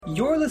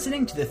You're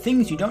listening to the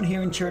Things You Don't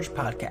Hear in Church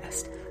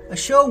podcast, a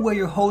show where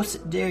your hosts,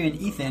 Derry and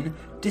Ethan,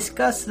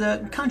 discuss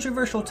the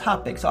controversial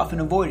topics often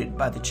avoided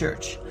by the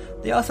church.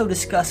 They also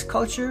discuss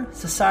culture,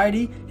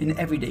 society, and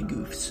everyday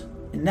goofs.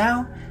 And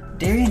now,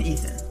 Derry and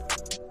Ethan.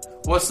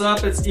 What's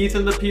up? It's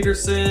Ethan the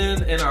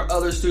Peterson in our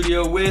other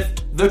studio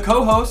with the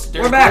co-host,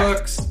 Derek We're back.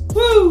 Brooks.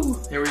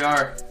 Woo! Here we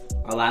are.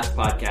 Our last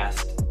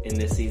podcast in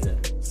this season.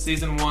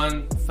 Season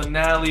 1,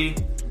 finale.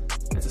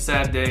 It's a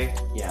sad day.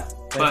 Yeah.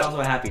 But it's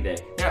also a happy day.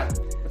 Yeah,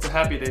 it's a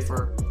happy day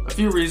for a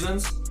few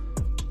reasons.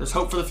 There's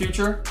hope for the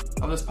future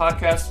of this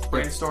podcast.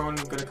 Brainstorming,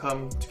 going to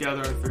come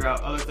together and figure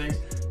out other things.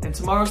 And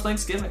tomorrow's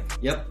Thanksgiving.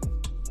 Yep.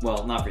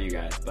 Well, not for you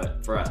guys,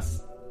 but for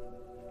us.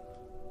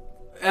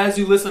 As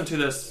you listen to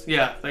this,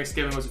 yeah,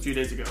 Thanksgiving was a few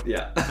days ago.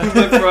 Yeah.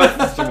 But for us,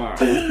 it's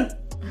tomorrow.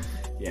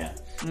 Yeah.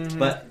 Mm-hmm.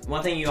 But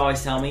one thing you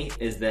always tell me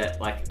is that,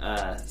 like,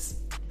 a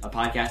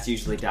podcast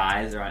usually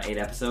dies around 8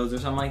 episodes or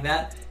something like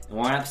that. And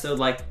we're on episode,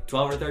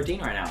 12 or 13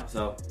 right now.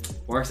 So,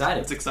 we're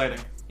excited. It's exciting.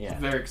 Yeah.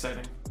 Very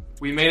exciting.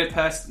 We made it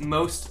past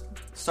most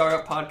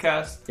startup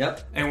podcasts.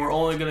 Yep. And we're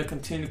only going to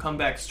continue to come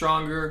back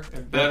stronger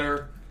and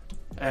better.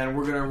 And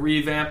we're going to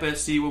revamp it,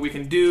 see what we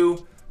can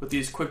do with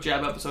these quick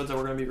jab episodes that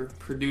we're going to be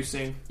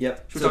producing.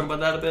 Yep. Should we talk about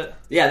that a bit?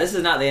 Yeah, this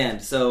is not the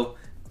end. So,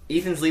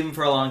 Ethan's leaving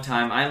for a long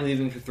time. I'm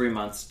leaving for 3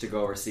 months to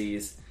go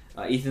overseas.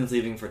 Ethan's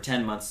leaving for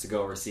 10 months to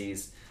go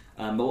overseas.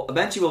 But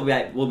eventually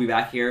we'll be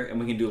back here and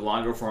we can do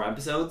longer form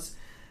episodes.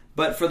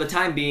 But for the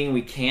time being,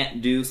 we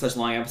can't do such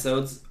long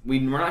episodes.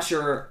 We're not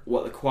sure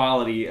what the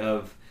quality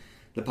of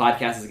the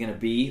podcast is going to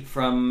be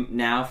from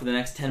now for the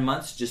next 10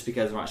 months, just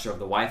because we're not sure of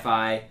the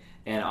Wi-Fi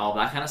and all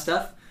that kind of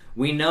stuff.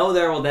 We know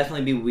there will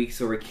definitely be weeks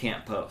where we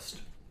can't post.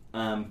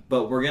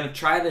 But we're going to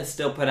try to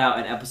still put out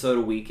an episode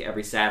a week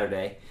every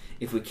Saturday,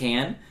 if we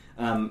can.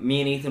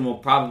 Me and Ethan will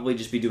probably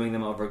just be doing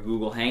them over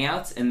Google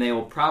Hangouts, and they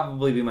will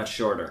probably be much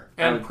shorter.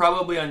 And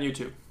probably on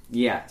YouTube.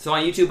 Yeah, so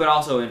on YouTube, but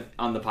also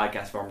on the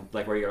podcast form,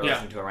 like where you're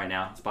listening to it right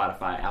now,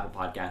 Spotify, Apple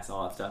Podcasts,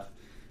 all that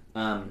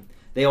stuff.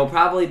 They will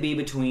probably be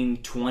between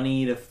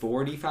 20 to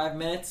 45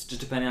 minutes, just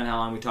depending on how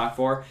long we talk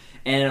for,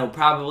 and it'll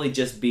probably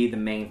just be the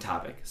main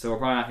topic. So we're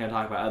probably not going to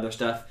talk about other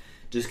stuff,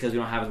 just because we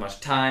don't have as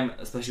much time,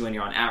 especially when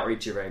you're on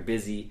outreach, you're very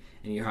busy,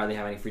 and you hardly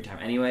have any free time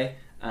anyway.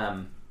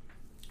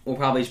 We'll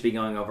probably just be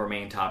going over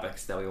main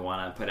topics that we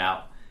want to put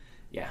out.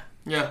 Yeah.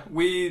 Yeah,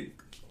 we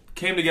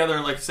came together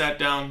and sat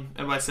down,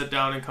 and by sit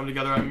down and come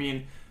together, I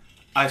mean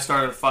I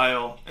started a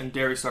file and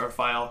Derry started a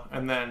file,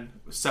 and then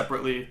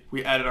separately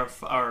we added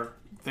our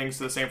things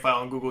to the same file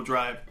on Google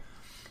Drive.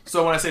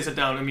 So when I say sit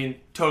down, I mean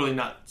totally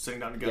not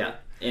sitting down together.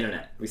 Yeah,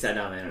 internet. We sat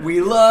down on the internet.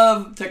 We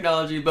love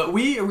technology, but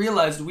we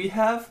realized we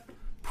have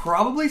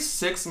probably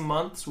 6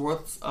 months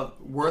worth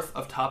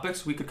of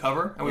topics we could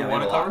cover and we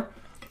want to cover.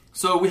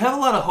 So we have a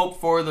lot of hope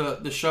for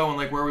the show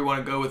and where we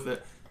want to go with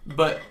it.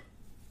 But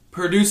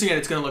producing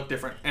it's going to look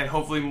different and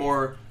hopefully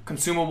more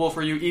consumable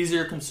for you,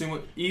 easier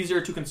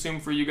to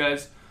consume for you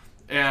guys,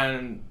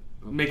 and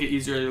make it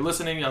easier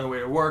listening on the way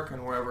to work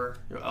and wherever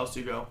else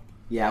you go.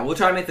 Yeah, we'll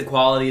try to make the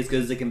quality as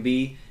good as it can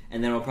be,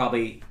 and then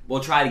we'll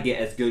try to get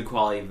as good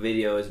quality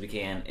video as we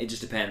can. It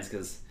just depends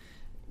because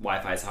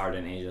Wi-Fi is hard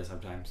in Asia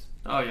sometimes.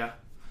 Oh yeah.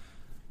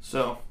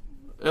 So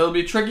it'll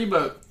be tricky,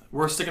 but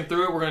we're sticking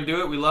through it. We're going to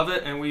do it. We love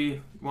it, and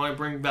we want to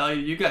bring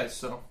value to you guys.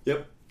 So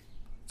yep,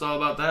 it's all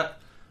about that.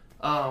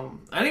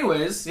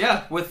 Anyways,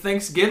 yeah, with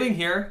Thanksgiving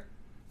here,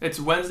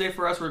 it's Wednesday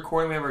for us. We're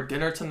recording. We have our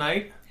dinner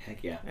tonight.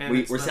 Heck yeah.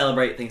 And We're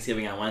celebrating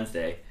Thanksgiving on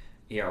Wednesday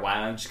here at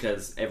Lounge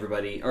because a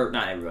lot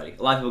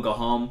of people go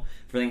home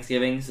for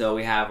Thanksgiving, so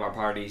we have our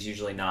parties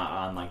usually not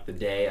on the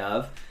day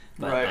of,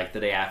 but the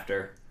day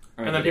after.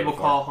 And then people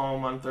call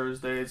home on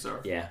Thursdays.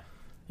 Yeah.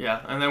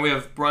 Yeah, and then we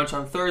have brunch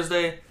on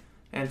Thursday,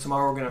 and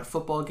tomorrow we're going to have a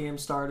football game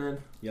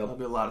started. Yep. That'll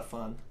be a lot of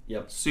fun.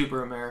 Yep.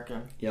 Super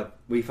American. Yep.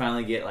 We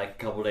finally get a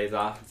couple days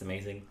off. It's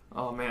amazing.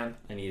 Oh, man.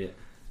 I need it.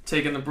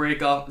 Taking the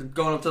break off,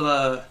 going up to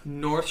the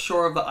north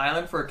shore of the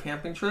island for a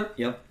camping trip.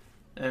 Yep.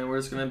 And we're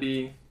just going to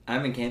be... I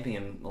haven't been camping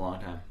in a long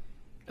time.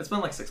 It's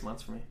been 6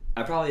 months for me.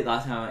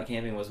 Last time I went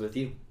camping was with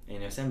you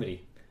in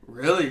Yosemite.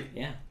 Really?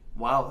 Yeah.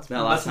 Wow.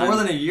 That's more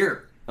than a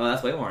year. Oh,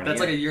 that's way more than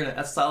That's a year. a year and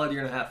that's a solid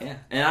year and a half. Yeah.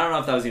 And I don't know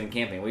if that was even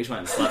camping. We just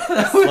went and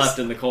slept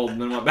in the cold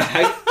and then went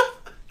back.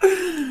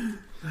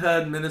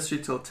 Had ministry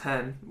till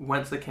 10.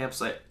 Went to the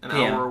campsite an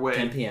PM, hour away.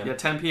 10 p.m. Yeah,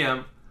 10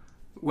 p.m.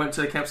 Went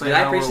to the campsite Did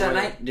an I hour preach that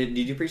away. night? Did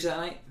you preach that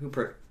night? Who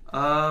preached?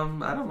 I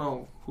don't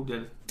know who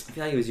did. I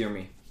feel like it was you or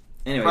me.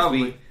 Anyways,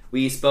 Probably.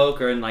 we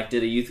spoke and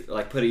did a youth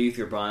put a youth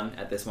group on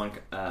at this one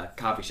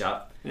coffee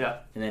shop. Yeah.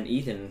 And then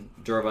Ethan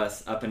drove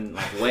us up and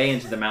way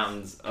into the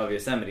mountains of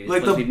Yosemite.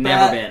 Like we've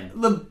never been.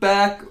 The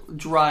back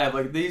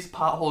drive, these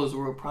potholes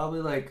were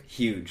probably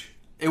huge.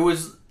 It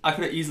was. I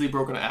could have easily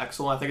broken an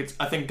axle. I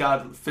think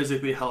God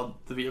physically held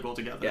the vehicle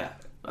together. Yeah.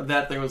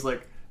 That thing was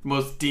the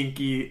most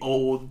dinky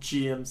old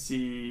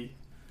GMC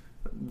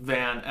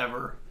van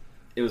ever.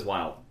 It was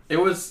wild. It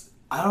was.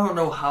 I don't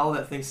know how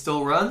that thing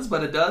still runs,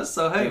 but it does.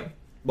 So hey. Yep.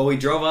 But we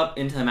drove up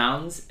into the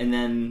mountains, and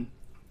then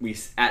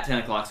at 10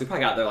 o'clock, so we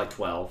probably got there like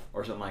 12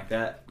 or something like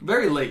that.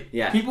 Very late.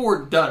 Yeah. People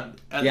were done.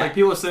 Yeah. Like,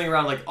 people were sitting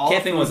around, like, all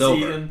Camping the was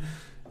food's over. eaten.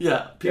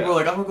 Yeah. People were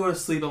like, I'm gonna go to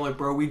sleep. I'm like,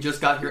 bro, we just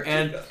got here.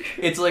 And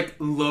it's, like,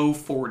 low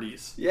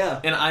 40s.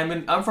 Yeah. And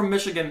I'm from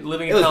Michigan,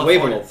 living It in was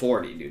California. way below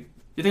 40, dude.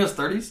 You think it was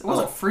 30s? It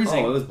wasn't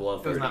freezing. Oh, it was below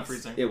 30s. It was not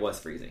freezing. It was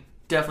freezing.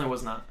 Definitely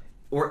was not.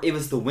 Or it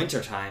was the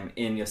winter time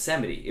in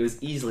Yosemite. It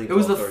was easily below It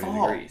was the 30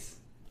 fall. degrees.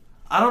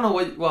 I don't know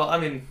what... Well, I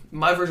mean,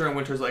 my version of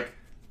winter is, like,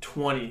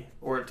 20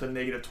 or to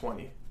negative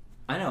 20.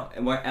 I know.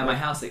 And at my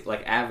house,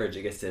 like average,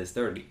 it gets to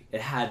 30.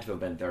 It had to have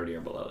been 30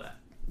 or below that.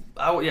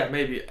 Yeah,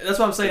 maybe. That's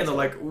what I'm saying, though.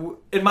 Like,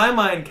 in my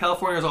mind,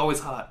 California is always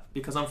hot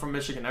because I'm from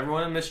Michigan.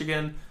 Everyone in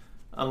Michigan,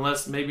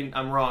 unless maybe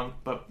I'm wrong,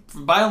 but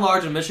by and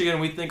large in Michigan,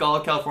 we think all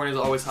of California is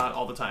always hot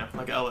all the time,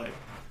 like LA.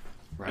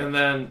 Right. And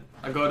then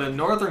I go to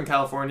Northern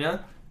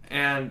California,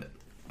 and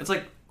it's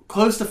like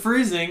close to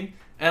freezing,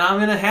 and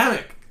I'm in a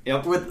hammock.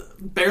 Yep.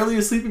 With barely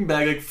a sleeping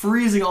bag, like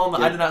freezing all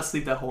night. Yep. I did not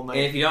sleep that whole night.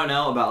 And if you don't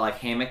know about like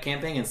hammock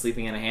camping and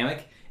sleeping in a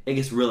hammock, it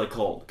gets really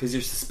cold because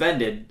you're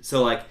suspended.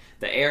 So like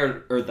the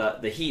air or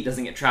the heat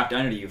doesn't get trapped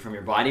under you from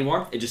your body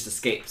warmth. It just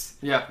escapes.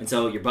 Yeah. And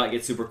so your butt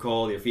gets super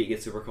cold, your feet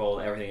get super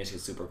cold, everything just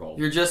gets super cold.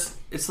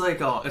 It's like,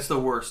 oh, it's the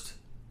worst.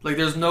 Like,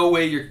 there's no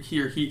way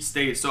your heat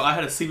stays. So I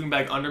had a sleeping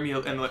bag under me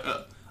and like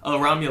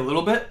around me a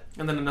little bit,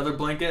 and then another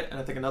blanket, and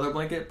I think another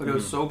blanket, but it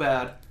was so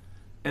bad.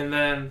 And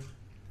then,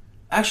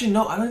 actually,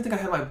 no, I don't think I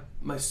had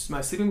my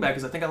sleeping bag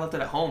because I think I left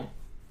it at home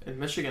in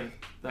Michigan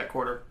that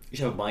quarter. You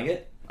should have a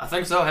blanket? I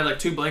think so. I had like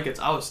 2 blankets.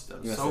 I was You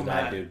must so have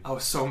mad. died, dude. I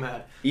was so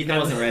mad. Ethan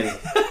wasn't ready.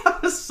 I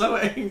was so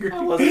angry. I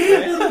wasn't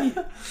ready.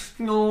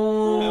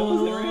 No, I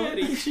wasn't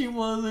ready. She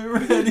wasn't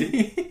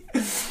ready.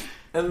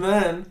 And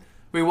then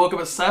we woke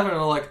up at 7 and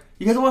we're like,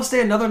 you guys want to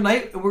stay another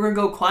night? And we're going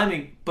to go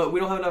climbing, but we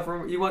don't have enough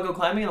room. You want to go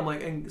climbing? And I'm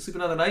like, and sleep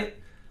another night?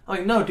 I'm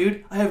like, no,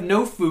 dude. I have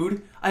no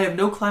food. I have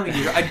no climbing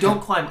gear. I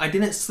don't climb. I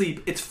didn't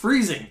sleep. It's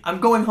freezing. I'm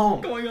going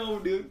home. Going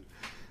home, dude.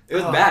 It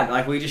was bad.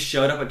 Like, we just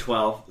showed up at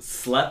 12,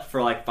 slept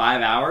for like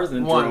 5 hours, and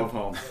then drove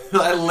home.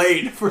 I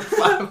laid for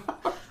 5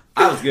 hours.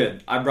 I was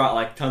good. I brought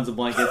like tons of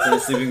blankets and a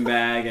sleeping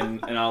bag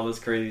and all this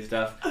crazy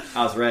stuff.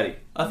 I was ready.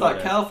 I thought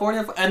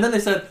California, and then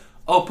they said,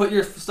 "Oh, put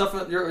your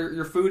stuff,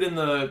 your food in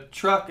the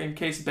truck in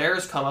case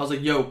bears come." I was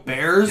like, "Yo,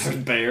 bears? There's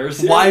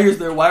bears.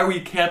 Why are we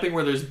camping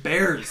where there's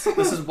bears?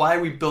 This is why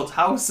we built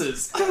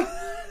houses.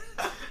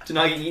 To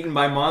not get eaten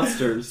by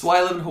monsters. That's why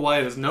I live in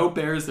Hawaii. There's no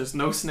bears. There's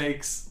no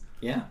snakes.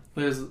 Yeah.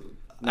 There's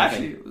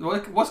Nothing.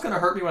 actually what's gonna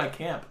hurt me when I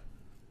camp?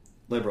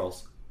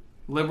 Liberals.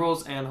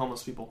 Liberals and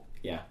homeless people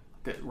Yeah.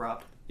 get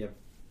robbed. Yep.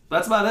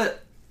 That's about it.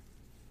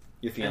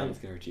 Your feelings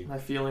can hurt you. My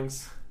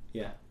feelings.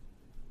 Yeah.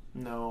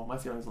 No, my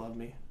feelings love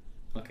me.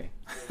 Okay.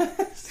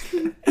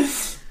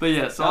 But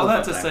yeah, so That all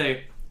was that fun to time.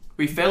 say,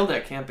 we failed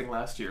at camping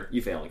last year.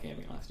 You failed at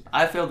camping last year.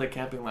 I failed at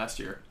camping last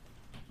year.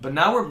 But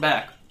now we're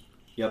back.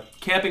 Yep.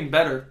 Camping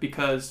better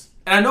because...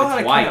 And I know how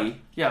to Hawaii.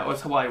 camp. Yeah,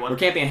 it's Hawaii one. We're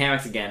camping in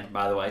hammocks again,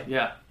 by the way.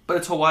 Yeah, but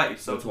it's Hawaii,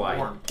 so it's Hawaii.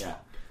 warm. Yeah.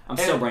 I'm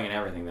still bringing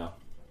everything, though.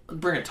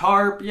 Bring a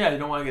tarp. Yeah, you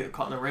don't want to get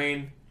caught in the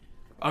rain.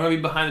 I'm going to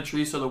be behind the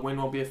trees so the wind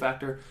won't be a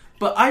factor.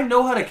 But I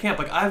know how to camp.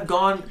 Like, I've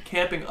gone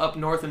camping up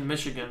north in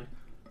Michigan,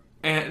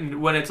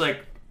 and when it's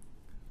like...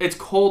 It's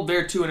cold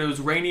there, too, and it was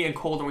rainy and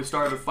cold, and we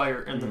started a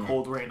fire in the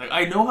cold rain. Like,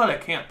 I know how to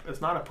camp.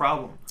 It's not a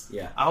problem.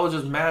 Yeah. I was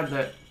just mad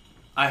that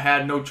I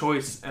had no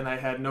choice, and I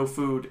had no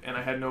food, and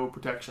I had no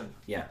protection.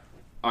 Yeah.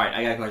 All right,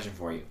 I got a question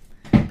for you.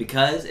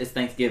 Because it's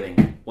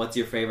Thanksgiving, what's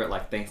your favorite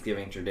like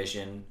Thanksgiving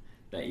tradition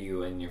that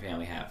you and your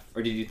family have?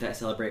 Or did you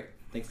celebrate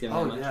Thanksgiving?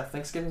 Oh that much? yeah,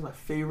 Thanksgiving's my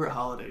favorite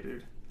holiday,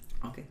 dude.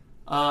 Okay.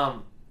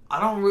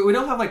 We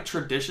don't have like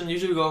tradition.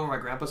 Usually we go over to my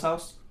grandpa's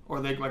house, or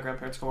my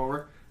grandparents come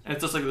over, and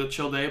it's just like the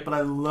chill day. But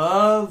I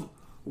love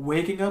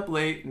waking up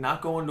late,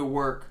 not going to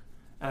work,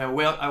 and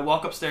I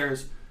walk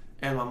upstairs,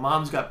 and my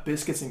mom's got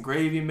biscuits and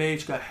gravy made.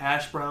 She got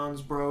hash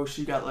browns, bro.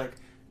 She got like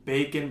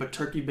bacon, but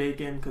turkey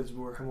bacon because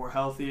we're more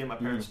healthy, and my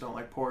parents don't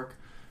like pork.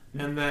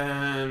 And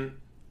then,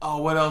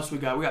 what else we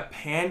got? We got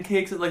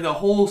pancakes, like the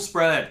whole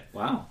spread.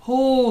 Wow.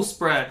 Whole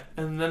spread.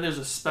 And then there's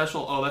a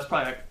special, that's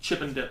probably like chip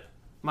and dip.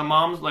 My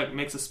mom's like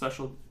makes a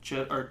special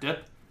chip or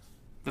dip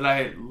that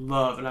I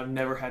love and I've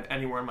never had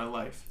anywhere in my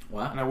life.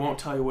 Wow. And I won't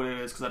tell you what it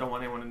is because I don't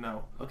want anyone to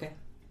know. Okay.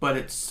 But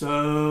it's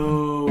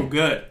so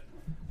good.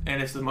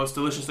 And it's the most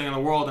delicious thing in the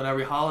world, and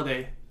every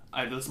holiday,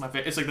 this is my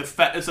favorite. It's like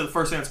it's the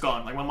first thing that's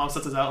gone. Like my mom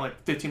sets this out and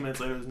like 15 minutes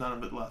later there's none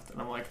of it left.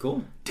 And I'm like,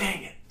 cool.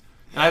 Dang it.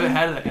 And I haven't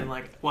had that in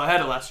I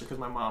had it last year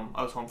because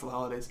I was home for the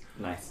holidays.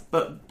 Nice.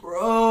 But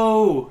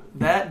bro,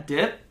 that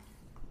dip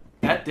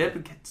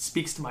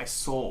speaks to my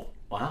soul.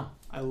 Wow.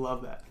 I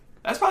love that.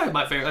 That's probably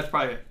my favorite. That's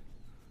probably it.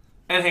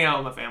 And hang out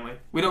with my family.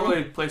 We don't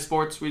really play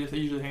sports. We just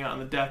usually hang out on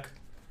the deck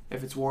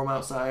if it's warm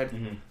outside.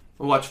 Mm-hmm.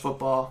 We'll watch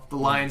football. The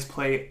Lions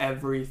play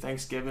every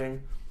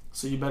Thanksgiving.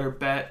 So you better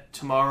bet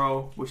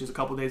tomorrow, which is a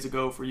couple days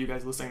ago for you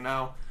guys listening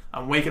now,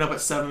 I'm waking up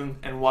at 7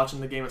 and watching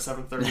the game at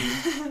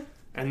 7:30.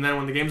 And then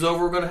when the game's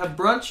over, we're going to have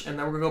brunch, and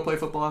then we're going to go play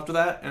football after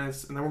that, and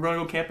then we're going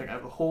to go camping. I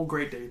have a whole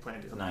great day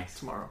planned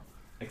tomorrow.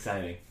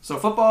 Exciting. So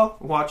football,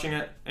 watching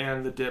it,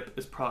 and the dip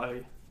is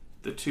probably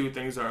the two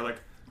things that are like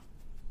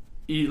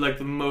eat like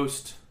the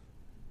most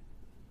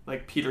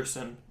like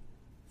Peterson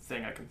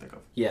thing I can think of.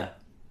 Yeah.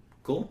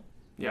 Cool.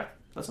 Yeah,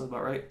 that sounds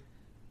about right.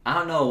 I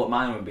don't know what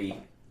mine would be.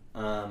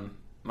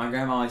 My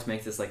grandma always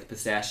makes this like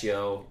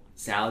pistachio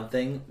salad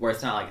thing where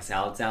it's not like a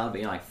salad, but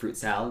you know, like fruit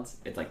salads.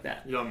 It's like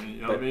that.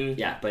 Yummy.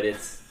 But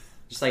it's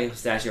just like a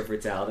pistachio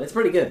fruit salad. It's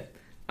pretty good.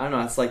 I don't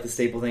know. It's like the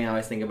staple thing I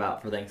always think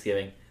about for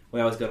Thanksgiving.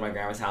 We always go to my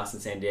grandma's house in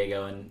San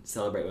Diego and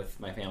celebrate with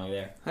my family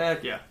there.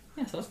 Heck yeah.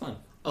 Yeah, so it's fun.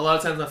 A lot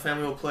of times my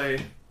family will play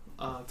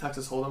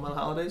Texas Hold'em on the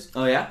holidays.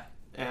 Oh yeah?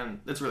 And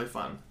it's really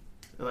fun.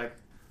 Like,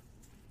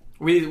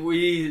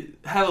 we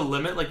have a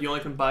limit. Like, you only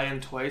can buy in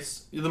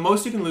twice. The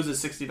most you can lose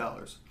is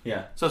 $60.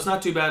 Yeah. So it's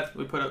not too bad.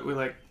 We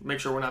like make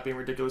sure we're not being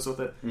ridiculous with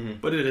it. Mm-hmm.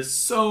 But it is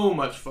so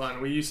much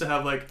fun. We used to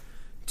have like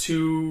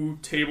 2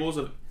 tables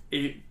of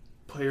 8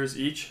 players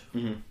each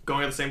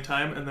going at the same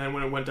time, and then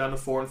when it went down to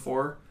 4 and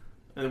 4,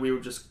 and we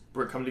would just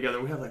come together.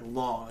 We have like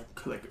long,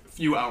 like a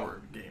few hour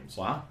games.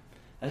 Wow,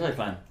 that's really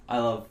fun. I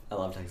love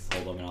Texas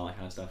Hold'em and all that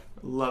kind of stuff.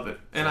 Love it,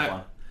 It's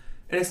fun.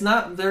 and it's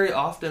not very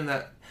often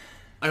that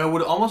I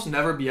would almost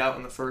never be out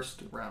in the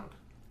first round.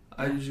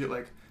 I usually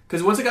like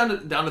because once it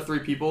got down to 3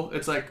 people,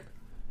 it's like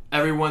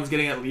everyone's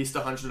getting at least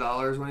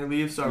 $100 when they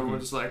leave. So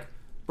everyone's just like,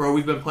 "Bro,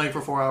 we've been playing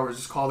for 4 hours.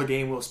 Just call the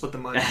game. We'll split the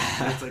money."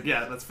 And it's like,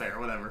 yeah, that's fair.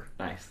 Whatever.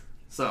 Nice.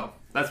 So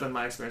that's been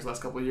my experience the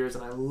last couple of years,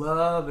 and I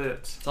love it.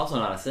 It's also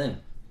not a sin.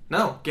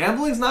 No,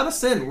 gambling's not a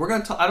sin. We're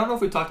gonna. I don't know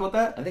if we talked about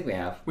that. I think we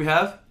have. We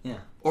have. Yeah.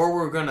 Or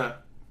we're gonna.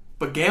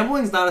 But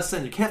gambling's not a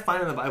sin. You can't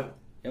find it in the Bible.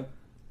 Yep.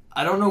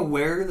 I don't know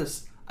where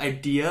this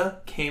idea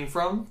came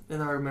from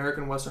in our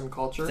American Western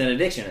culture. It's an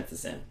addiction. It's a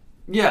sin.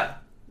 Yeah.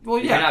 Well,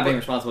 If yeah. you're not being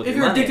responsible with If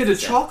your you're money, addicted to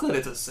it's a sin. chocolate,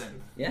 it's a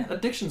sin. Yeah.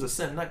 Addiction's a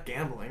sin, not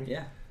gambling.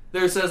 Yeah.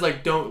 There it says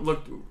like don't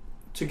look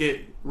to get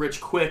rich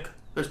quick.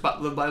 There's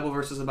the Bible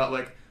verses about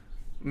like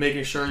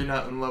making sure you're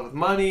not in love with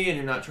money and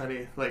you're not trying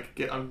to like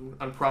get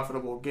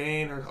unprofitable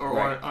gain or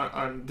Right.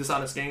 on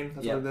dishonest gain.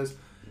 That's Yeah. what it is,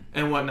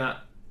 and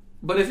whatnot.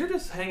 But if you're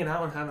just hanging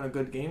out and having a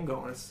good game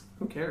going,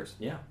 who cares?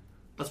 Yeah.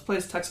 Let's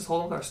play Texas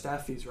Hold'em with our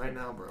staff fees right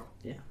now, bro.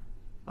 Yeah.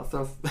 I'll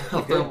throw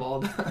them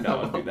all down.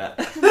 No, don't do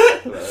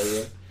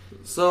that.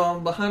 So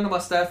I'm behind on my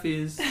staff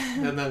fees,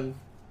 and then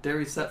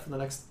Derry's set for the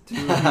next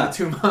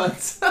 2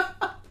 months.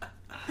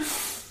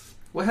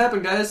 What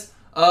happened, guys?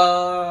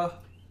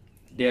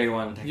 Dairy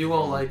one. You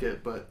won't like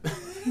it, but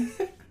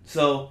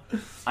So,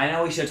 I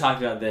know we should have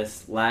talked about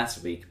this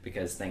last week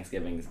because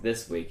Thanksgiving's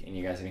this week, and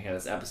you guys are going to hear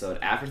this episode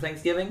after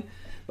Thanksgiving.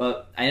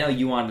 But I know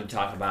you wanted to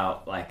talk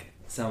about like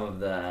some of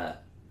the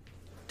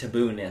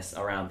taboo-ness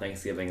around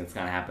Thanksgiving that's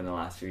kind of happened in the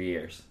last few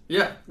years.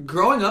 yeah,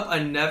 growing up, I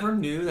never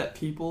knew that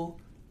people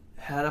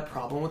had a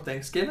problem with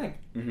Thanksgiving.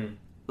 Mm-hmm.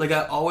 Like,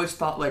 I always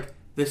thought, like,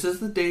 this is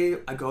the day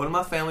I go to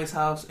my family's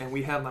house, and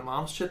we have my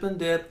mom's chip and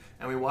dip,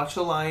 and we watch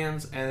the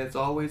Lions, and it's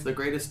always the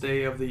greatest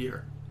day of the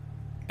year.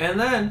 And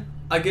then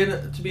I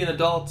get to be an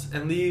adult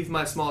and leave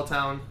my small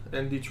town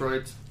in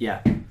Detroit.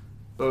 Yeah.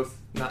 Both,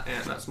 not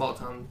small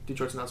town.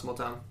 Detroit's not a small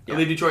town. Yeah. I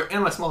leave Detroit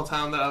and my small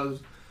town that I was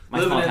My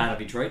living small in. town of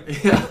Detroit.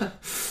 Yeah.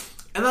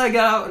 And then I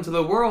got out into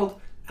the world,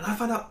 and I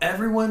find out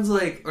everyone's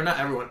like, or not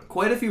everyone,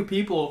 quite a few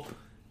people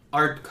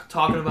are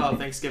talking about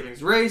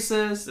Thanksgiving's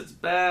racist, it's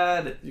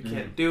bad, you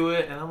can't do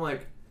it, and I'm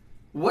like,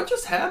 what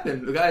just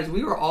happened? Guys,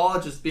 we were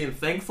all just being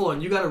thankful,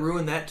 and you gotta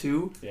ruin that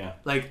too? Yeah.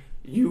 Like,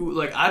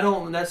 I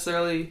don't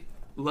necessarily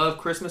love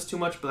Christmas too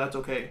much, but that's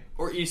okay.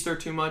 Or Easter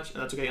too much,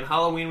 and that's okay. And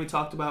Halloween we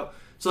talked about.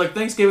 So, like,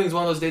 Thanksgiving is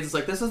one of those days, it's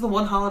like, this is the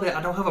one holiday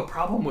I don't have a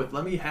problem with,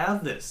 let me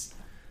have this.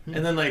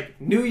 And then, like,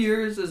 New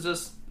Year's is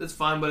just, it's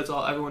fine, but it's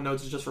all, everyone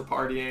knows it's just for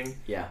partying.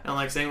 Yeah. And,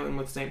 like, same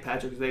with St.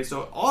 Patrick's Day.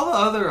 So, all the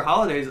other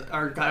holidays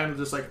are kind of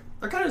just, like,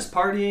 they're kind of just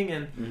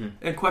partying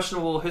and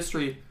questionable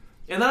history.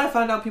 And then I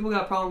find out people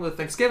got a problem with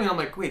Thanksgiving. I'm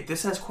like, wait,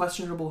 this has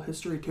questionable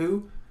history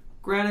too?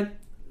 Granted,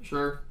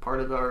 sure, part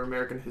of our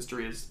American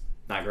history is,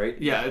 Not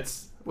great. yeah,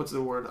 it's, what's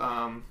the word?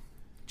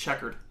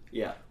 Checkered.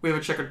 Yeah. We have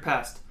a checkered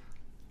past.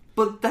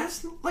 But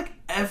that's, like,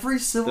 every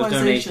There's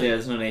civilization.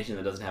 no nation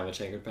that doesn't have a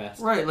checkered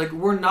past. Right, like,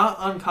 we're not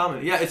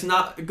uncommon. Yeah, it's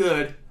not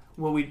good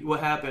what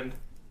happened,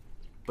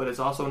 but it's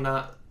also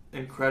not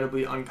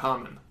incredibly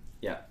uncommon.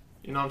 Yeah.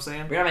 You know what I'm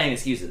saying? We're not making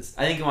excuses.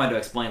 I think you wanted to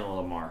explain a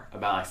little more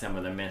about like some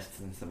of the myths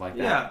and stuff like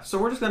that. Yeah, so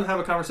we're just going to have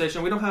a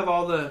conversation. We don't have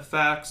all the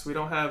facts. We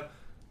don't have,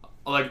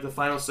 like, the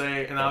final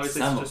say, and But obviously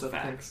some it's just of the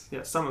opinion. facts.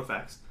 Yeah, some of the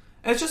facts.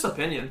 And it's just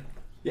opinion.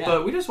 Yeah.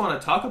 But we just want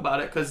to talk about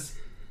it because,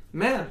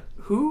 man,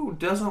 who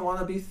doesn't want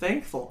to be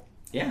thankful?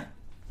 Yeah.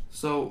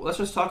 So let's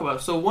just talk about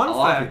it. So one A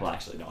lot of fact... people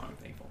actually don't want to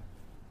be thankful.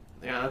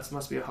 Yeah, that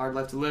must be a hard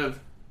life to live.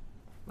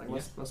 Like, Yeah.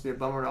 must be a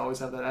bummer to always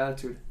have that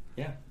attitude.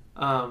 Yeah.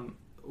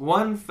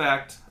 One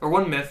fact, or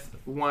one myth,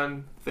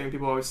 one thing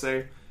people always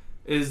say,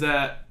 is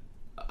that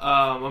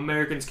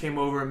Americans came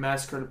over and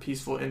massacred a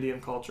peaceful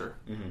Indian culture,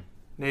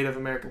 Native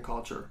American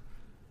culture.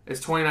 It's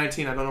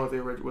 2019. I don't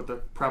know what the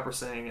proper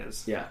saying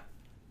is. Yeah.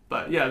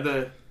 But yeah,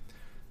 the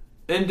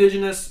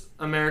indigenous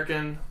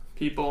American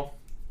people,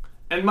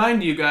 and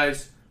mind you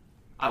guys,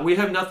 we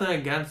have nothing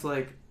against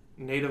like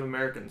Native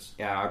Americans.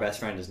 Yeah, our best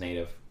friend is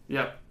native.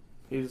 Yep.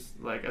 He's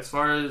like, as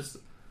far as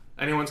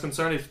anyone's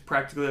concerned, he's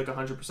practically like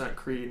 100%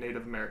 Cree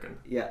Native American.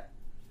 Yeah.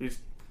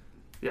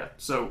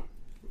 So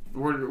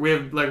we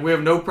have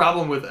no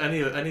problem with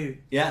any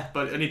Yeah.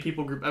 but any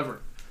people group ever.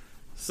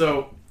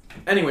 So,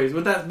 anyways,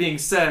 with that being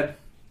said,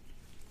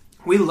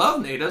 we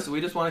love natives.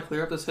 We just want to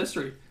clear up this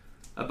history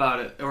about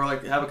it, or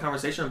like have a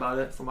conversation about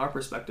it from our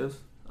perspective.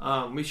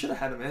 We should have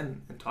had him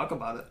in and talk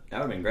about it. That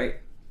would have been great.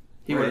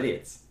 We're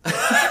idiots.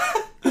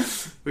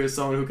 We have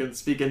someone who can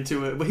speak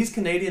into it, but he's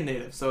Canadian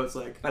native, so it's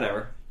like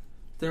Whatever.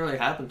 didn't really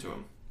happen to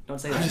him. Don't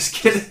say I'm that. just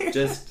kidding.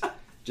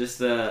 just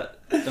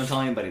don't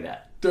tell anybody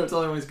that. Don't tell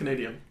anyone he's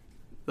Canadian.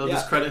 They'll Yeah.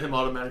 just credit him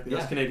automatically.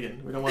 That's Yeah.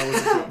 Canadian. We don't want to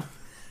listen to him.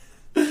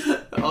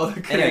 All the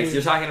Anyways, Canadian-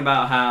 you're talking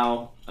about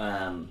how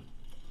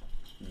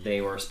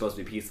they were supposed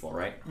to be peaceful,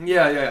 right?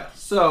 Yeah.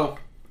 So,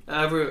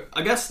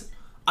 I guess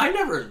I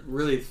never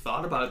really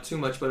thought about it too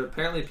much, but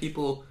apparently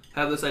people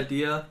have this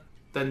idea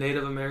that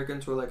Native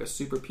Americans were like a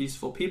super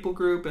peaceful people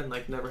group and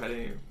like never had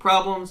any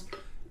problems.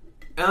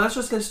 And that's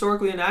just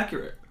historically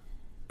inaccurate.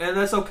 And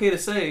that's okay to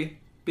say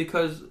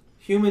because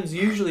humans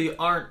usually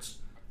aren't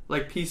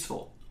like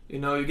peaceful. You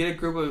know, you get a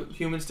group of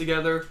humans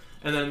together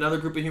and then another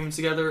group of humans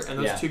together and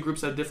those two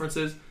groups have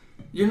differences.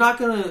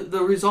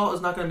 The result is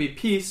not going to be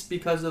peace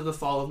because of the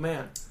fall of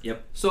man.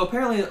 Yep. So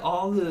apparently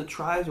all the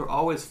tribes were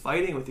always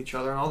fighting with each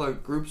other and all the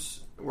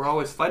groups were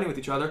always fighting with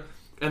each other.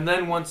 And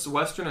then once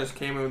Westerners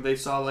came in, they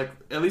saw like,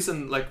 at least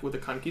in like with the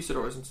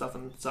conquistadors and stuff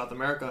in South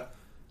America,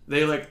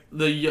 they like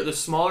the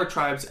smaller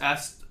tribes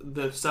asked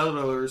the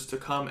settlers to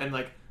come and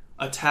like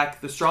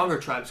attack the stronger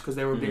tribes because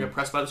they were being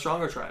oppressed by the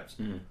stronger tribes,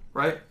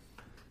 right?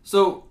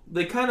 So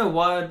they kind of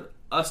wanted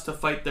us to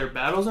fight their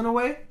battles in a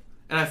way,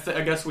 and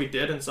I guess we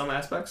did in some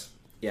aspects.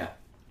 Yeah.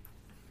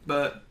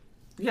 But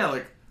yeah,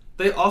 like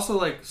they also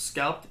like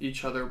scalped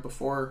each other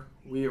before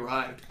we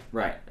arrived,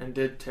 Right. and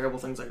did terrible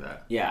things like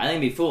that. Yeah, I think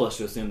it'd be foolish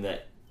to assume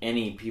that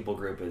any people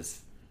group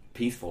is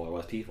peaceful or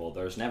was peaceful.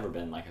 There's never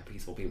been like a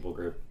peaceful people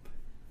group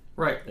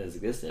Right. that has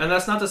existed. And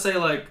that's not to say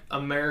like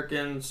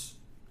Americans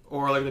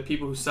or like the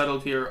people who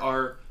settled here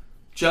are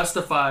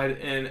justified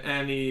in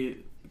any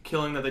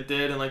killing that they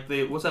did. And like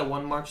what's that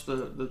one march,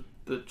 the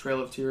Trail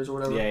of Tears or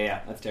whatever?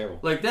 Yeah, that's terrible.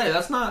 Like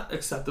that's not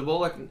acceptable.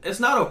 Like it's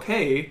not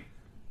okay.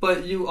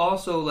 But you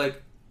also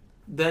like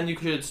then you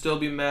should still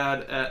be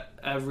mad at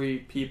every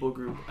people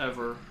group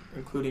ever,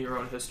 including your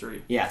own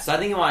history. Yeah, so I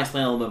think you want to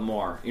explain a little bit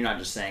more. You're not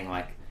just saying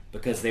like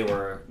because they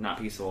were not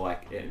peaceful,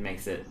 like it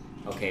makes it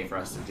okay for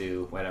us to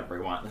do whatever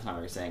we want. That's not what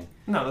you're saying.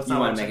 No, that's You not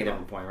what want I'm to make a saying.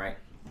 different point, right?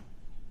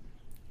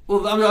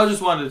 Well, I mean, I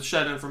just wanted to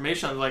shed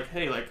information on like,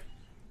 hey, like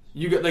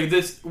you get like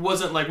this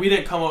wasn't like we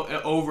didn't come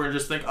over and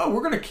just think, oh,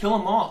 we're gonna kill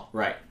them all.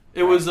 Right.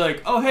 It was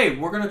like, oh, hey,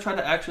 we're gonna try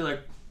to actually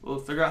like we'll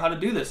figure out how to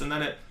do this, and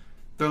then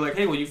they're like,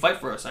 hey, will you fight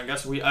for us? I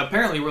guess we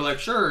apparently we're like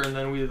sure, and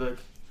then we like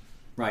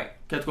Right.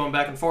 kept going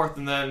back and forth,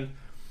 and then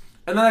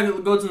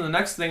it goes into the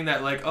next thing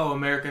that like, oh,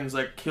 Americans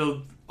like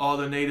killed all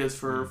the natives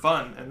for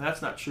fun, and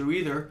that's not true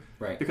either.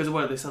 Right. Because of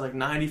what they said, like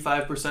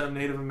 95% of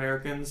Native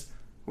Americans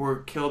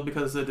were killed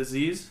because of the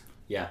disease.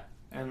 Yeah.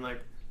 And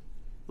like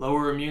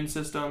lower immune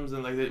systems,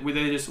 and like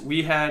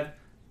we had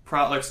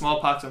like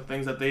smallpox and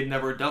things that they'd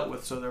never dealt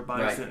with, so their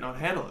bodies didn't know how to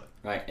handle it.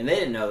 Right, and they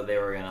didn't know that they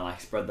were gonna like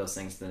spread those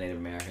things to the Native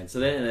Americans, so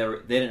they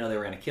didn't know they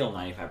were gonna kill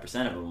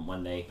 95% of them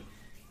when they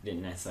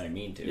didn't necessarily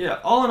mean to. Yeah,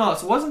 all in all,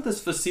 so it wasn't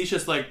this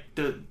facetious like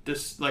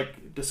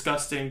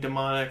disgusting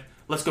demonic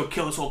let's go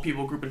kill this whole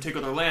people group and take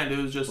over their land. It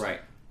was just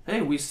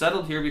hey, we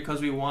settled here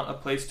because we want a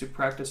place to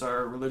practice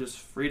our religious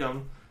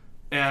freedom,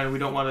 and we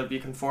don't want to be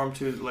conformed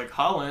to like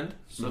Holland,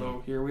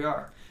 so here we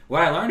are.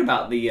 What I learned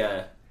about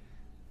the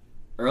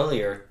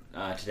earlier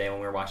today when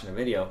we were watching a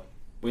video,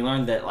 we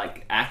learned that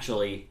like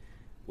actually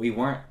we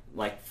weren't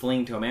like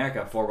fleeing to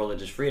America for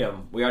religious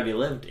freedom. We already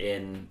lived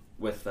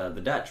with the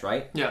Dutch,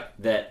 right? Yeah.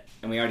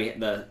 And we already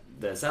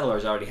the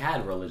settlers already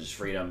had religious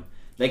freedom.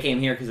 They came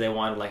here because they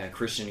wanted like a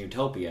Christian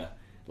utopia.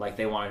 Like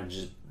they wanted to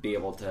just be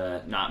able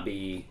to not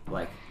be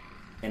like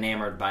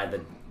enamored by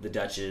the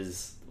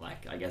Dutch's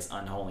like I guess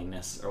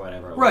unholiness or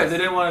whatever. Right. They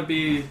didn't want to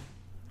be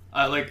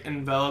like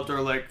enveloped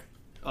or like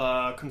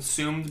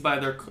consumed by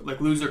their like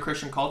lose their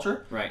Christian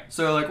culture. Right.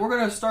 So like we're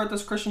gonna start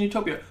this Christian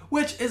utopia,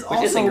 which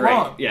also great.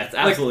 wrong. Yeah, it's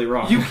absolutely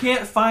wrong. You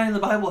can't find in the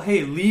Bible,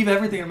 hey, leave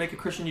everything and make a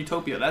Christian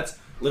utopia. That's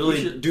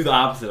literally do the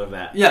opposite of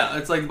that. Yeah,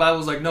 it's like the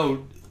Bible's like,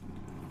 no,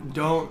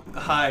 don't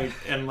hide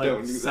and like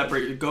Don't do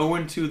separate. Go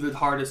into the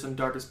hardest and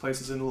darkest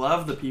places and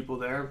love the people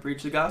there and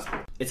preach the gospel.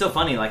 It's so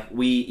funny, like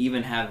we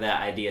even have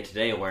that idea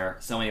today where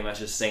so many of us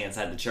just stay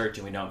inside the church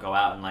and we don't go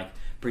out and like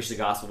preach the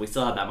gospel. We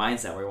still have that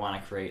mindset where we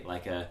want to create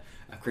like a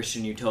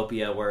Christian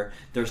utopia where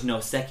there's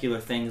no secular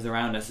things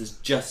around us. It's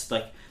just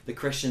like the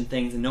Christian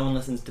things, and no one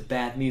listens to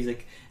bad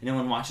music, and no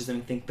one watches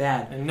anything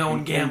bad, and no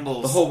one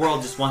gambles. The whole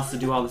world just wants to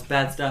do all this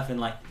bad stuff,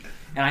 and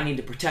I need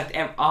to protect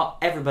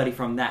everybody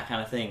from that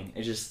kind of thing.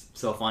 It's just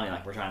so funny.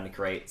 Like we're trying to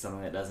create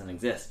something that doesn't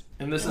exist,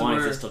 and this won't is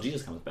where exist till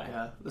Jesus comes back.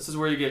 Yeah, this is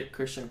where you get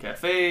Christian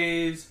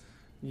cafes.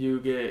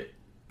 You get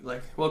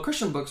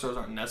Christian bookstores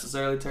aren't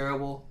necessarily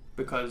terrible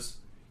because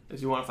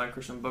if you want to find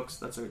Christian books,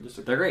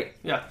 they're great.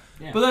 Yeah,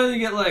 but then you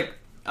get like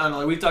I don't know.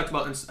 Like we've talked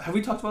about. Have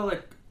we talked about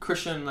like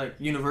Christian like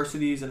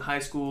universities and high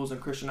schools and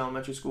Christian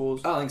elementary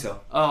schools. Oh, I think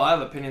so. Oh, I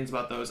have opinions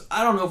about those.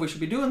 I don't know if we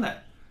should be doing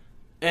that.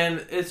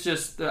 And it's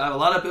just, I have a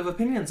lot of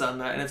opinions on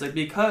that. And it's like,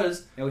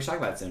 because... Yeah, we should talk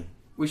about it soon.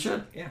 We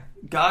should. Yeah.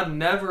 God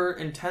never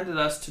intended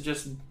us to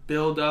just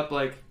build up,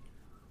 like...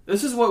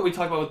 This is what we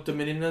talk about with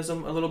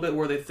dominionism a little bit,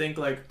 where they think,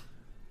 like,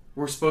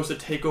 we're supposed to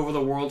take over the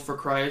world for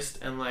Christ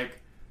and, like,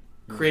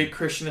 create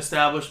Christian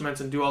establishments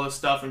and do all this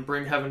stuff and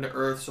bring heaven to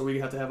earth, so we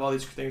have to have all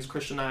these things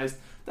Christianized.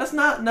 That's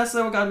not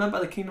necessarily what God meant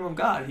by the kingdom of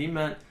God. He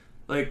meant...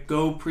 like,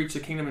 go preach the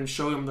kingdom and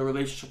show them the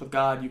relationship with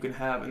God you can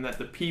have, and that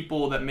the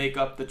people that make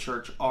up the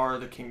church are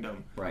the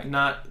kingdom, right?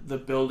 Not the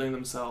building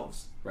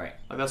themselves, right?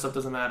 Like, that stuff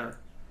doesn't matter.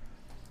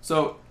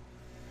 So,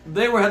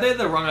 they had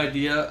the wrong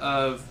idea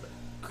of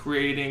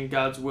creating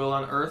God's will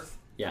on earth.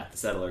 Yeah, the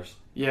settlers.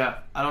 Yeah,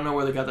 I don't know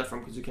where they got that from,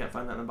 because you can't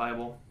find that in the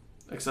Bible,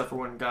 except for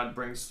when God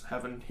brings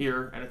heaven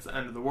here and it's the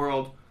end of the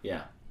world.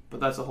 Yeah. But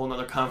that's a whole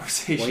nother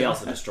conversation. Well, he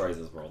also destroys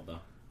this world, though.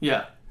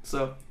 Yeah,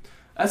 so...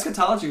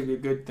 eschatology would be a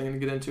good thing to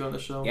get into on the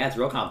show. Yeah, it's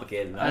real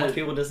complicated. Not much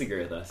people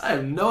disagree with us. I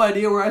have no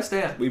idea where I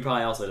stand. We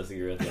probably also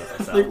disagree with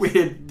ourselves. I think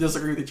we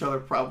disagree with each other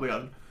probably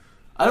on...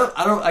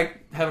 I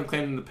haven't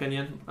claimed an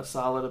opinion, a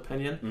solid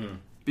opinion,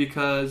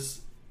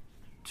 because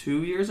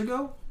 2 years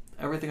ago,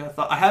 everything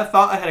I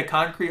had a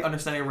concrete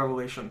understanding of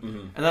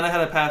Revelation, and then I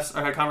had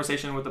a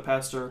conversation with a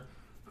pastor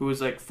who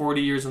was like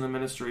 40 years in the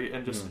ministry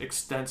and just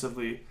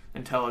extensively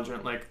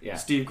intelligent, like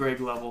Steve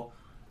Gregg level,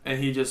 and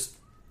he just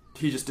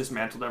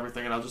dismantled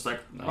everything, and I was just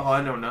like, nice. Oh,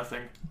 I know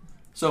nothing.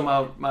 So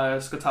my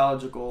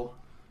eschatological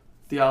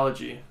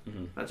theology,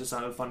 that just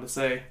sounded fun to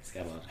say,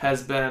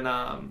 has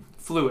been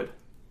fluid.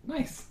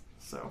 Nice.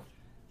 So,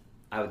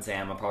 I would say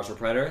I'm a partial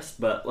preterist,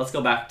 but let's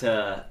go back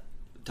to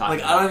talking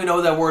about I don't even know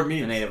what that word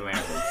means. The Native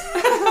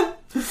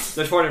Americans.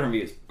 There's 4 different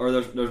views, or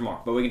there's more,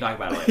 but we can talk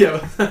about it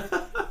later.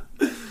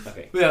 Yeah.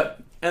 Okay. Yeah,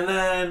 and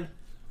then,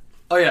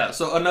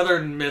 so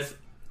another myth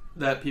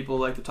that people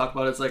like to talk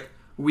about is like,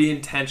 we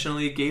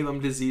intentionally gave them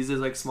diseases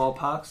like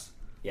smallpox.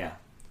 Yeah.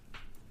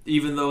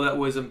 Even though that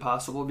was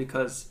impossible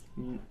because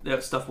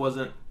that stuff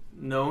wasn't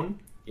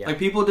known. Yeah. Like,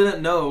 people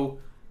didn't know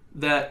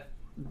that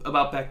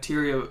about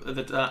bacteria at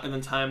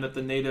the time that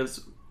the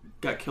natives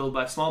got killed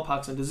by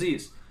smallpox and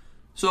disease.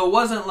 So it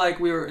wasn't like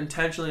we were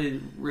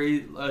intentionally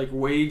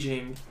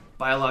waging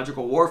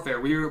biological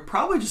warfare. We were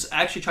probably just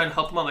actually trying to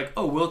help them out. Like,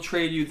 oh, we'll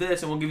trade you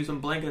this and we'll give you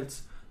some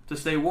blankets to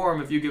stay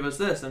warm if you give us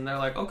this. And they're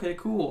like, okay,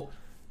 cool.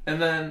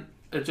 And then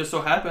it just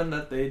so happened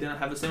that they didn't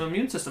have the same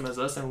immune system as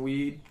us, and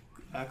we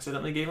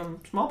accidentally gave them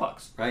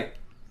smallpox. Right.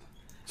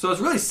 So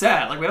it's really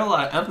sad. Like, we had a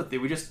lot of empathy.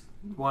 We just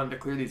wanted to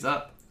clear these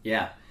up.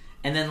 Yeah.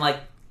 And then, like,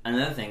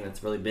 another thing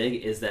that's really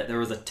big is that there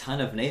was a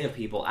ton of Native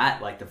people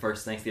at, like, the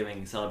first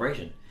Thanksgiving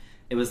celebration.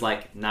 It was,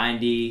 like,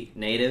 90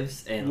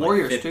 natives and,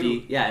 warriors, like,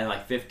 50... too. Yeah, and,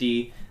 like,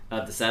 50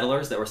 of the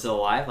settlers that were still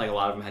alive. Like, a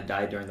lot of them had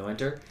died during the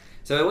winter.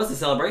 So it was a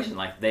celebration.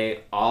 Like,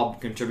 they all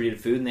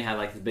contributed food, and they had,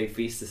 like, this big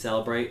feast to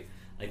celebrate,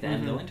 like, the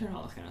end of the winter and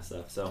all this kind of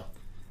stuff. So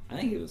I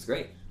think it was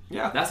great.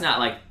 Yeah. That's not,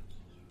 like,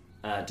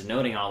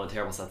 denoting all the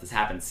terrible stuff that's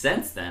happened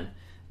since then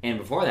and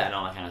before that and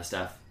all that kind of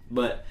stuff.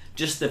 But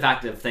just the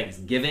fact of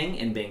Thanksgiving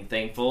and being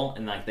thankful,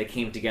 and, like, they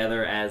came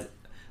together as,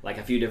 like,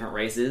 a few different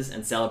races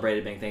and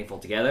celebrated being thankful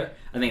together,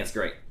 I think it's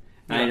great.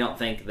 And I don't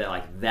think that,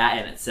 like, that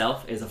in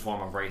itself is a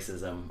form of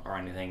racism or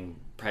anything,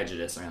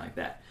 prejudice or anything like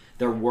that.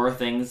 There were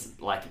things,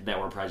 like, that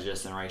were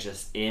prejudiced and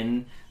racist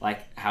in, like,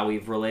 how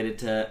we've related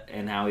to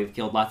and how we've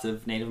killed lots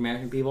of Native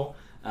American people,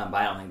 but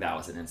I don't think that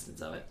was an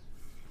instance of it.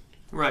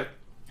 Right.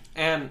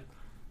 And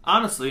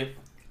honestly,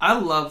 I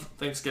love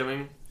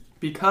Thanksgiving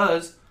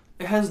because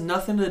it has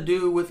nothing to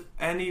do with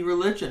any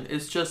religion.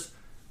 It's just,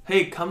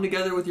 hey, come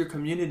together with your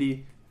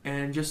community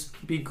and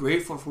just be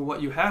grateful for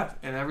what you have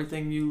and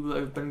everything you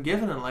have been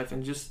given in life,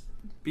 and just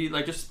be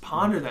like, just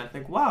ponder that and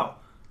think, wow,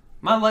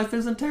 my life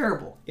isn't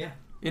terrible. Yeah.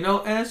 You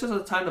know, and it's just a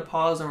time to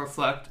pause and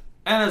reflect.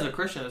 And as a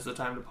Christian, it's a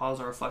time to pause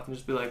and reflect and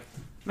just be like,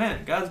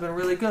 man, God's been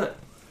really good.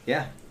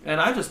 Yeah. And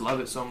I just love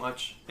it so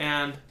much.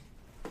 And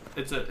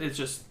it's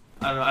just,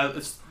 I don't know,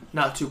 it's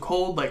not too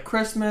cold like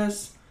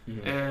Christmas.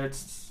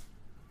 It's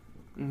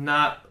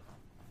not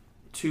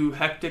too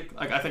hectic.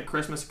 Like, I think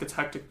Christmas gets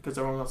hectic because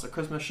everyone wants a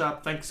Christmas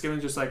shop.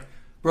 Thanksgiving's just like,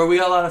 bro, we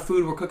got a lot of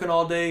food. We're cooking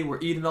all day. We're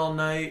eating all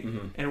night.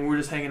 And we're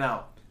just hanging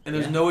out. And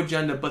there's no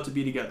agenda but to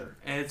be together.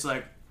 And it's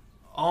like,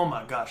 oh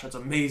my gosh, that's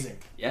amazing.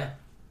 Yeah,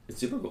 it's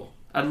super cool.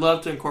 I'd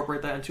love to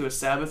incorporate that into a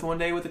Sabbath one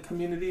day with the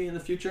community in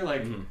the future.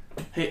 Like,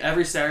 hey,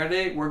 every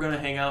Saturday we're going to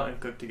hang out and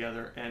cook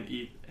together and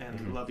eat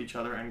and love each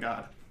other and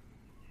God.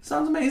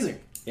 Sounds amazing.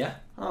 Yeah.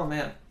 Oh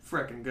man,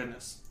 frickin'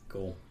 goodness.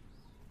 Cool.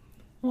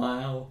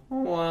 Wow.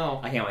 Oh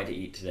wow. I can't wait to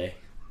eat today.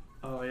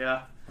 Oh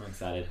yeah. I'm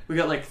excited. We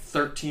got like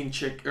 13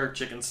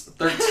 chickens,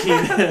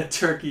 13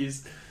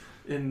 turkeys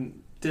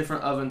in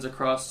different ovens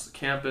across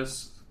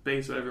campus,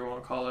 base, whatever you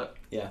want to call it.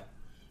 Yeah.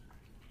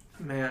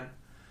 Man.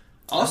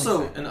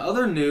 Also, in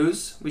other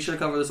news, we should have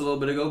covered this a little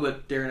bit ago,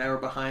 but Darren and I were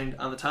behind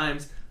on the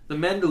times. The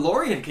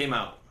Mandalorian came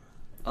out.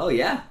 Oh,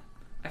 yeah.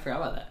 I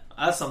forgot about that.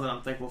 That's something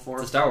I'm thankful for.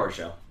 It's a Star Wars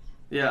show.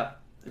 Yeah.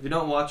 If you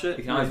don't watch it,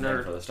 You can you're a always wait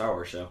nerd. for the Star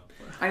Wars show.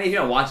 I mean, if you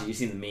don't watch it, you've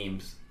seen the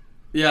memes.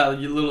 Yeah,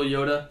 you little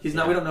Yoda. He's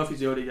not. Yeah. We don't know if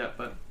he's Yoda yet,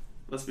 but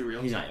let's be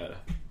real. He's not Yoda.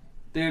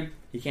 Dude,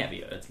 He can't be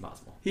Yoda. It's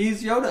impossible.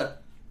 he's Yoda.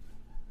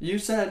 You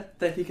said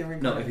that he can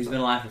reincarnate. No, if he's been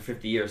alive for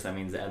 50 years, that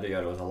means the other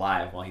Yoda was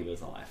alive while he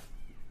was alive.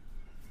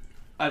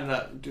 I did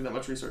not do that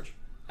much research.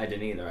 I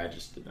didn't either. I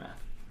just did math.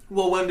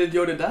 Well, when did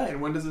Yoda die,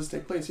 and when does this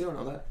take place? You don't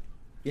know that.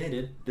 Yeah,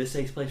 dude. This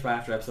takes place right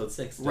after episode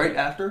 6. Right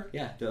after?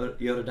 Yeah,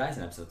 Yoda dies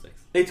in episode 6.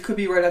 It could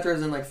be right after,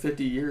 as in like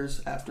 50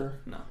 years after.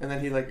 No. And then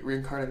he like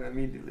reincarnated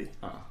immediately.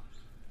 Uh-uh.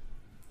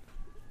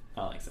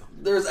 I don't think so.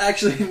 There's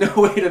actually no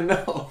way to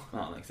know. I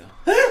don't think so.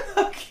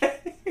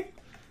 Okay.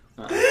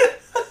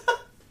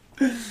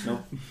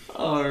 Nope.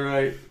 All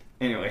right.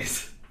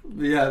 Anyways.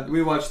 Yeah,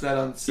 we watched that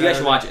on You Saturday. guys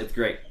should watch it. It's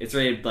great. It's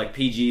rated like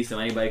PG, so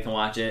anybody can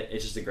watch it.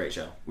 It's just a great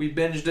show. We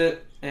binged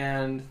it,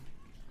 and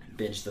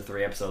Binge the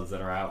 3 episodes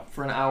that are out.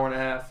 for an hour and a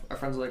half, our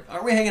friends were like,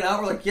 "Aren't we hanging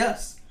out?" We're like,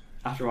 "Yes."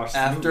 After watching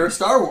After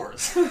Star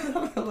Wars.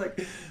 I'm like,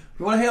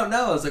 "We want to hang out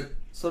now." I was like,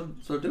 "So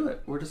do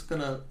it. We're just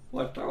gonna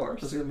watch Star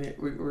Wars.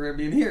 we're gonna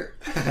be in here."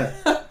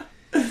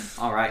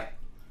 All right.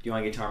 Do you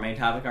want to get to our main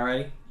topic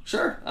already?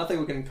 Sure. I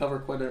think we can cover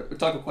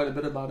talk quite a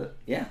bit about it.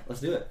 Yeah,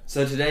 let's do it.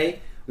 So today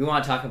we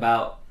want to talk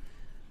about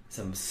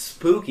some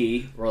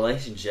spooky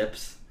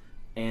relationships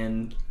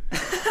and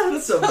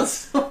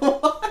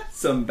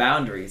some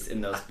boundaries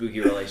in those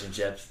spooky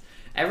relationships.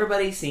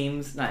 Everybody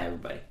has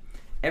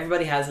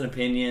an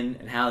opinion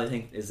and how they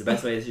think is the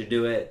best way they should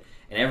do it,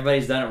 and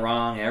everybody's done it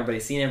wrong, and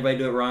everybody's seen everybody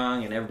do it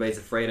wrong, and everybody's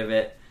afraid of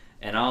it,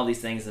 and all these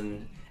things,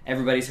 and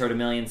everybody's heard a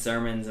million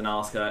sermons and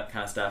all this kind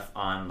of stuff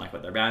on like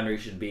what their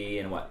boundaries should be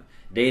and what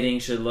dating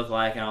should look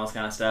like and all this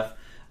kind of stuff.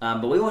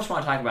 But we just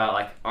want to talk about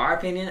like our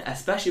opinion,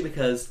 especially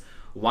because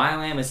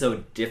YWAM is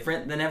so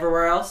different than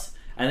everywhere else.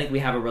 I think we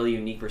have a really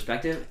unique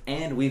perspective,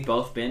 and we've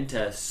both been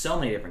to so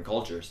many different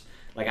cultures.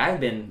 Like I've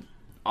been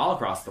all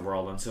across the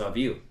world, and so have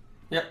you.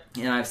 Yep.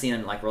 And I've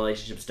seen like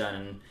relationships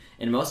done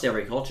in most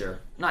every culture.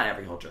 Not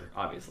every culture,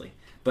 obviously,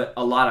 but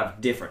a lot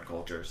of different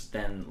cultures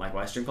than like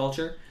Western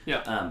culture.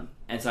 Yeah.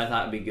 And so I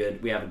thought it'd be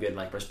good. We have a good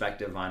like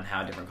perspective on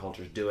how different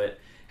cultures do it,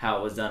 how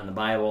it was done in the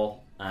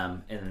Bible,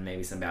 and then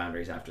maybe some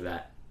boundaries after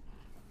that.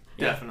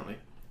 Yeah. Definitely.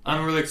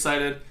 I'm really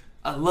excited.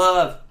 I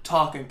love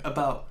talking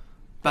about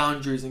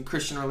boundaries in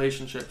Christian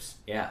relationships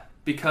Yeah.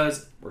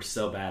 because We're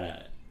so bad at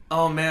it.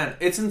 oh man,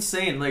 it's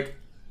insane. Like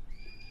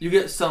you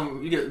get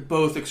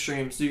both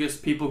extremes. You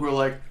get people who are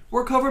like,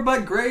 "We're covered by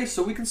grace,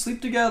 so we can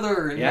sleep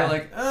together," and Yeah. you're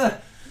like,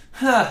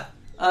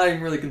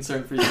 I'm really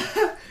concerned for you.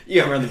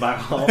 You haven't read the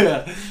Bible.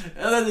 Yeah.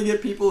 And then you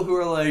get people who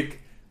are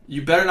like,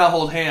 "You better not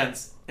hold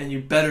hands, and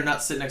you better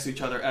not sit next to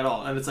each other at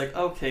all." And it's like,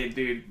 okay,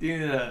 dude, you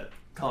need to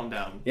calm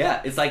down.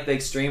 Yeah, it's like the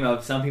extreme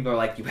of some people are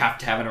like, you have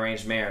to have an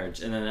arranged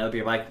marriage, and then other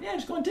people are like, yeah,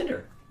 just go on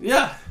Tinder.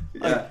 Yeah.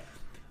 Yeah. Like,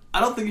 I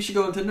don't think you should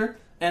go on Tinder.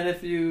 And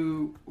if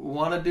you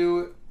want to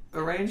do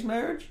arranged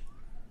marriage,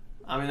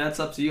 I mean, that's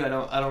up to you.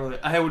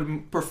 I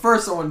would prefer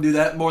someone do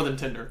that more than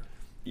Tinder.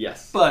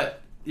 Yes. But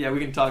yeah, we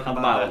can talk The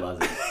about Bible that.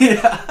 does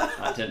it. Yeah.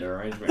 Not Tinder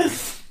arranged marriage.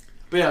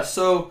 But yeah,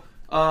 so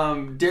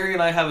Derry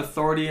and I have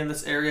authority in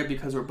this area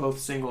because we're both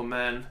single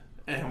men.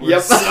 And we're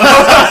Yep. so-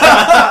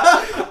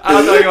 I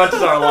don't know you want to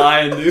start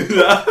lying, dude.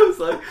 I was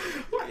like,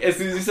 as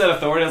soon as you said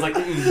authority, I was like,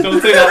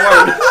 don't say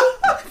that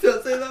word.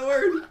 Don't say that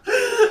word.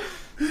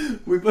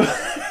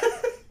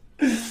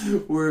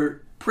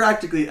 We're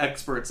practically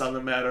experts on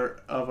the matter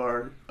of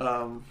our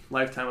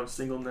lifetime of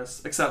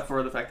singleness, except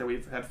for the fact that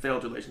we've had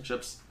failed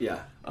relationships. Yeah.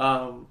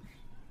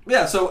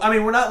 Yeah, so, I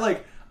mean, we're not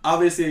like,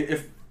 obviously,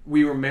 if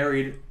we were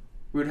married,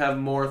 we would have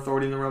more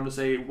authority in the room to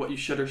say what you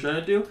should or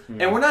shouldn't do.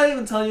 Mm. And we're not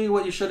even telling you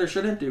what you should or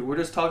shouldn't do. We're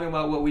just talking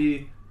about what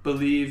we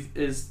believe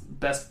is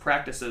best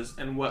practices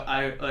and what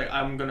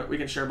we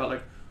can share about,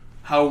 like,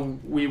 how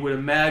we would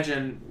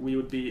imagine we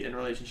would be in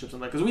relationships.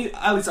 And, like, because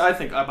at least I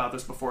think about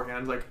this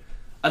beforehand. Like,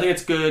 I think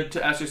it's good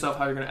to ask yourself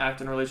how you're going to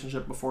act in a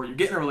relationship before you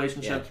get in a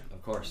relationship. Yeah,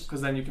 of course.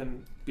 Because then you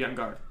can be on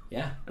guard.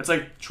 Yeah. It's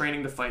like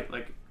training to fight.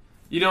 Like,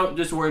 you don't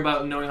just worry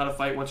about knowing how to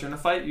fight once you're in a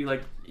fight. You,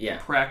 like, Yeah.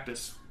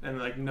 practice and,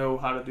 like, know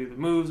how to do the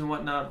moves and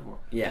whatnot.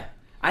 Yeah.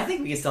 I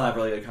think we can still have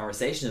really good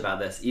conversations about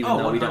this, even Oh,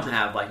 though we don't 100.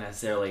 have, like,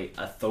 necessarily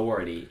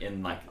authority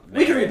in, like,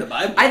 We can marriage. read the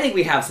Bible. I think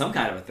we have some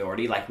kind of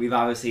authority. Like, we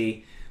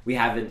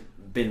haven't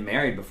been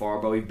married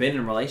before, but we've been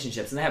in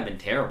relationships, and they have been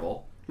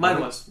terrible. Mine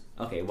was.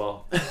 Okay,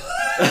 well.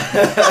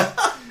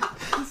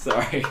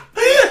 Sorry.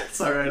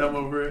 It's alright, I'm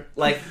over it.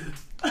 Like,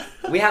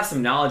 we have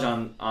some knowledge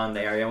on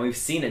the area, and we've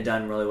seen it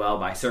done really well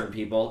by certain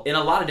people in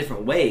a lot of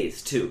different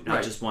ways, too, not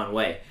Right. just one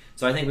way.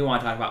 So I think we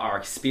want to talk about our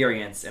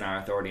experience and our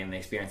authority and the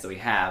experience that we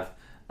have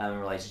in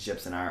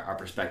relationships and our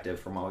perspective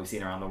from what we've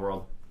seen around the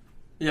world.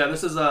 Yeah,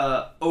 this is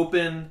a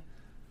open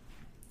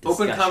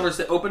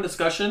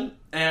discussion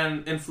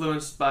and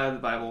influenced by the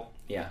Bible.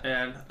 Yeah.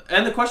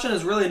 And the question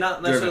is really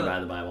not necessarily Driven by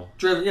the Bible.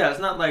 Yeah, it's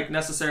not like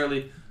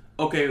necessarily,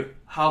 okay,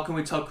 how can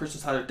we tell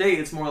Christians how to date?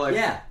 It's more like,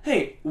 Yeah.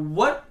 hey,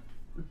 what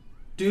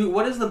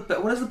what does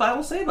the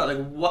Bible say about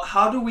it?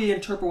 How do we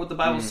interpret what the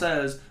Bible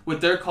says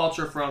with their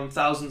culture from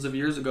thousands of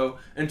years ago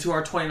into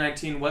our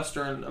 2019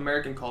 Western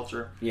American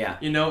culture? Yeah.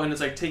 And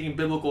it's like taking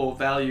biblical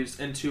values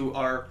into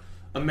our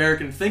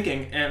American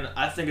thinking, and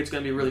I think it's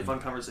going to be a really fun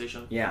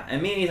conversation. Yeah, and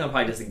me and Ethan will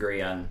probably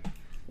disagree on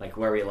like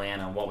where we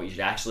land on what we should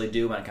actually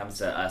do when it comes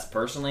to us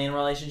personally in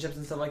relationships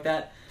and stuff like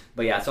that.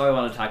 But yeah, so I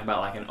want to talk about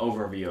like an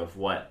overview of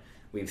what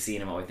we've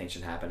seen and what we think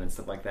should happen and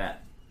stuff like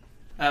that.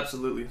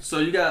 Absolutely. So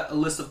you got a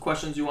list of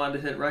questions you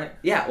wanted to hit, right?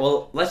 Yeah,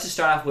 well, let's just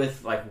start off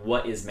with like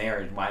what is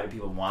marriage? Why do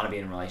people want to be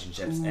in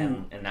relationships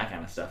and that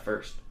kind of stuff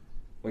first?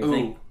 What do you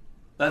think?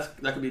 That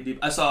could be deep.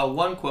 I saw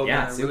one quote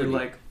that I really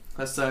like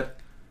that said,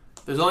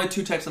 "There's only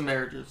two types of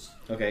marriages.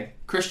 Okay.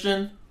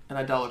 Christian and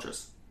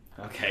idolatrous."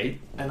 Okay.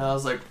 And I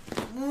was like,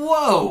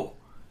 whoa!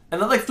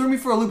 And that like threw me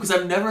for a loop because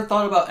I've never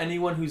thought about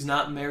anyone who's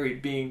not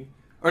married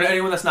or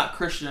anyone that's not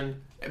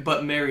Christian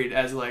but married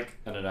as like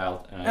an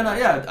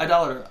idolater.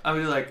 Idolater. I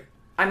mean, like.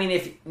 I mean,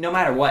 if no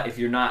matter what, if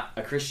you're not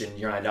a Christian,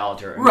 you're an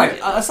idolater. Right.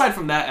 Aside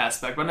from that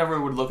aspect, I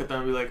never would look at them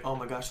and be like, "Oh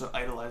my gosh, they're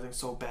idolizing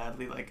so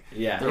badly." Like,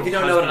 yeah. If you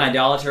don't know what an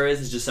idolater is,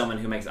 it's just someone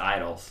who makes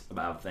idols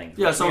about things.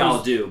 Yeah, we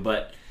all do,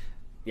 but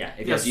yeah,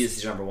 if Jesus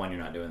is number one,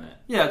 you're not doing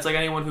that. Yeah, it's like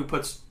anyone who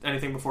puts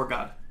anything before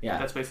God. Yeah,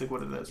 that's basically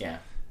what it is. Yeah.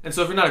 And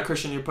so if you're not a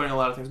Christian, you're putting a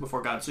lot of things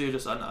before God, so you're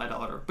just an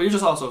idolater. But you're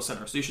just also a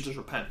sinner, so you should just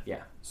repent.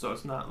 Yeah. So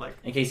it's not like.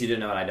 In case you didn't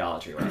know what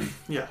idolatry was.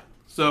 Yeah.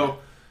 So,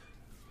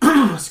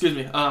 excuse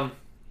me.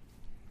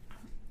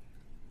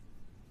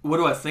 What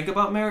do I think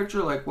about marriage,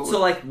 or like what? So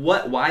like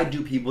what? Why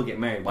do people get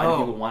married? Why do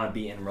people want to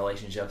be in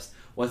relationships?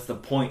 What's the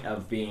point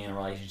of being in a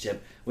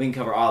relationship? We can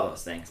cover all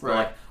those things. Right. But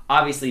like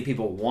obviously,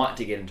 people want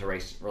to get into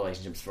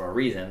relationships for a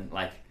reason.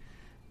 Like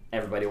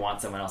everybody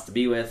wants someone else to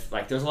be with.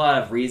 Like there's a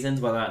lot of reasons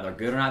whether or not they're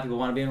good or not. People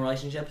want to be in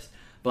relationships.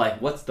 But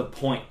like, what's the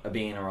point of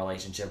being in a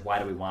relationship? Why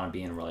do we want to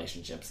be in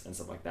relationships and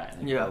stuff like that?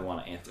 And I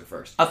want to answer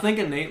first. I think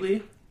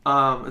innately.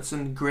 It's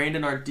ingrained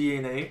in our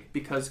DNA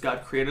because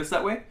God created us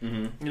that way.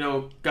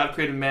 Mm-hmm. God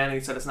created man and he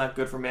said it's not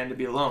good for man to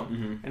be alone.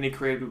 Mm-hmm. And he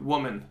created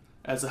woman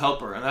as a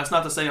helper. And that's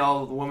not to say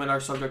all the women are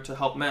subject to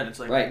help men. It's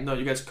like, no,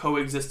 you guys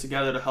coexist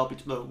together to help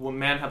each other. The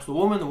man helps the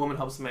woman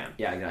helps the man.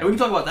 Yeah, exactly. And we can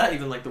talk about that,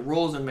 even like the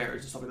roles in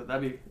marriage and stuff like that.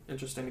 That'd be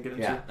interesting to get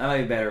into. Yeah, that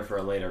might be better for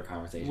a later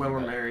conversation. When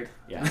we're married.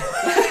 Yeah.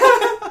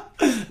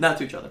 Not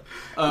to each other.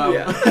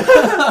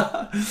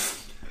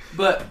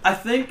 But I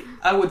think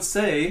I would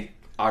say...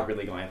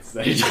 awkwardly glanced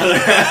at each other.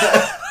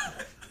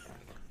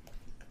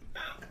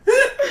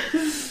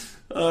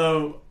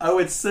 I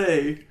would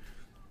say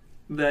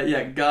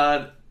that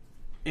God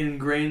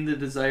ingrained the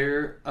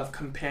desire of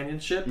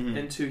companionship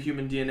into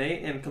human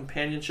DNA, and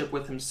companionship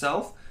with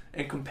himself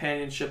and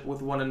companionship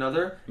with one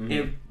another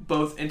in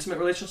both intimate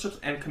relationships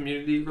and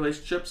community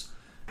relationships.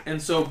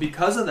 And so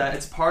because of that,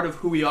 it's part of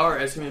who we are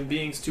as human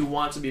beings to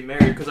want to be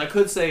married. Because I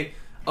could say,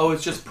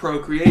 it's just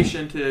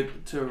procreation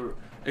to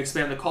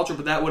expand the culture,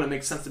 but that wouldn't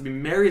make sense to be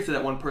married to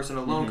that one person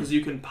alone, because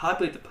you can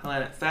populate the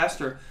planet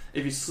faster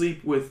if you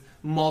sleep with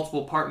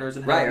multiple partners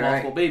and have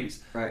multiple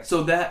babies. Right.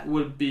 So that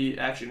would be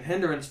actually a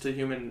hindrance to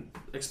human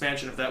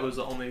expansion if that was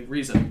the only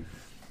reason.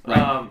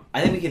 Right.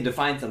 I think we can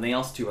define something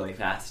else too really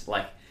fast.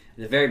 Like at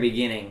the very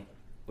beginning,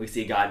 we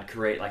see God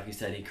create, like you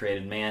said, he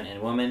created man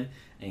and woman,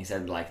 and he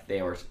said like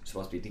they were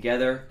supposed to be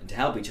together and to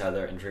help each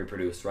other and to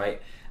reproduce,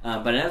 right?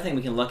 But another thing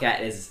we can look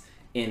at is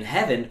in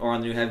heaven, or on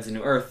the new heavens and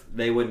new earth,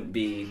 they wouldn't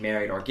be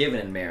married or given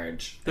in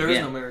marriage. There is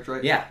no marriage,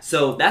 right? Yeah,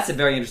 so that's a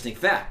very interesting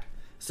fact.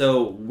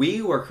 So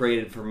we were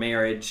created for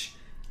marriage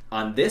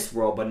on this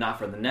world, but not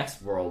for the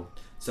next world.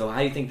 So how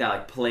do you think that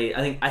like played?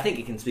 I think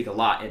it can speak a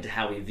lot into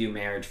how we view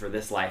marriage for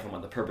this life and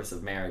what the purpose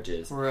of marriage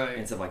is, right,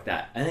 and stuff like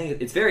that. I think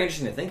it's very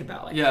interesting to think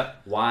about, like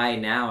why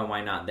now and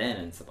why not then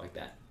and stuff like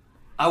that.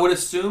 I would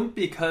assume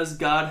because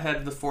God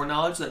had the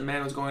foreknowledge that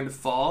man was going to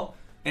fall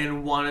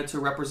and wanted to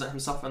represent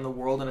himself in the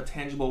world in a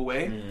tangible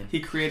way, he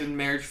created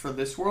marriage for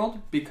this world,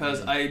 because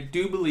I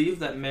do believe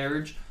that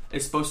marriage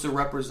is supposed to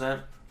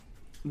represent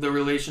the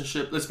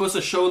relationship. It's supposed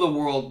to show the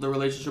world the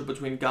relationship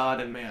between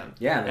God and man.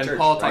 Yeah, and church,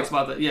 Paul talks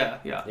about that.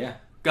 Yeah.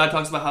 God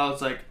talks about how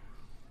it's like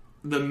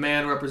the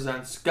man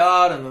represents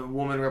God and the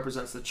woman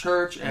represents the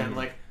church, and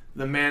like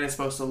the man is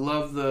supposed to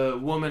love the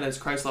woman as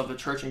Christ loved the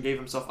church and gave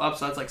himself up.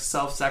 So that's like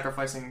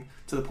self-sacrificing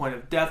to the point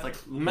of death.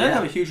 Like men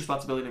have a huge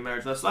responsibility in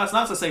marriage. That's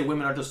not to say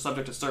women are just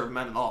subject to serve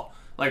men at all.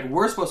 Like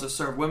we're supposed to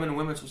serve women, and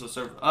women are supposed to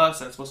serve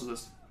us, and it's supposed to be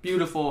this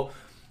beautiful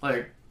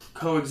like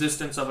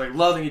coexistence of like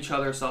loving each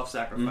other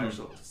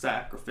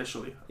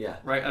sacrificially. Yeah.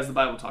 Right, as the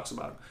Bible talks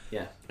about.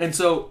 Yeah. And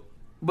so,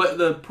 but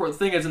the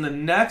thing is, in the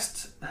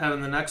next heaven,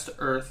 the next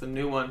earth, the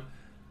new one,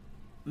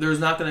 there's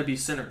not going to be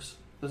sinners.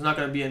 There's not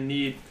going to be a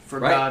need for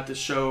God to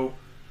show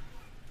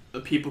the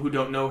people who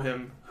don't know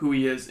him who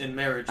he is in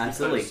marriage.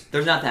 Absolutely.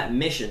 There's not that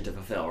mission to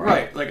fulfill, right?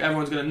 Right. Like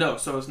everyone's going to know,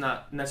 so it's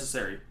not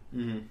necessary.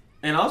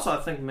 And also,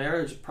 I think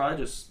marriage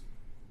probably just,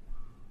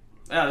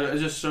 it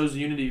just shows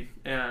unity,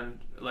 and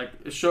like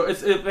it's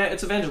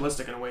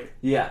evangelistic in a way.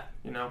 Yeah.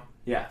 You know?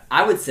 Yeah.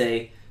 I would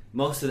say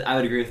I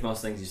would agree with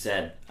most things you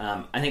said.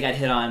 I think I'd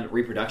hit on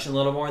reproduction a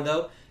little more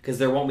though, because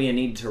there won't be a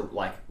need to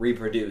like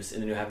reproduce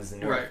in the new heavens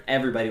and new earth. Right.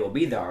 Everybody will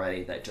be there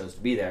already that chose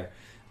to be there.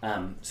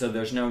 So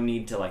there's no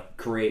need to like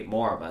create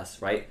more of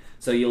us, right?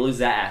 So you lose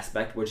that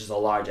aspect, which is a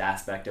large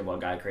aspect of what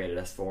God created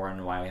us for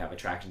and why we have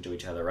attraction to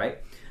each other, right?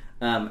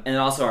 And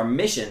also our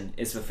mission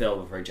is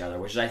fulfilled for each other,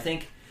 which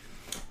is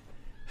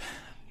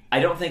I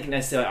don't think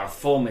necessarily our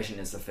full mission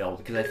is fulfilled,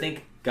 because I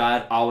think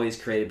God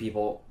always created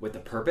people with a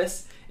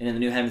purpose, and in the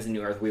new heavens and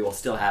new earth we will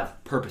still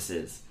have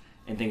purposes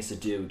and things to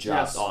do,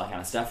 jobs, all that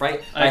kind of stuff,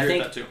 right? I agree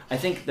with that too. I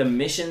think the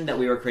mission that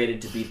we were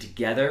created to be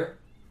together,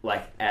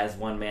 like as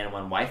one man and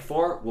one wife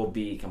for, will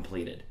be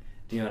completed.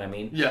 Do you know what I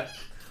mean? Yeah.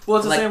 Well,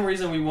 it's the same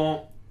reason we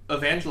won't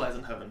evangelize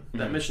in heaven.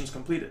 That mission's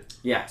completed.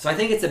 Yeah. So I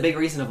think it's a big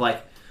reason of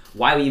like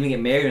why we even get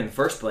married in the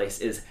first place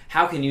is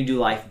how can you do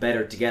life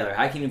better together?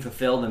 How can you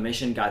fulfill the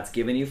mission God's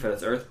given you for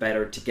this earth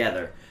better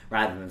together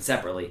rather than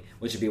separately,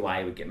 which would be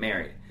why you would get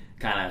married.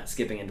 Kind of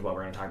skipping into what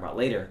we're going to talk about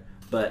later.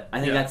 But I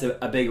think that's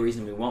a big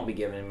reason we won't be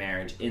given in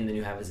marriage in the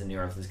new heavens and new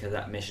earth, is because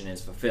that mission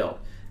is fulfilled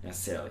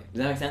necessarily.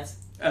 Does that make sense?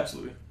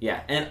 Absolutely.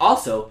 Yeah. And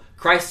also,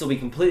 Christ will be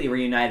completely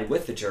reunited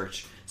with the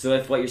church. So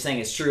if what you're saying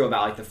is true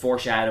about like the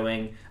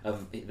foreshadowing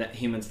of that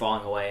humans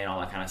falling away and all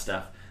that kind of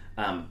stuff,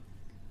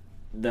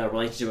 the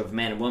relationship of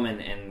man and woman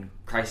and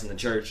Christ and the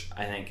church,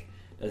 I think,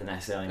 doesn't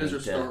necessarily need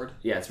restored.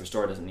 It's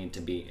restored. Doesn't need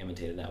to be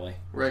imitated that way.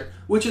 Right.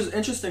 Which is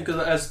interesting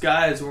because as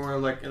guys, when we're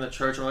like in the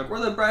church, we're like, we're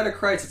the bride of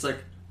Christ. It's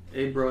like,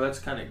 hey, bro, that's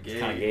kind of gay.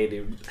 Kind of gay,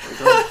 dude.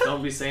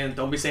 Don't be saying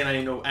I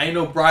ain't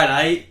no bride.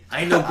 I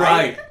ain't no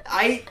bride.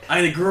 I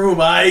ain't the groom.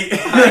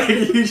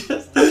 You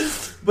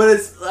just. But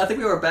I think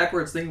we have a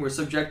backwards thing. We're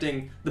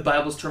subjecting the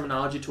Bible's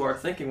terminology to our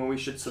thinking when we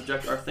should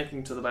subject our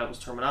thinking to the Bible's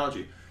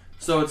terminology.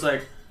 So it's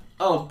like,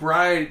 oh,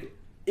 bride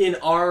in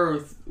our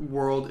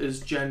world is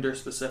gender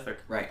specific.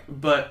 Right.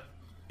 But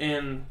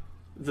in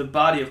the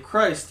body of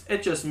Christ,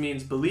 it just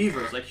means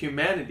believers, like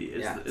humanity.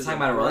 Is talking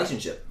about a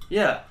relationship.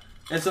 Yeah.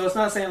 And so it's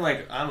not saying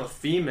like I'm a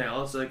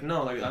female. It's like,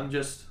 no, like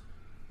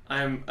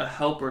I'm a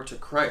helper to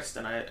Christ,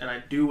 and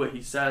I do what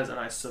he says, and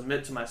I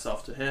submit to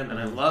myself to him, and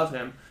I love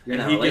him,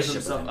 and he gives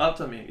himself up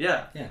to me.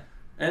 Yeah. Yeah.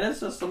 And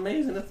it's just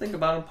amazing to think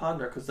about and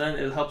ponder, because then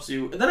it helps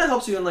you. And then it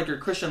helps you in like your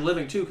Christian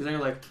living too, because then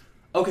you're like,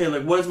 okay,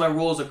 like what is my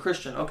role as a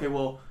Christian? Okay,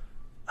 well,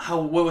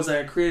 what was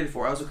I created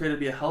for? I was created to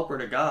be a helper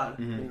to God,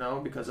 you know,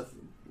 because if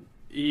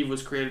Eve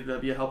was created to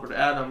be a helper to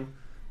Adam,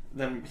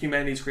 then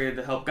humanity's created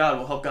to help God.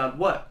 Well, help God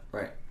what?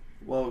 Right.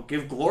 Well,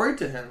 give glory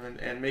to him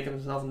and make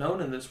himself known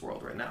in this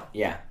world right now.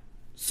 Yeah.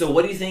 So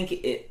what do you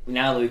think,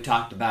 now that we've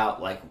talked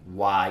about like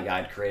why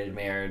God created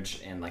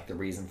marriage and like the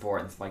reason for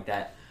it and stuff like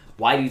that,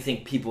 why do you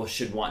think people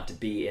should want to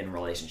be in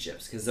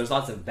relationships? Because there's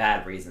lots of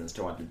bad reasons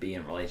to want to be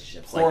in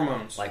relationships.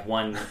 Hormones.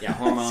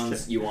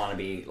 Hormones. You want to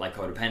be like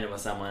codependent with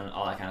someone,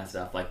 all that kind of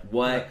stuff. Like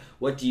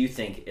what do you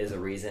think is a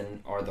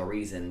reason or the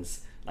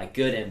reasons, like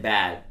good and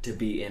bad, to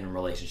be in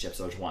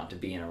relationships or to want to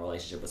be in a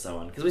relationship with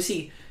someone? Because we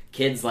see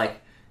kids like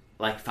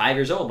 5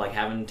 years old, like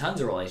having tons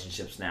of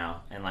relationships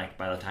now, and like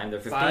by the time they're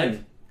 15,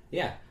 5?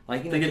 Yeah,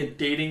 like they get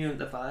dating at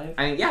the 5.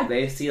 I mean, yeah,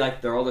 they see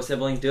like their older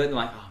siblings do it, and they're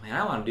like, "Oh man,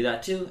 I want to do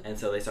that too," and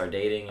so they start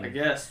dating. And I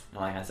guess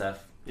all that kind of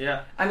stuff.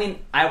 Yeah. I mean,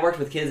 I worked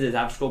with kids at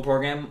after school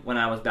program when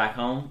I was back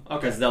home. Okay.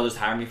 Because they'll just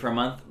hire me for a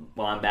month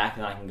while I'm back,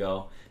 and I can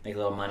go make a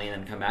little money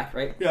and then come back,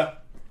 right? Yeah.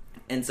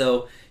 And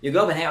so you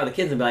go up and hang out with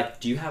the kids and be like,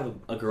 "Do you have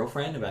a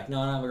girlfriend?" And be like, "No,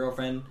 I don't have a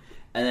girlfriend."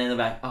 And then they're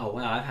like, "Oh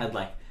wow, I've had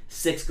like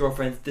 6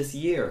 girlfriends this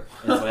year."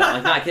 And so,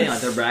 like, not kidding,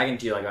 like they're bragging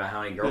to you like about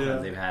how many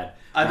girlfriends they've had,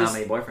 how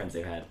many boyfriends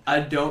they've had. I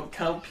don't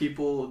count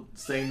people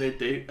saying they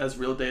date as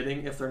real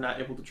dating if they're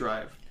not able to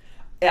drive.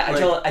 Yeah,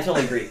 I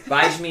totally agree.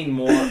 But I just mean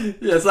more. Yeah,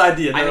 it's the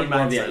idea. I mean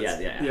more.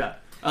 Yeah.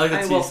 I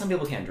like well, some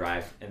people can't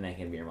drive and they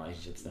can be in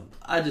relationships though.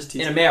 I just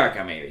tease in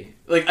America maybe.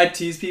 Like I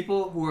tease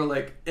people who are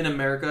like in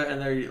America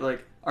and they're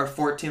like are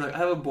 14. Like I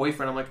have a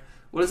boyfriend. I'm like,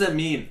 what does that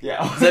mean? Yeah.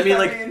 Does that mean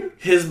like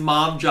his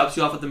mom drops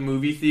you off at the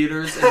movie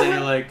theaters and then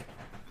you're like,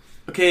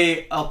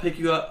 okay, I'll pick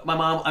you up. My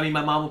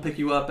mom will pick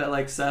you up at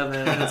like 7.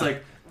 And it's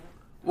like,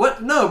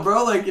 what? No,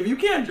 bro. Like if you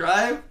can't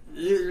drive,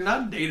 you're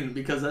not dating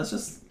because that's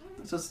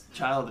just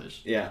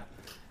childish. Yeah.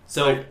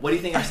 So what do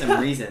you think are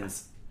some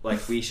reasons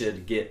like we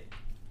should get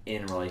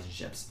in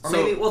relationships? Or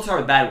maybe we'll start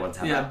with bad ones.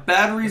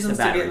 Bad reasons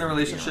to get in a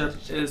relationship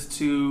is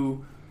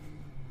to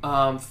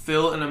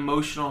fill an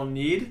emotional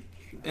need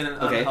in an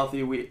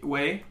unhealthy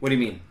way. What do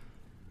you mean?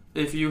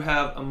 If you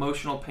have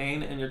emotional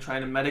pain and you're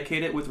trying to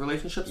medicate it with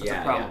relationships, that's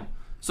a problem. Yeah.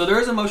 So there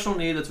is emotional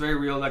need that's very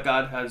real that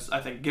God has,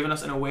 I think, given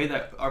us in a way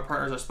that our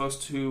partners are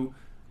supposed to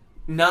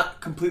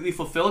not completely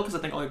fulfill because I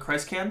think only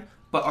Christ can,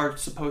 but are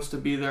supposed to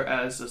be there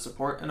as a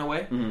support in a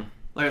way. Mm-hmm.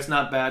 Like it's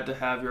not bad to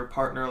have your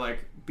partner like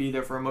be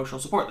there for emotional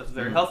support. That's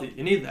very healthy.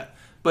 You need that.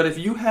 But if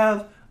you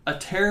have a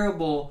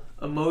terrible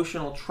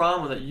emotional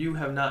trauma that you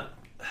have not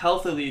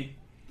healthily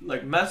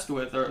like messed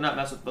with, or not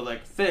messed with, but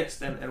like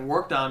fixed and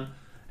worked on,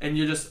 and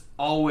you're just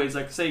always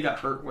like, say you got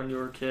hurt when you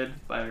were a kid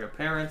by your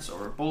parents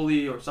or a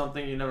bully or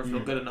something, you never feel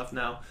good enough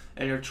now,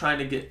 and you're trying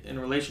to get in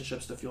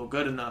relationships to feel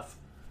good enough,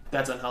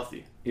 that's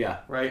unhealthy. Yeah.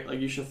 Right? Like,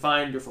 you should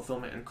find your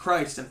fulfillment in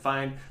Christ and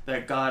find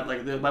that God,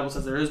 like the Bible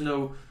says, there is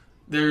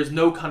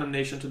no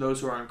condemnation to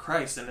those who are in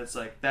Christ. And it's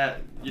like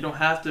that, you don't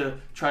have to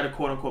try to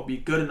quote unquote be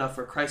good enough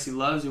for Christ. He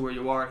loves you where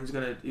you are, and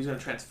he's gonna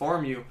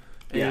transform you,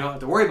 and you don't have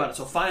to worry about it.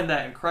 So find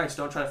that in Christ.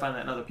 Don't try to find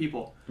that in other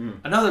people.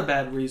 Another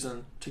bad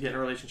reason to get in a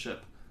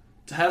relationship,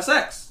 to have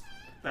sex.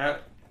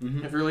 That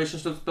if your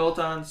relationship's built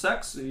on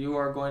sex, you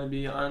are going to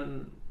be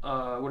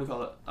what do you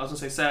call it? I was gonna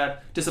say sad,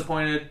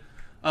 disappointed,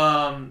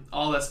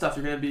 all that stuff.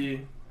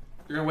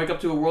 You're gonna wake up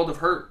to a world of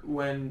hurt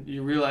when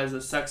you realize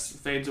that sex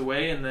fades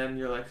away, and then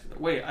you're like,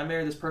 wait, I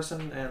married this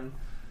person and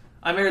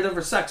I married them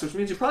for sex, which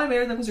means you probably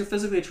married them because you're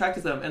physically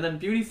attracted to them, and then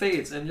beauty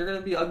fades and you're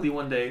gonna be ugly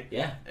one day.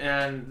 Yeah.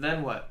 And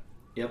then what?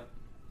 Yep.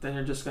 Then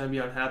you're just gonna be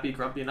unhappy,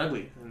 grumpy, and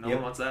ugly, and no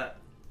one wants that.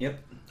 Yep.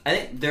 I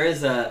think there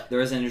is an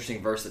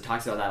interesting verse that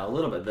talks about that a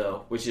little bit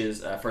though, which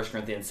is 1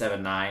 Corinthians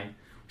 7:9,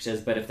 which says,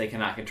 "But if they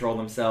cannot control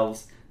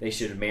themselves, they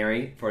should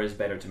marry, for it is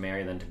better to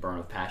marry than to burn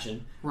with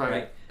passion."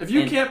 Right. If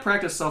you can't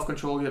practice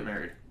self-control, get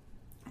married.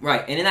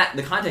 Right. And in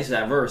the context of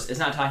that verse, it's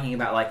not talking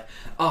about like,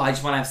 oh, I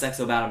just want to have sex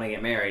so bad I'm going to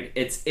get married.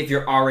 It's if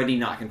you're already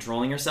not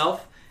controlling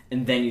yourself,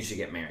 and then you should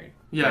get married.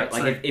 Yeah. Right?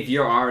 Like if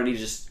you're already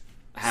just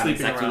having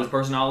sex around with this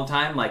person all the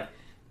time, like,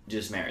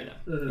 just marry them.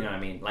 You know what I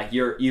mean? Like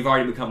you've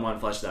already become one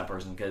flesh with that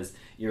person because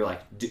you're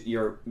like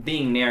you're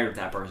being married with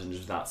that person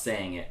just without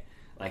saying it.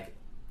 Like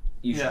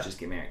you should just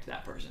get married to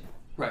that person.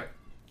 Right.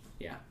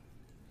 Yeah.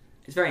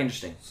 It's very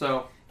interesting.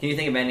 So, can you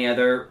think of any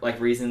other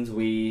reasons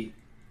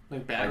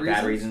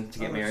bad reasons to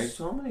get married?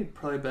 So many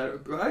probably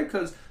bad, right?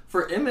 Because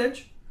for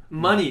image,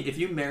 money. If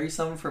you marry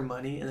someone for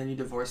money and then you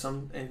divorce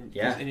them and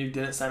you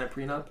didn't sign a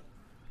prenup,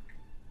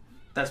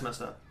 that's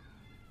messed up.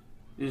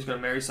 You're just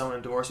gonna marry someone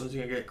and divorce them so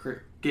you can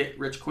get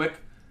rich quick.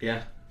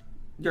 Yeah.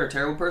 You're a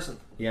terrible person.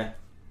 Yeah.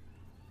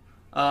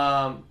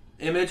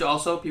 Image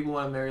also, people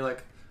want to marry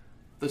like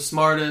the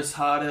smartest,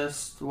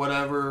 hottest,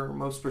 whatever,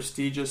 most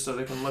prestigious, so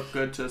they can look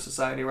good to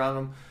society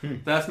around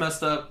them. That's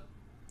messed up.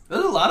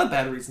 There's a lot of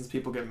bad reasons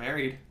people get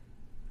married.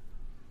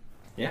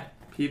 Yeah.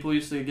 People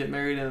used to get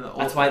married in the old...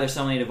 That's why there's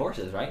so many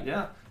divorces, right?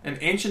 Yeah. In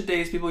ancient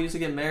days, people used to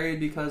get married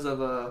because of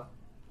a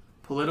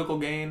political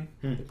gain.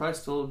 They probably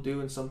still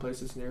do in some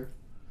places near.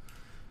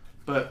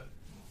 But,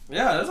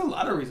 yeah, there's a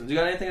lot of reasons. You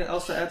got anything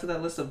else to add to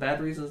that list of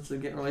bad reasons to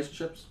get in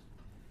relationships?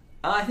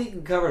 I think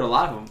we covered a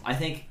lot of them. I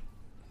think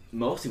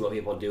mostly what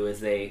people do is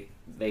they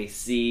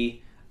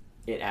see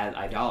it as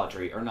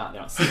idolatry, or not. They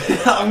don't see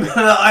it. I'm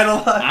gonna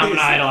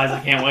idolize.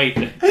 I can't wait.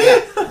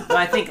 But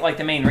I think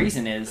the main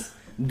reason is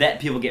that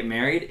people get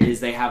married is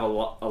they have a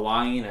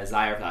longing and a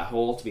desire for that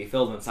hole to be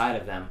filled inside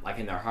of them, like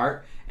in their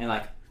heart, and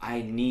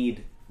I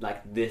need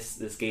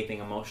this gaping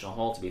emotional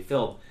hole to be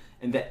filled,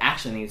 and that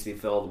actually needs to be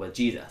filled with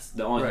Jesus,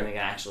 the only thing that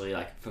can actually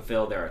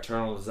fulfill their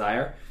eternal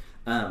desire.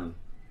 And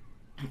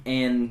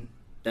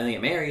then they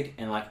get married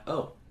and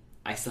oh,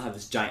 I still have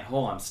this giant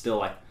hole. I'm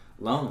still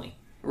lonely,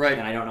 right?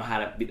 And I don't know how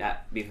to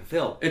be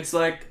fulfilled. It's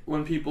like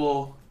when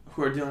people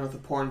who are dealing with a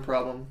porn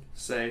problem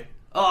say,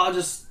 "Oh, I'll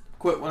just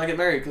quit when I get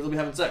married because I'll be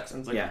having sex."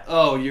 And it's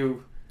oh,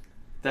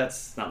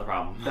 that's not the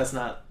problem.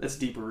 That's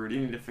deeper root.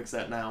 You need to fix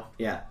that now.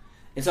 Yeah,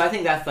 and so I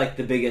think that's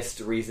the biggest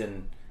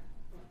reason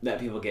that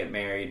people get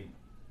married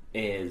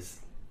is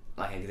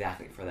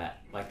exactly for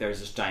that.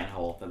 There's this giant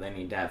hole that they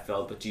need to have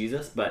filled with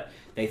Jesus, but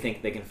they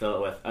think they can fill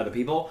it with other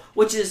people,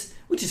 which is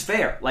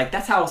fair.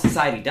 That's how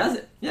society does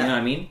it. Yeah. You know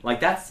what I mean?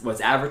 That's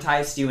what's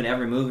advertised to you in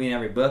every movie and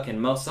every book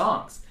and most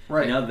songs.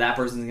 Right. You know, that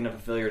person's going to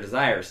fulfill your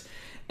desires.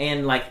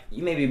 And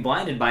you may be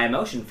blinded by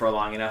emotion for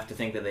long enough to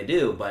think that they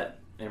do, but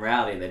in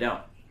reality they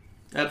don't.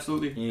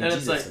 Absolutely. You need and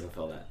Jesus it's to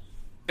fulfill that.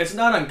 It's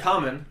not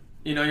uncommon.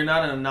 You know, you're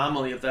not an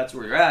anomaly if that's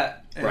where you're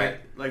at. And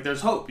Right.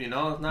 There's hope, you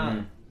know? It's not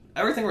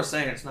everything we're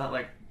saying, it's not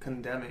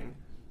condemning.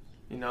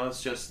 You know,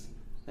 it's just,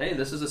 hey,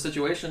 this is a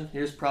situation.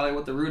 Here's probably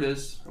what the root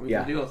is, and we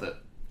can deal with it.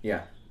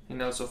 Yeah. You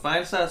know, so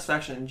find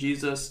satisfaction in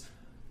Jesus.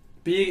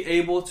 Be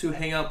able to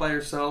hang out by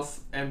yourself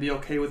and be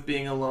okay with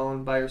being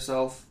alone by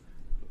yourself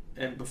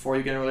and before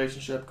you get in a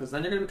relationship, because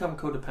then you're going to become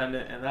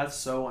codependent, and that's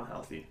so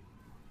unhealthy. You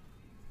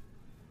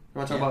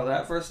want to talk about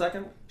that for a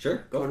second?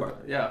 Sure, go for it.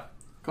 Yeah.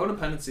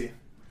 Codependency.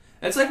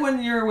 It's like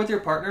when you're with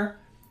your partner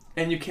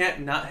and you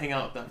can't not hang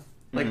out with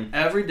them.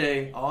 Every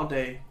day, all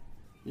day,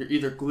 you're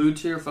either glued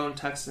to your phone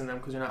texting them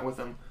because you're not with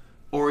them,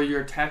 or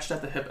you're attached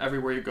at the hip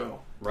everywhere you go.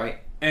 Right.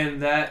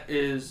 And that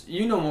is,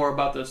 you know more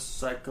about the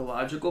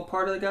psychological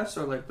part, I guess,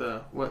 or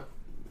what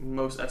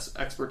most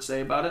experts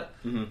say about it.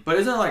 Mm-hmm. But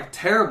isn't it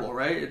terrible,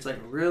 right? It's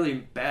really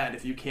bad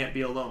if you can't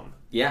be alone.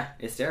 Yeah,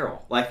 it's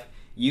terrible.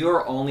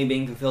 You're only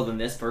being fulfilled in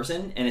this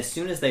person, and as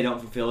soon as they don't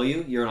fulfill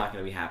you, you're not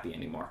going to be happy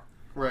anymore.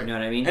 Right. You know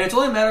what I mean? And it's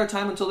only a matter of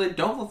time until they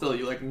don't fulfill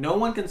you. No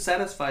one can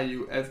satisfy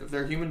you if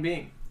they're a human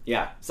being.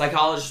 Yeah.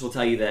 Psychologists will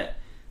tell you that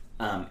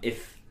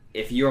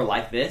if you're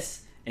like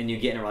this and you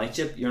get in a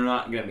relationship, you're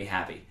not going to be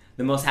happy.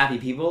 The most happy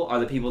people are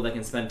the people that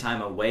can spend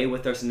time away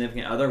with their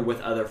significant other,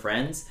 with other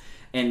friends,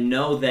 and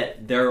know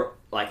that their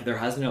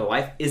husband or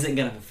wife isn't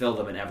going to fulfill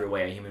them in every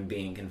way a human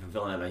being can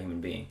fulfill another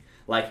human being.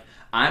 I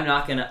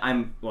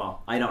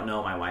don't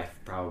know my wife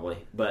probably,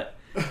 but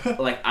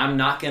like I'm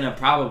not gonna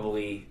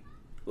probably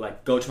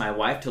like go to my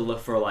wife to look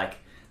for like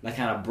that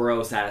kind of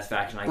bro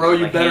satisfaction. Like, bro,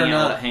 you like better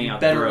hang out you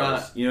better with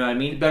bros. not. You know what I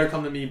mean? You better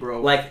come to me,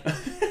 bro. Like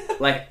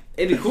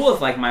it'd be cool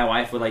if like my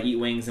wife would like eat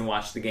wings and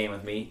watch the game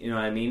with me. You know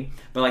what I mean?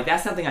 But like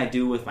that's something I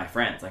do with my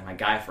friends, like my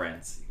guy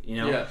friends. You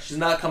know? Yeah, she's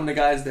not coming to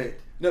guys' day.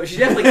 No, she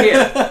definitely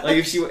can. Like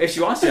if she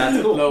wants to,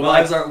 that's cool. No, but,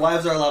 wives like,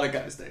 are allowed at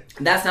guys' day.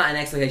 that's not an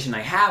expectation I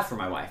have for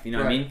my wife. You know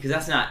what I Right. mean? Because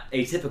that's not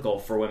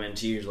atypical for women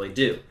to usually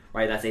do.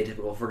 Right? That's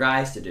atypical for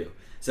guys to do.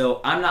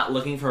 So I'm not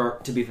looking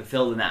to be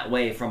fulfilled in that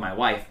way from my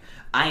wife.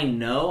 I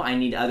know I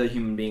need other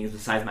human beings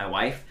besides my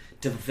wife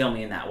to fulfill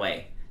me in that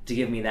way, to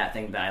give me that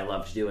thing that I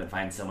love to do and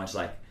find so much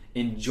like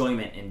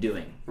enjoyment in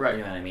doing. Right.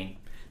 You know what I mean?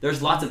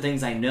 There's lots of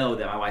things I know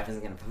that my wife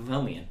isn't going to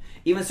fulfill me in.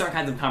 Even certain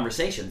kinds of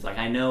conversations. Like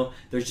I know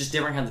there's just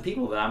different kinds of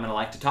people that I'm going to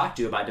like to talk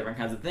to about different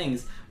kinds of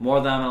things more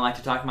than I'm going to like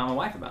to talk to my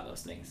wife about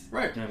those things.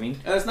 Right. You know what I mean?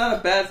 And it's not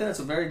a bad thing. It's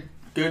a very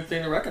good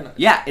thing to recognize.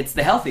 Yeah, it's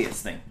the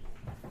healthiest thing.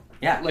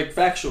 Yeah. Like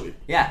factually.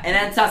 Yeah, and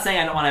it's not saying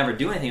I don't want to ever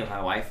do anything with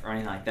my wife or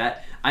anything like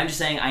that. I'm just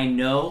saying I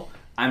know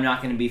I'm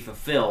not going to be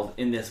fulfilled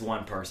in this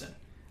one person.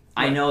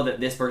 I Right. know that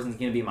this person's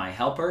going to be my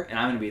helper, and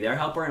I'm going to be their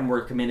helper, and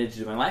we're committed to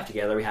doing life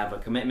together. We have a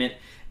commitment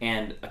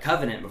and a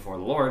covenant before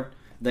the Lord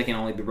that can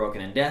only be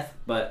broken in death,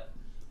 but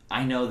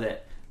I know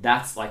that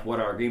that's like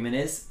what our agreement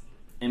is,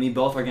 and we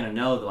both are going to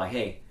know that like,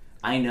 hey,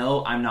 I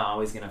know I'm not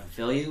always going to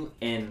fulfill you,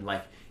 and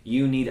like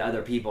you need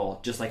other people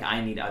just like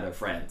I need other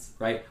friends,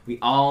 right? We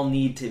all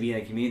need to be in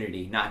a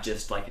community, not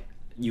just like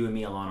you and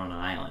me alone on an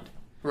island.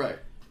 Right.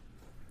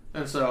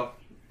 And so,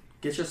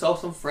 get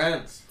yourself some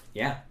friends.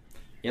 Yeah.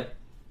 Yep.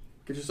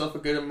 Get yourself a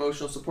good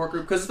emotional support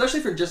group. Because especially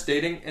if you're just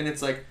dating and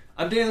it's like,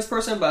 I'm dating this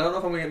person, but I don't know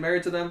if I'm going to get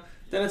married to them,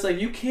 then it's like,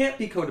 you can't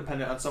be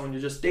codependent on someone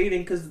you're just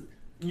dating because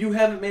you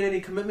haven't made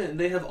any commitment and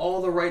they have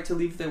all the right to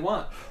leave if they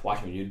want.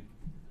 Watch me, dude.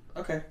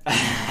 Okay.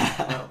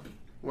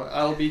 Well,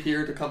 I'll be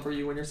here to comfort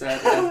you when you're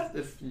sad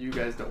if you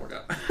guys don't work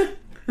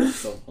out.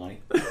 So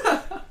funny.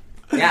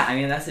 Yeah, I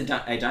mean, that's a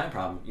giant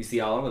problem you see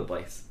all over the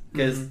place.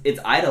 Because it's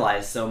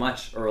idolized so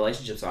much, or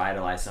relationships are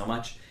idolized so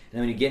much. And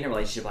then when you get in a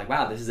relationship, like,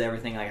 wow, this is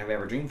everything like I've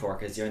ever dreamed for,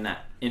 because you're in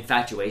that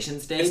infatuation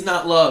stage. It's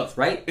not love.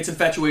 Right? It's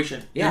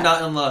infatuation. Yeah. You're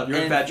not in love. You're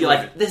and infatuated. You're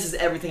like, this is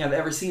everything I've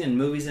ever seen in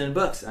movies and in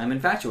books. I'm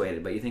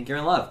infatuated, but you think you're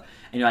in love.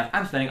 And you're like,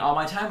 I'm spending all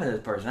my time with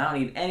this person. I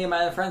don't need any of my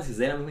other friends because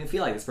they don't make me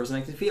feel like this person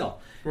makes me feel.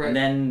 Right. And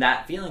then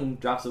that feeling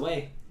drops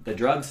away. The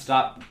drugs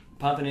stop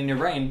pumping in your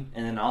brain,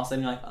 and then all of a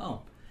sudden you're like,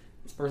 oh,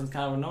 this person's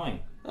kind of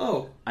annoying.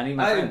 Oh, I need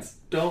my friends.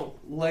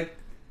 Don't like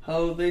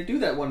how they do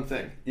that one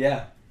thing.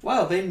 Yeah.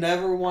 Wow, they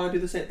never want to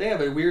do the same. They have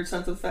a weird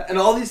sense of and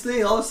all these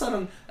things. All of a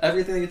sudden,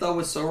 everything that you thought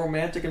was so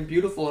romantic and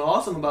beautiful and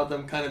awesome about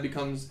them kind of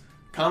becomes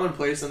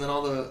commonplace, and then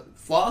all the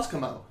flaws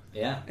come out.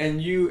 Yeah.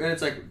 And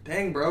it's like,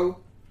 dang, bro,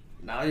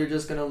 now you're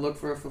just gonna look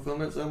for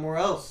fulfillment somewhere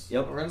else.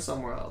 Yep. Or in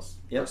somewhere else.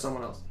 Yep. Or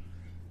someone else.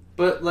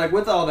 But like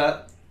with all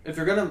that, if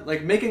you're gonna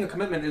like making a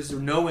commitment is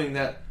knowing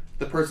that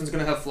the person's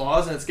gonna have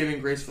flaws and it's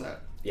giving grace for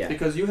that. Yeah.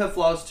 Because you have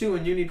flaws too,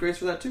 and you need grace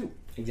for that too.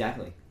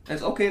 Exactly. And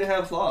it's okay to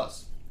have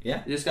flaws.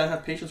 Yeah. You just gotta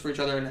have patience for each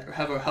other and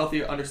have a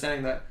healthy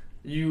understanding that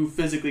you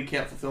physically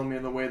can't fulfill me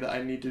in the way that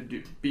I need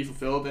to be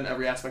fulfilled in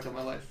every aspect of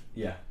my life.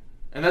 Yeah.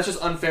 And that's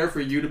just unfair for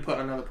you to put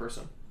on another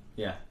person.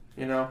 Yeah.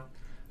 You know?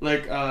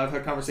 Like, I've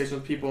had conversations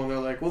with people and they're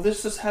like, well,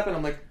 this just happened.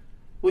 I'm like,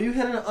 well, you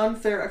had an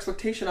unfair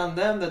expectation on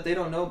them that they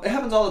don't know. It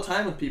happens all the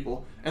time with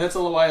people. And that's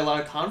why a lot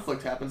of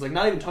conflict happens. Like,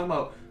 not even talking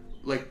about,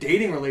 like,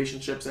 dating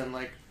relationships and,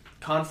 like,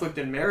 conflict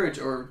in marriage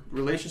or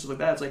relationships like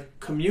that. It's like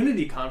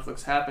community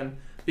conflicts happen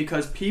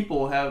because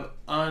people have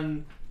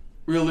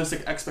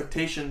unrealistic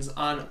expectations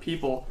on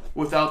people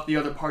without the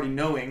other party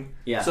knowing.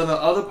 Yeah. So the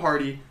other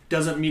party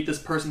doesn't meet this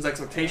person's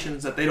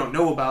expectations that they don't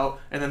know about,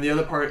 and then the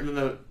other party,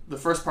 then the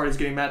first party's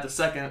getting mad at the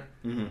second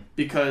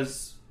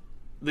because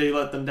they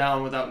let them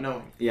down without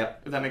knowing.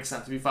 Yep. If that makes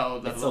sense. If you follow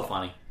that. It's so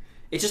funny.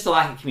 It's just a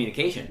lack of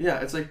communication. Yeah,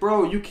 it's like,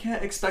 bro, you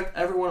can't expect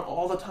everyone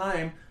all the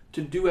time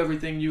to do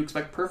everything you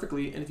expect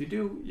perfectly, and if you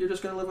do, you're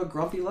just going to live a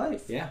grumpy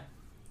life. Yeah.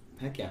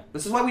 Heck yeah.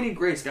 This is why we need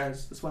grace,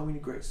 guys. This is why we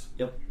need grace.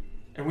 Yep.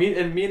 And me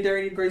and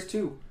Derry need grace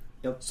too.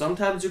 Yep.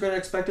 Sometimes you're going to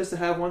expect us to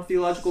have one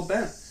theological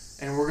bent,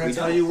 and we're going to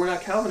tell you we're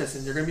not Calvinists,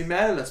 and you're going to be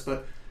mad at us.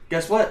 But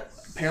guess what?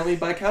 Apparently,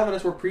 by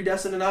Calvinists, we're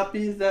predestined to not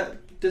be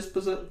that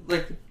disposition.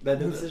 That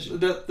disposition.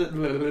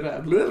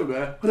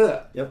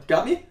 Yep.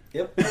 Got me?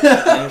 Yep.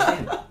 I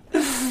understand.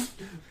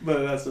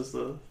 But that's just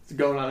it's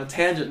going on a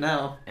tangent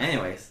now.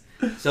 Anyways.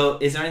 So,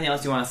 is there anything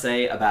else you want to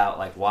say about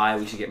like why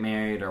we should get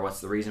married, or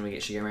what's the reason we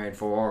should get married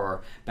for,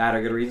 or bad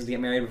or good reasons to get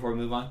married before we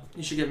move on?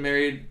 You should get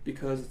married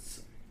because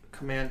it's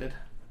commanded,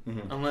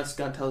 unless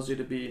God tells you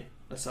to be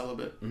a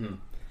celibate.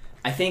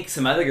 I think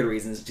some other good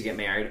reasons to get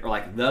married, or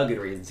like the good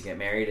reasons to get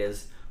married,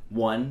 is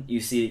one,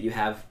 you see that you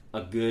have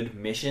a good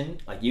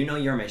mission, like you know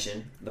your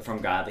mission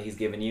from God that He's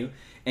given you,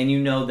 and you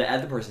know the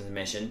other person's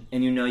mission,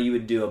 and you know you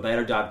would do a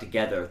better job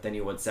together than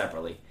you would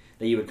separately.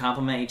 That you would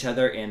complement each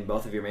other in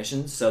both of your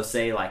missions. So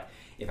say like,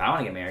 if I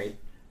want to get married,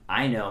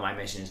 I know my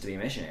mission is to be a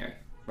missionary,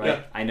 right?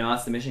 Yeah. I know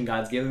that's the mission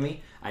God's given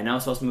me. I know I'm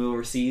supposed to move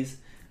overseas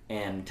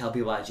and tell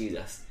people about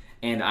Jesus.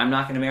 And I'm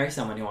not going to marry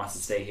someone who wants to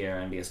stay here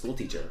and be a school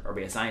teacher or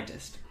be a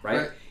scientist,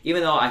 right?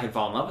 Even though I could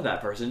fall in love with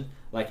that person,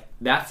 like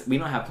we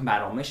don't have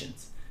compatible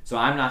missions. So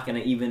I'm not going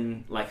to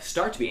even like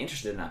start to be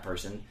interested in that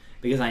person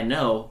because I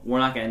know we're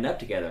not going to end up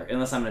together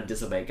unless I'm going to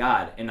disobey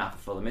God and not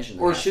fulfill the mission.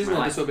 Or she's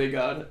going to disobey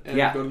God and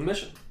go to the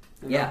mission.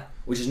 You know? Yeah,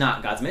 which is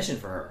not God's mission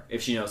for her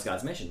if she knows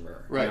God's mission for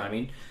her. Right. You know what I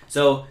mean?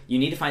 So you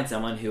need to find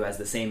someone who has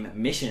the same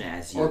mission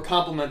as you. Or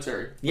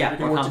complementary. Yeah, or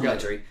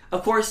complementary. Together.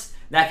 Of course,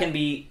 that can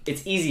be,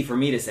 it's easy for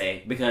me to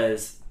say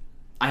because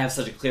I have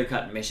such a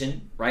clear-cut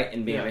mission, right,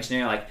 in being a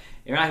missionary. Like, if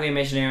you're not going to be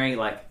a missionary,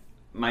 like,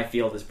 my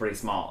field is pretty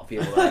small of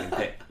people that I can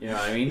pick. You know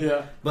what I mean?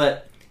 Yeah.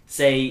 But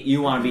say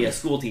you want to be a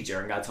school teacher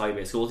and God's called you to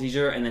be a school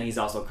teacher, and then he's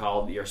also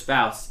called your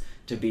spouse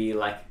to be,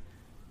 like,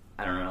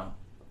 I don't know,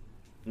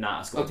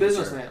 not a school teacher. A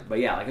businessman. But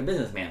yeah, like a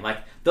businessman. Like,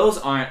 those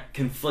aren't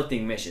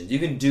conflicting missions. You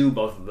can do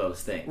both of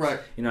those things. Right.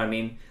 You know what I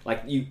mean?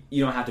 Like, you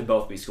don't have to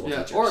both be school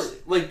teachers. Or,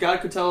 like,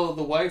 God could tell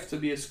the wife to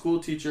be a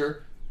school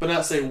teacher, but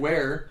not say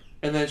where,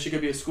 and then she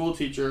could be a school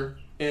teacher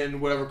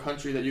in whatever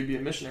country that you'd be a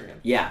missionary in.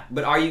 Yeah,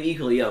 but are you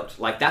equally yoked?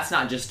 Like, that's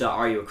not just a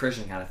are you a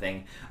Christian kind of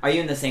thing. Are you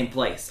in the same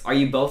place? Are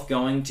you both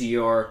going to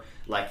your,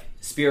 like,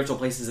 spiritual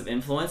places of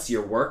influence,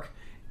 your work,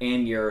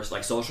 and your,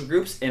 like, social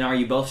groups? And are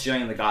you both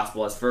sharing the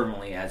gospel as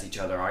fervently as each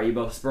other? Are you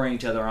both spurring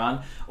each other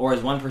on? Or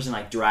is one person,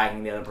 like,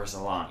 dragging the other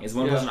person along? Is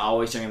one person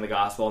always sharing the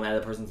gospel and the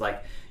other person's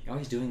like, you're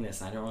always doing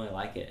this and I don't really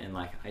like it and,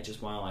 like, I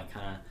just want to, like,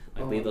 kind of...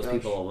 Like, leave those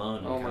people alone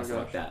and kind of stuff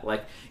like that.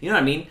 Like, you know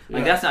what I mean?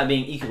 Like, that's not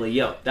being equally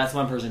yoked. That's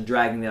one person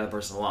dragging the other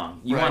person along.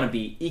 You want to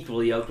be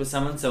equally yoked with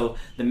someone, so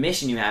the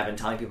mission you have in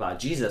telling people about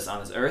Jesus on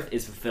this earth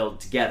is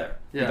fulfilled together.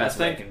 The best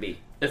way it can be.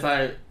 If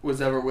I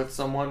was ever with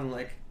someone,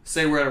 like,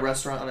 say we're at a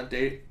restaurant on a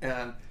date,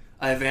 and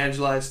I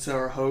evangelize to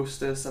our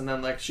hostess, and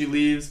then, like, she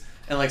leaves,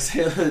 and, like,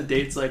 say the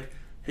date's like,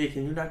 hey,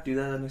 can you not do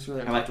that? That makes me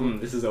really uncomfortable. I'm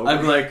like, this is over. I'd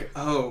be like,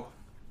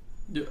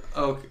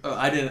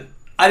 I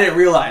didn't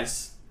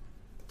realize.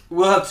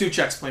 We'll have 2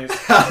 checks, please.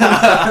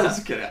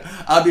 Just kidding.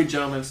 I'll be a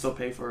gentleman and still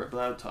pay for it, but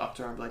I would talk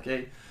to her and be like,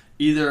 hey,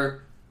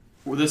 either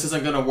this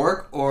isn't going to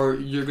work or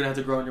you're going to have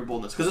to grow in your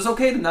boldness. Because it's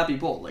okay to not be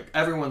bold. Like,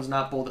 everyone's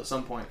not bold at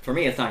some point. For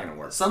me, it's not going to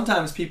work.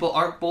 Sometimes people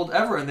aren't bold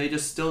ever and they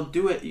just still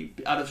do it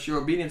out of sheer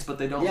obedience, but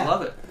they don't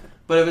love it.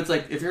 But if it's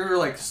like, if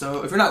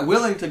you're not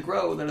willing to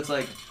grow, then it's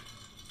like,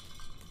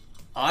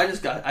 I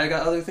got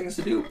other things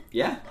to do.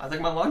 Yeah. I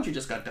think my laundry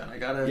just got done. I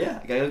gotta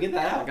go get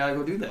that out. I gotta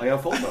go do that. I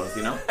gotta fold those,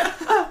 you know?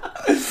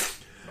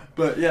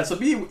 But yeah, so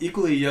be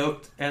equally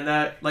yoked, and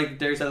that, like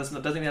Derry said, it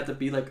doesn't even have to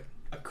be like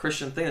a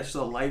Christian thing. It's just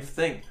a life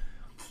thing.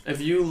 If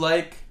you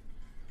want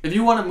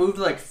to move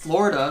to like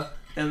Florida,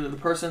 and the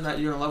person that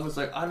you're in love with is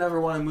like, I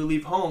never want to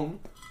leave home.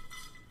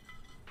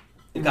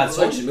 If God's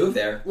told you to move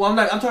there. Well,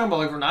 I'm talking about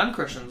like for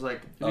non-Christians.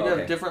 Like, if you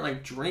have different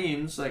like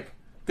dreams, like,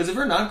 because if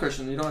you're a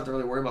non-Christian, you don't have to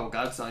really worry about what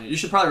God's telling you. You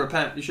should probably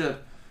repent. You should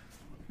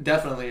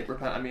definitely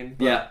repent. I mean,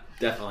 yeah,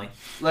 definitely.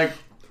 Like,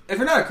 if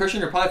you're not a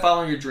Christian, you're probably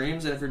following your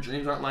dreams, and if your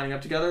dreams aren't lining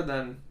up together,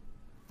 then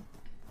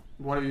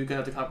one of you is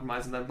going to have to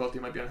compromise, and then both of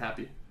you might be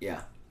unhappy. Yeah.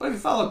 But if you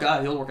follow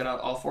God, He'll work it out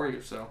all for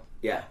you, so.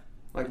 Yeah.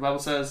 Like the Bible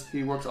says,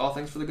 He works all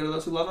things for the good of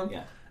those who love Him.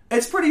 Yeah.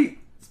 It's pretty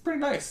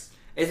nice.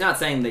 It's not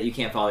saying that you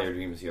can't follow your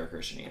dreams if you're a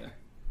Christian either.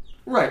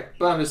 Right,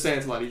 but I'm just saying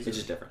it's a lot easier. It's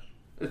just different.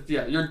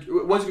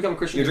 Once you become a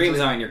Christian... Your dreams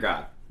aren't your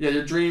God. Yeah,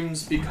 your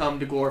dreams become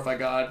to glorify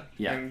God,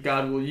 yeah. And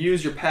God will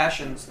use your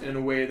passions in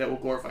a way that will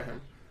glorify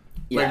Him.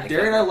 Yeah, like,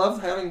 Derry and I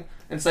love having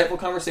insightful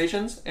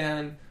conversations,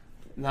 and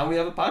now we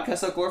have a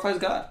podcast that glorifies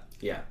God.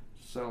 Yeah.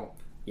 So...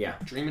 Yeah.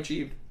 Dream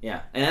achieved.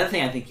 Yeah. Another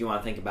thing I think you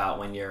want to think about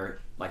when you're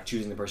like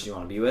choosing the person you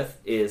want to be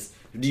with is,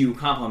 do you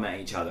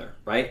complement each other,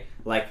 right?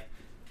 Like,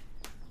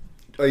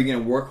 are you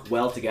going to work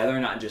well together,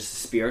 not just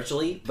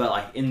spiritually, but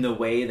like in the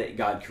way that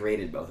God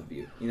created both of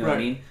you? You know what I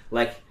mean?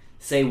 Like,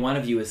 say one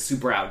of you is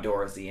super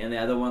outdoorsy and the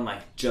other one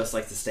like just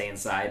likes to stay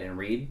inside and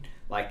read.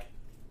 Like,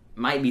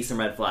 might be some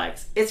red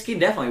flags. It can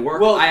definitely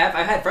work. Well, I've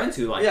had friends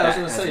who like that. Yeah, I was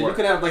going to say, you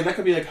could have, like, that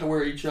could be, like,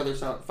 where each other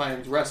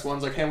finds rest.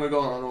 One's like, hey, I'm going to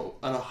go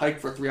on a hike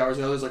for 3 hours.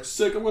 The other's like,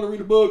 sick, I'm going to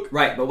read a book.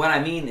 Right, but what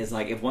I mean is,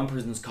 like, if one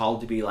person's called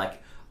to be,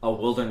 like, a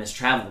wilderness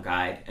travel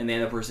guide, and the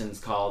other person's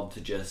called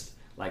to just,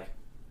 like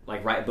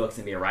write books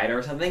and be a writer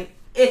or something,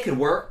 it could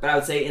work, but I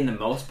would say in the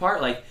most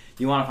part, like,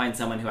 you want to find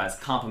someone who has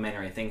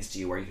complementary things to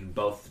you where you can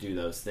both do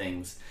those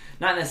things.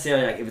 Not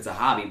necessarily, like, if it's a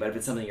hobby, but if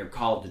it's something you're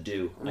called to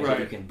do. Like, if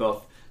you can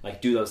both... like,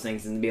 do those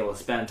things and be able to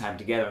spend time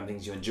together on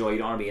things you enjoy. You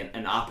don't want to be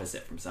an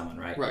opposite from someone,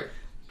 right? Right.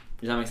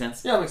 Does that make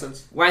sense? Yeah, it makes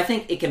sense. Where I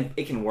think it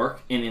can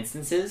work in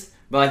instances,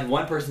 but like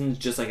one person's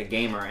just like a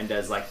gamer and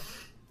does like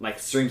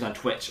streams on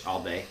Twitch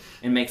all day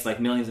and makes like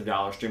millions of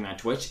dollars streaming on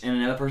Twitch, and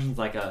another person's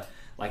like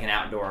an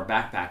outdoor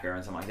backpacker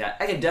and something like that.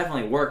 That could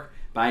definitely work,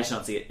 but I just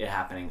don't see it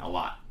happening a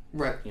lot.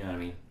 Right. You know what I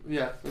mean?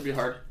 Yeah, it'd be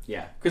hard.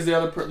 Yeah. Because the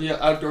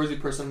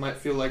outdoorsy person might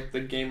feel like the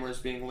gamer is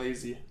being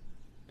lazy.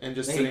 And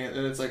just sitting,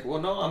 and it's like,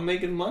 well, no, I'm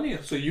making money,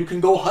 so you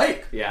can go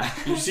hike. Yeah.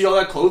 You see all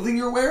that clothing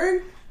you're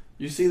wearing?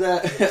 You see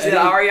that? See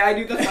that REI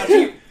dude? That's not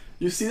cheap.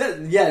 You see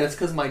that? Yeah, that's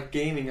because of my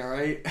gaming,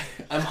 alright?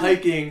 I'm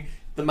hiking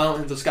the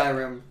mountains of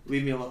Skyrim.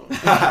 Leave me alone.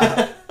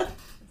 I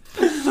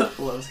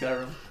love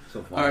Skyrim.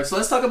 So fun. All right, so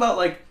let's talk about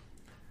like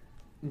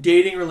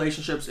dating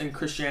relationships in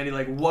Christianity.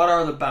 Like, what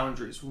are the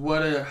boundaries?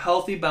 What are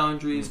healthy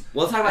boundaries?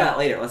 We'll talk about that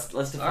later. Let's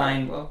define. All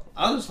right, well,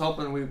 I was just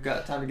hoping we've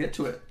got time to get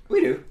to it.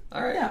 We do.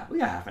 All right. Yeah, we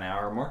got half an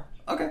hour or more.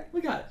 Okay.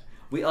 We got it.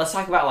 Let's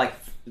talk about like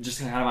just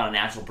kind of on a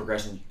natural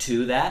progression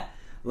to that.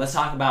 Let's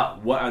talk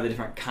about what are the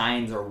different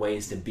kinds or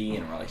ways to be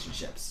in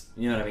relationships.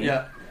 You know what I mean?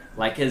 Yeah.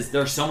 Like, because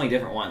there's so many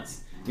different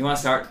ones. You want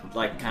to start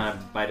like kind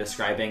of by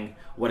describing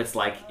what it's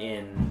like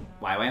in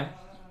YWAM?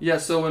 Yeah.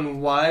 So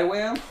in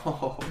YWAM,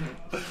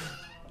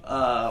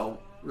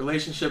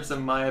 relationships,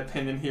 in my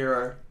opinion,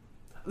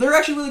 they're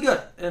actually really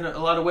good in a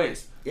lot of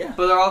ways. Yeah.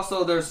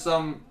 But there's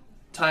some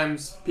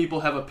times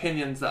people have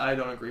opinions that I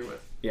don't agree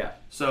with. Yeah.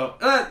 So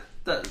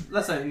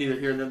that's not neither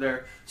here nor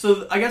there.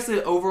 So I guess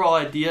the overall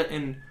idea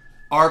in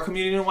our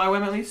community in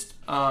YWAM, at least,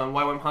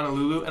 YWAM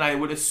Honolulu, and I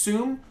would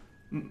assume,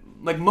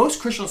 like most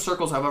Christian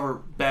circles I've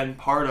ever been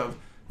part of,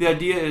 the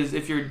idea is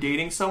if you're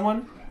dating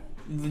someone,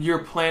 you're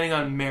planning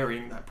on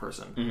marrying that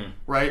person,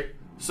 right?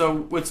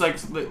 So it's like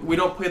we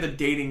don't play the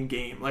dating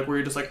game, like where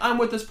you're just like, I'm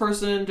with this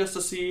person just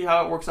to see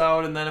how it works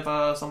out, and then if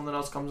something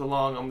else comes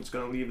along, I'm just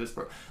gonna leave this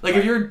person. Like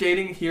if you're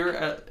dating here,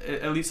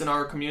 at least in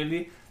our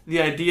community,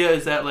 the idea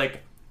is that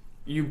like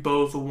you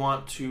both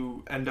want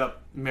to end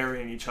up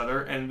marrying each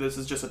other, and this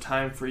is just a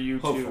time for you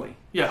Hopefully.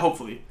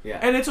 hopefully. Yeah.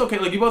 And it's okay,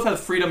 like you both have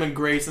freedom and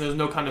grace, and there's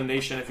no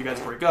condemnation if you guys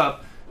break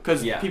up,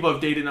 because people have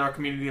dated in our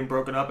community and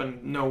broken up,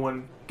 and no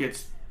one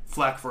gets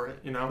flack for it,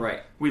 you know?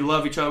 Right. We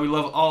love each other, we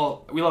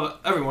love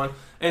everyone,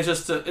 and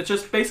it's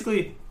just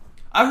basically,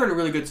 I've heard a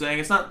really good saying,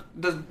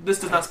 this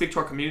does not speak to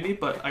our community,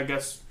 but I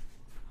guess,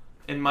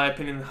 in my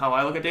opinion, how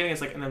I look at dating,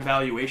 it's like an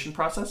evaluation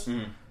process,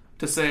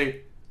 to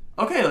say,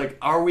 okay, like,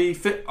 are we a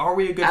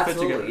good fit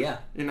together? Yeah.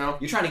 You know?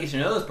 You're trying to get to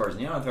know this person.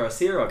 You don't know if they're a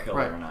serial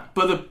killer or not.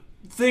 But the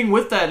thing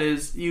with that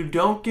is, you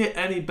don't get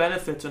any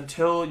benefits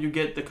until you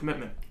get the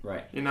commitment.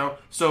 Right. You know?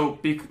 So,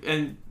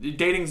 and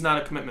dating's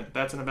not a commitment.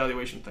 That's an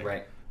evaluation thing.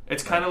 Right.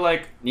 It's kind of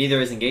like...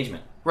 Neither is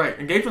engagement. Right.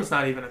 Engagement's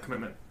not even a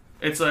commitment.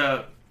 It's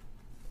a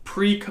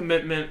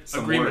pre-commitment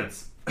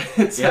agreement.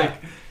 It's like...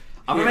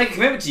 I'm going to make a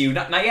commitment to you.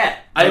 Not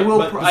yet.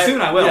 But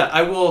soon I will. Yeah,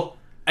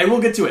 I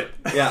will get to it.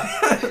 Yeah.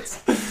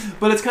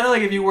 But it's kind of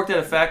like if you worked at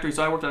a factory.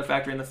 So I worked at a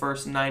factory, in the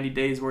first 90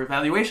 days were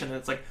evaluation. And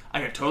it's like, I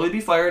could totally be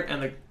fired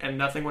and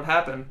nothing would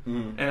happen.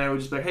 And I would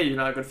just be like, hey, you're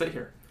not a good fit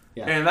here.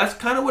 Yeah. And that's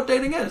kind of what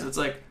dating is. It's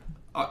like,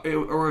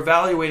 we're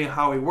evaluating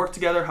how we work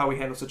together, how we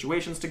handle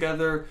situations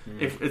together.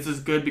 If this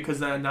is good, because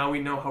then now we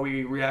know how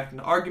we react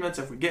in arguments,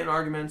 if we get in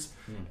arguments,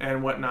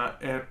 and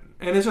whatnot. And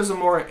it's just a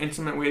more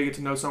intimate way to get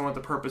to know someone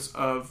with the purpose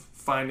of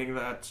finding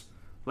that,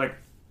 like,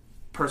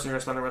 person you're going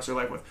to spend the rest of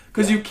your life with.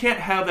 Because you can't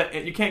have that,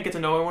 you can't get to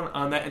know anyone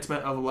on that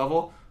intimate of a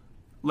level,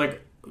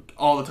 like,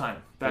 all the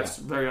time. That's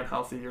very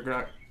unhealthy. You're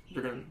gonna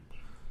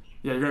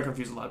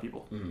confuse a lot of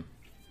people.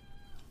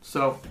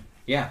 So...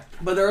 Yeah.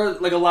 But there are,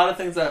 like, a lot of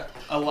things that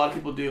a lot of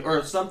people do,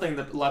 or something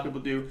that a lot of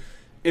people do,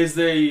 is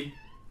they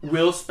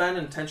will spend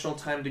intentional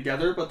time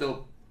together, but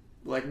they'll,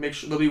 like, make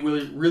sure, they'll be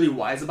really, really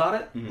wise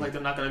about it. Like,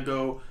 they're not going to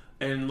go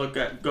and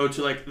go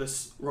to, like,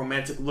 this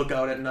romantic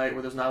lookout at night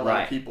where there's not a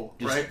lot of people,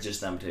 right? Just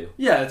them two.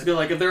 Yeah, it's good.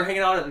 Like, if they're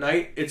hanging out at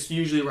night, it's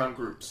usually around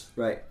groups.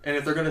 Right. And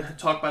if they're going to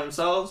talk by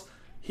themselves,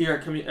 here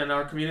in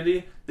our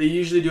community, they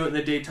usually do it in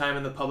the daytime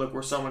in the public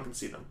where someone can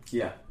see them.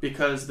 Yeah.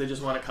 Because they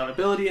just want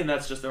accountability, and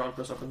that's just their own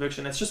personal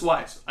conviction. It's just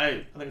wise.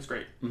 I think it's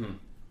great.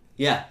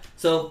 Yeah.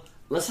 So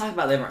let's talk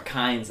about the different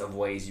kinds of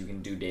ways you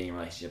can do dating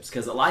relationships.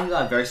 Because a lot of people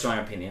have very strong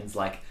opinions.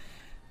 Like,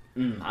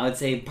 I would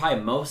say probably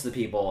most of the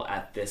people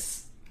at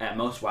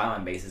most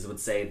YWAM bases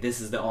would say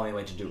this is the only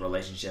way to do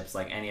relationships.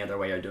 Like, any other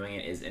way you're doing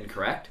it is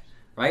incorrect.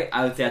 Right?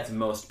 I would say that's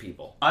most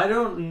people. I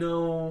don't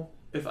know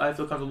if I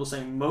feel comfortable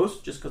saying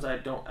most, just because I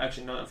don't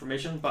actually know that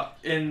information, but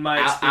in my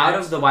experience... Out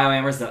of the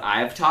YWAMers that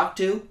I've talked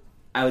to,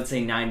 I would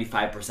say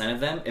 95%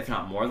 of them, if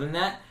not more than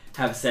that,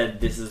 have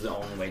said this is the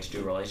only way to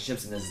do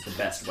relationships, and this is the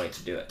best way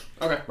to do it.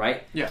 Okay.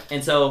 Right? Yeah.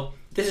 And so,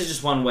 this is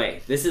just one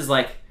way. This is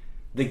like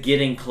the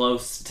getting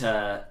close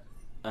to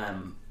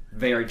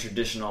very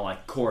traditional,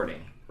 like,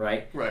 courting,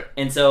 right? Right.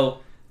 And so,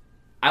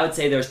 I would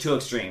say there's two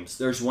extremes.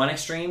 There's one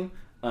extreme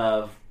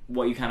of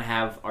what you kind of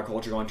have our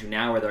culture going to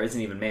now, where there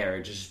isn't even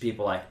marriage. It's just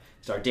people, like,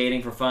 start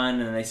dating for fun,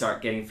 and then they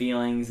start getting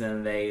feelings,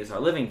 and they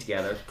start living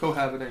together.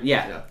 Cohabiting.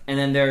 Yeah. And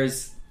then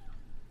there's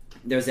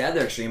the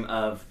other extreme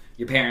of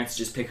your parents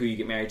just pick who you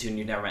get married to, and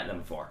you've never met them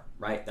before,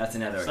 right? That's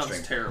another extreme.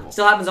 Sounds terrible.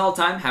 Still happens all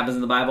the time, happens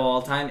in the Bible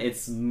all the time.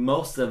 It's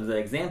most of the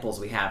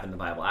examples we have in the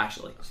Bible,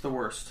 actually. It's the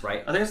worst.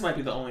 Right? I think this might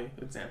be the only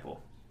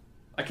example.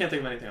 I can't think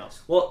of anything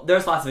else. Well,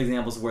 there's lots of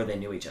examples where they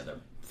knew each other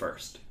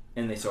first,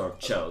 and they sort of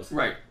chose.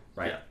 Right.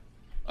 Right?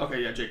 Yeah.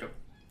 Okay, yeah, Jacob.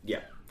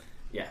 Yeah,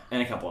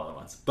 and a couple other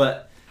ones.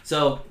 But,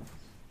 so,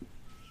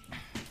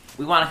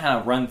 we want to kind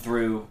of run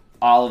through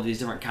all of these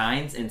different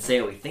kinds and say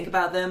what we think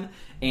about them,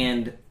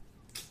 and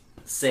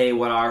say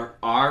what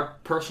our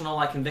personal,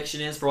 like,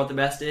 conviction is for what the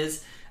best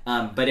is.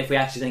 But if we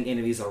actually think any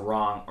of these are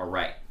wrong or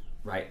right.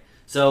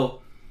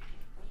 So,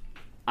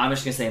 I'm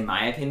just going to say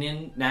my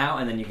opinion now,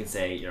 and then you can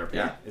say your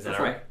opinion. Yeah, is that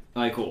all right?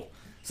 Okay, cool.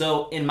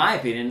 So, in my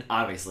opinion,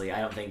 obviously, I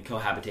don't think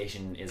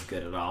cohabitation is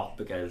good at all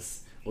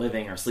because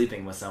living or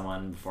sleeping with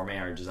someone before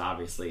marriage is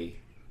obviously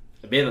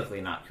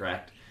biblically not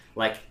correct.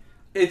 Like,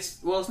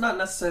 it's not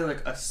necessarily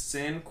like a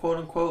sin, quote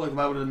unquote. Like the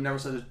Bible never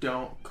says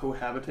don't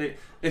cohabitate.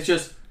 It's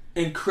just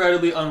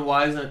incredibly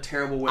unwise and a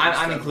terrible way.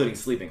 I'm including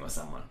sleeping with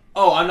someone.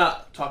 Oh, I'm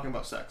not talking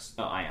about sex.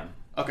 Oh, I am.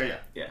 Okay, yeah.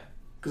 Yeah.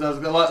 Because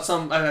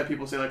I've had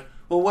people say like,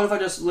 well, what if I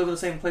just live in the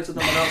same place with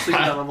them and I don't sleep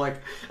with them? I'm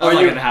like, That's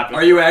not gonna happen.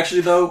 Are you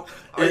actually though?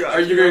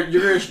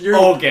 You're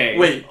okay.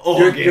 Wait,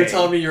 okay. You're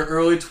telling me your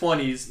early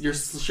 20s, you're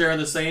sharing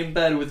the same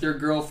bed with your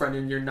girlfriend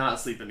and you're not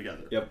sleeping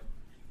together? Yep.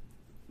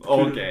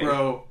 Okay,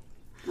 bro.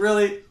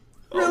 Really?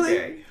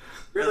 Okay.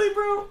 Really,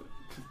 bro?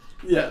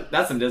 Yeah.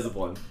 That's some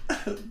discipline.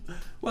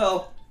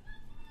 Well,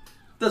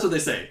 that's what they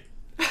say.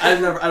 I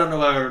don't know if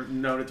I've ever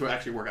known it to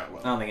actually work out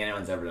well. I don't think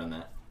anyone's ever done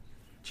that.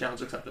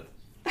 Challenge accepted.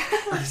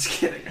 I'm just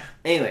kidding.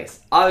 Anyways,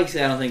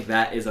 obviously I don't think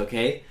that is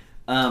okay.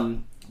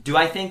 Do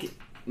I think...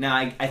 Now,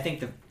 I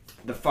think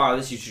the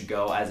farthest you should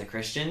go as a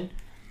Christian,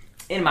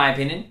 in my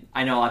opinion,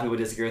 I know a lot of people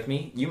disagree with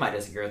me, you might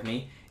disagree with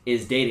me,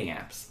 is dating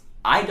apps.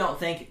 I don't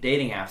think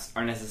dating apps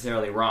are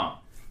necessarily wrong.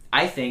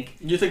 I think...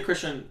 You think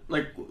Christian...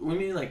 Like, we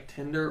mean like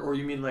Tinder or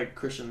you mean like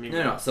Christian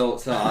media? No. So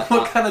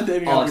what kind of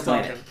dating app are we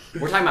talking?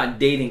 We're talking about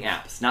dating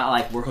apps, not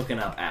like we're hooking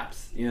up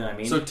apps. You know what I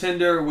mean? So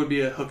Tinder would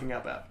be a hooking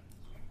up app.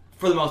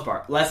 For the most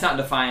part. Let's not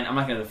define... I'm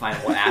not going to define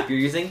what app you're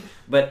using,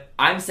 but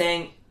I'm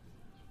saying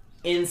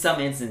in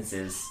some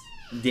instances,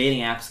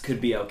 dating apps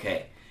could be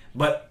okay.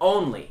 But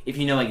only if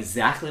you know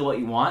exactly what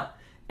you want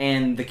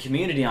and the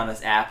community on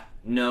this app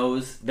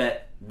knows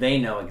that they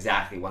know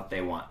exactly what they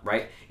want,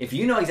 right? If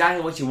you know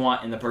exactly what you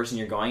want in the person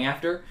you're going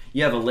after,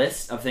 you have a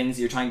list of things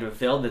you're trying to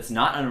fulfill that's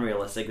not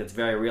unrealistic, that's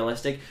very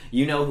realistic.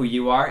 You know who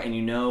you are and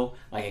you know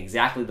like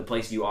exactly the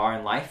place you are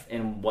in life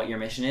and what your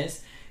mission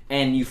is.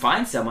 And you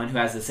find someone who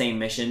has the same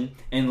mission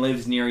and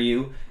lives near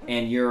you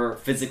and you're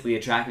physically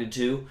attracted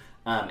to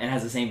and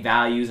has the same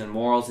values and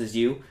morals as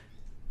you,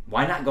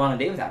 why not go on a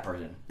date with that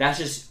person? That's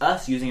just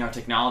us using our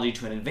technology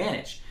to an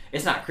advantage.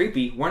 It's not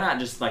creepy. We're not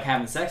just like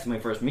having sex when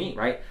we first meet,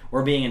 right?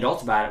 We're being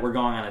adults about it. We're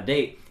going on a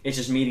date. It's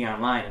just meeting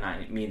online and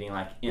not meeting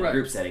like in a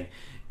group setting.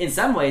 In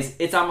some ways,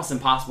 it's almost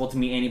impossible to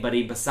meet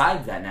anybody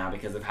besides that now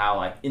because of how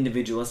like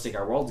individualistic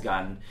our world's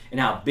gotten and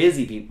how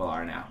busy people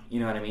are now.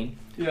 You know what I mean?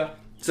 Yeah.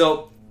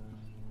 So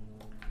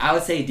I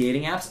would say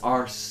dating apps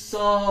are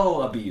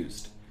so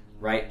abused,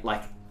 right?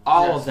 Like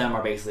all of them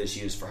are basically just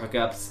used for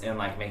hookups and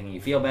like making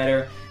you feel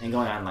better and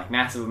going on like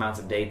massive amounts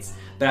of dates.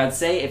 But I would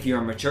say if you're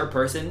a mature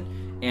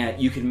person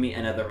and you can meet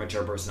another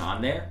mature person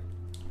on there,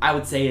 I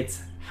would say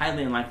it's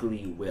highly unlikely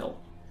you will.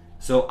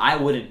 So I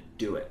wouldn't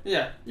do it.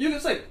 Yeah,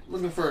 it's like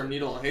looking for a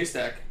needle in a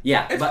haystack.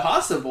 Yeah, it's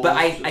possible. But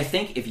I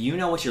think if you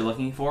know what you're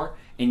looking for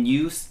and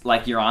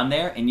you're on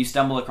there and you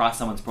stumble across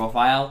someone's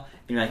profile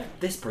and you're like,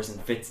 this person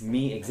fits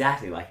me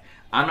exactly. Like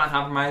I'm not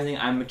compromising.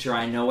 I'm mature.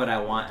 I know what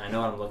I want and I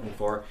know what I'm looking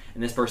for.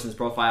 And this person's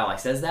profile like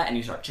says that, and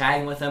you start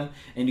chatting with them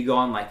and you go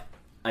on like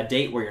a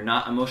date where you're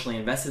not emotionally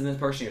invested in this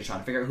person. You're trying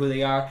to figure out who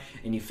they are,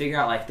 and you figure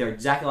out like they're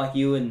exactly like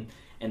you and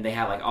they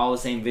have like all the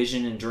same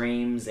vision and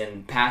dreams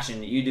and passion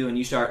that you do, and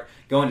you start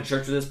going to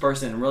church with this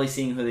person and really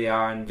seeing who they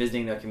are and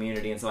visiting their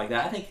community and stuff like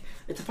that. I think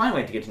it's a fine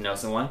way to get to know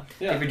someone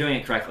if you're doing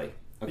it correctly.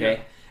 Okay?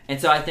 Yeah.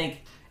 And so I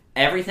think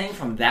everything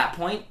from that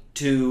point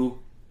to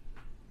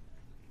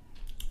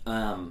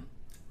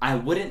I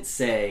wouldn't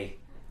say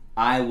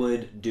I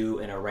would do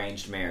an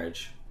arranged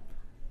marriage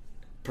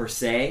per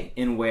se,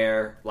 in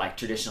where like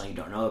traditionally you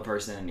don't know the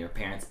person and your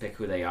parents pick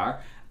who they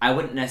are. I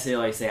wouldn't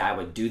necessarily say I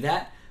would do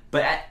that,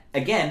 but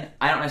again,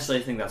 I don't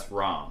necessarily think that's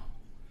wrong.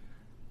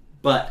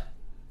 But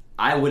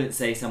I wouldn't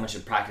say someone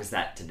should practice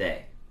that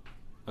today.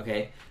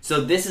 Okay?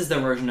 So this is the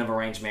version of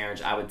arranged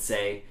marriage I would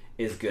say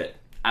is good.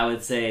 I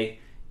would say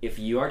if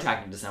you are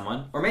attracted to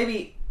someone, or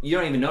maybe you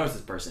don't even notice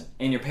this person,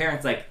 and your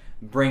parents like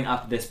bring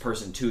up this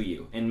person to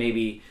you, and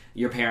maybe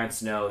your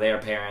parents know their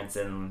parents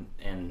and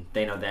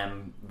they know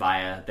them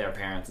via their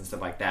parents and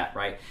stuff like that,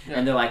 right? Yeah.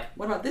 And they're like,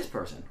 what about this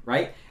person,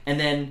 right? And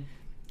then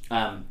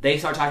they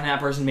start talking to that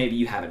person. Maybe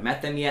you haven't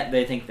met them yet.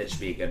 They think that should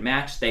be a good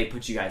match. They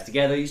put you guys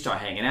together. You start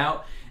hanging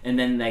out, and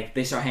then like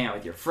they start hanging out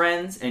with your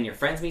friends, and your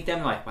friends meet them.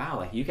 They're like, wow,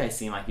 like you guys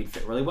seem like you'd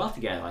fit really well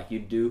together. Like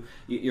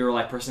your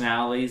like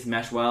personalities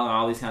mesh well, and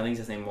all these kind of things.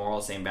 The same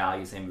morals, same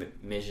values, same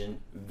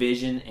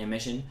vision and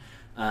mission.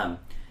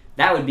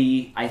 That would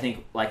be, I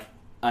think, like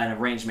an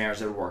arranged marriage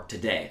that would work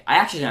today. I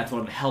actually think that's one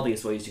of the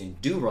healthiest ways you can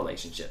do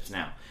relationships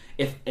now.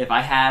 If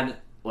I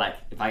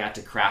got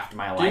to craft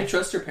my life... Do you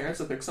trust your parents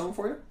to pick someone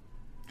for you?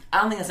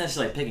 I don't think that's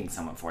necessarily picking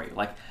someone for you.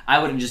 Like, I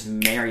wouldn't just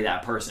marry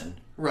that person.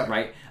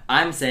 Right?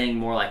 I'm saying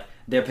more like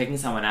they're picking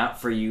someone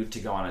out for you to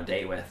go on a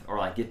date with or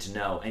like get to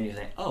know, and you're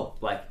saying, oh,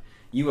 like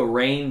you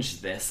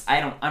arranged this.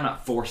 I'm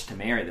not forced to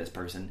marry this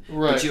person.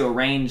 Right. But you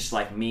arranged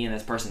like me and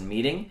this person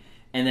meeting,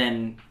 and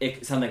then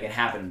something can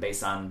happen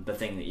based on the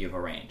thing that you've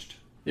arranged.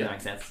 Does that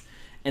make sense?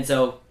 And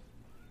so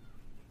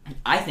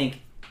I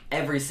think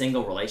every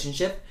single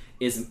relationship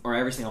or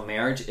every single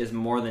marriage is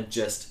more than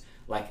just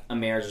like a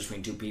marriage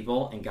between two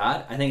people and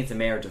God. I think it's a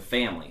marriage of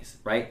families,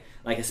 right?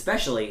 Like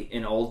especially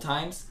in old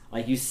times,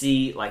 like you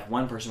see like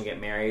one person will get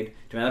married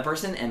to another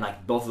person and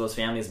like both of those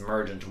families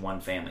merge into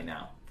one family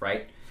now,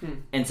 right?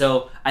 And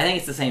so I think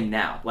it's the same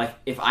now. Like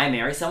if I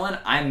marry someone,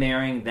 I'm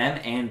marrying them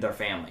and their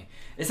family.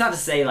 It's not to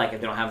say like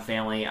if they don't have a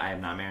family, I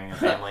am not marrying a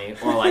family,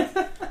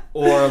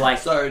 or like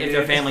Sorry, if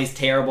their family's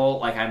terrible,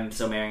 like I'm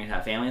still marrying to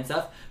have family and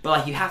stuff. But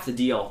like you have to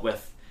deal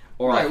with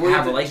or like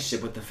have a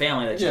relationship with the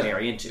family that you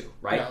marry into,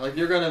 right? Yeah, like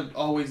you're gonna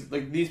always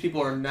like these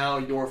people are now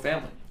your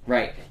family.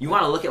 Right. You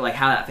want to look at like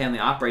how that family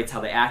operates,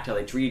 how they act, how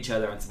they treat each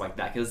other, and stuff like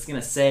that, because it's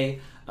gonna say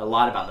a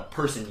lot about the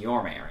person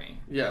you're marrying,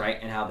 right,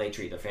 and how they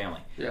treat their family.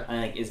 Yeah, I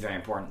think is very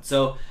important.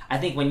 So I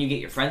think when you get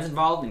your friends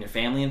involved and your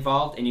family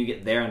involved, and you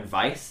get their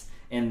advice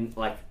and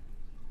like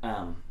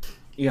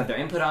you have their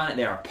input on it,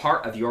 they are a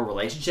part of your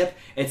relationship.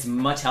 It's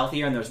much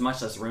healthier, and there's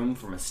much less room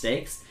for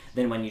mistakes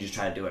than when you just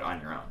try to do it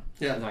on your own.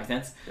 Yeah, does that make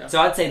sense? Yeah.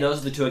 So I'd say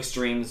those are the two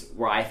extremes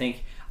where I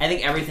think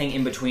everything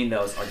in between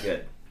those are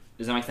good.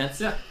 Does that make sense?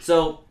 Yeah.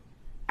 So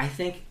I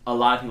think a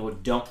lot of people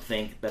don't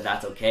think that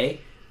that's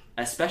okay,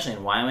 especially in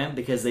YWAM,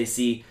 because they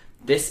see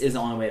this is the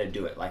only way to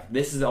do it. Like,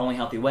 this is the only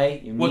healthy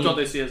way. What don't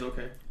they see as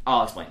okay?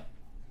 I'll explain.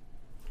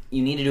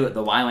 You need to do it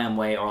the YWAM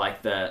way, or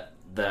like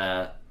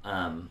the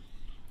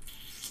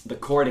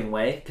courting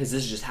way, because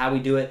this is just how we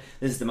do it.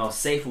 This is the most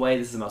safe way.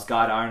 This is the most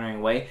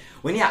God-honoring way.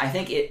 When I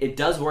think it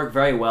does work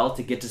very well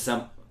to get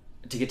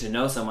to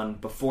know someone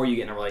before you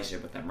get in a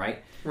relationship with them,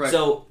 right? Right.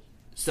 So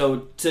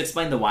to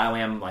explain the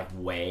YWAM like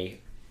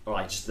way, or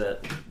like just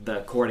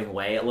the courting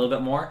way a little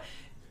bit more,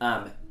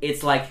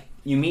 it's like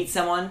you meet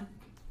someone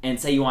and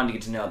say you wanted to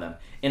get to know them.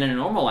 In a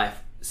normal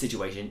life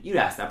situation, you'd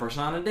ask that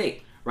person on a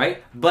date,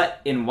 right?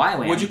 But in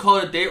YWAM, would you call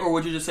it a date, or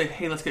would you just say,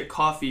 "Hey, let's get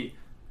coffee"?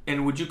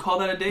 And would you call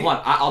that a date? Hold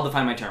on, I'll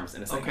define my terms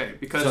in a second. Okay,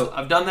 because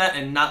I've done that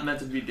and not meant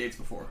to be dates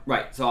before.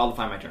 Right, so I'll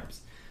define my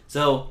terms.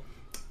 So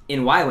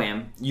in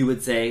YWAM, you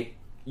would say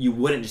you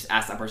wouldn't just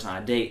ask that person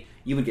on a date.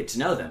 You would get to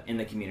know them in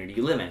the community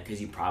you live in,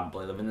 because you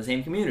probably live in the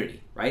same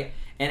community, right?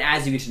 And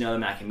as you get to know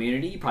them in that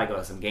community, you probably go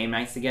to some game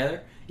nights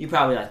together. You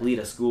probably like lead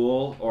a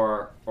school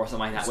or something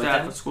like that with them.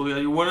 Staff at school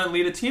together. You wouldn't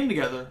lead a team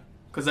together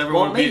because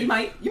everyone. Well, maybe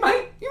you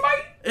might.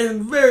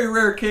 In very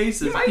rare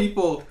cases,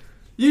 people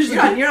usually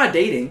you're not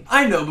dating.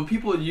 I know, but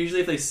people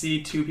usually, if they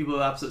see two people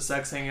of opposite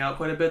sex hanging out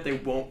quite a bit, they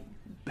won't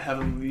have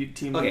them lead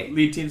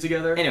teams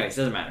together. Anyways,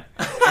 it doesn't matter.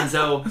 And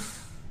so,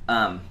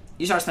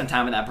 you start spending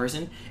time with that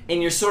person,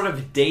 and you're sort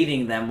of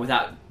dating them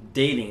without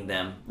dating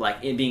them, like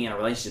it being in a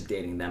relationship,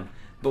 dating them.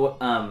 But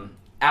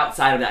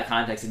outside of that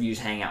context of you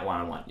just hanging out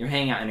one-on-one, you're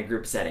hanging out in a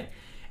group setting.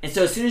 And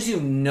so as soon as you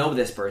know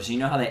this person, you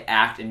know how they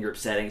act in group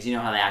settings, you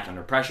know how they act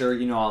under pressure,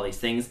 you know all these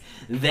things,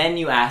 then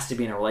you ask to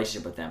be in a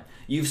relationship with them.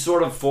 You've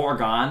sort of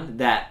foregone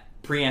that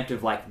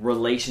preemptive like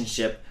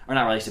relationship, or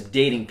not relationship,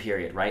 dating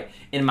period, right?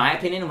 In my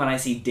opinion, when I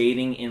see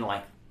dating in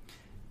like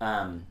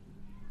in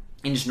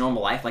just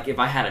normal life, like if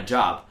I had a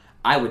job,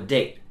 I would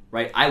date,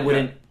 right? I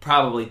wouldn't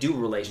probably do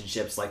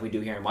relationships like we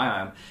do here in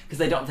YWAM,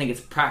 because I don't think it's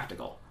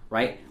practical.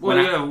 Right? Well,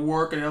 you gotta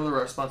work and other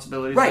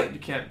responsibilities. Right. That you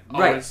can't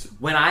always.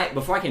 Right.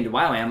 Before I came to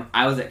YWAM,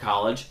 I was at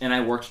college and I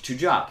worked 2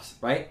 jobs,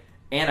 right?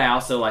 And I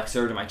also like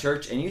served in my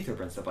church and youth group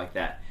and stuff like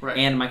that. Right.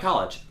 And my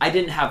college. I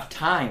didn't have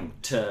time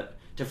to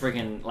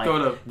freaking like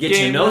go to get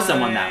to know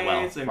someone that well,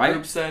 and right?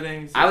 Group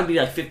settings. I would be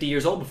like 50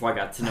 years old before I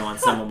got to know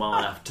someone well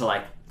enough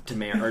to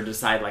marry or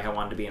decide like I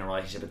wanted to be in a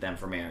relationship with them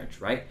for marriage,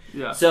 right?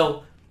 Yeah.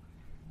 So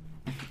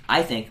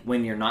I think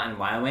when you're not in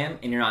YWAM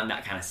and you're not in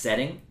that kind of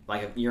setting,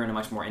 like if you're in a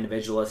much more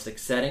individualistic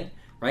setting,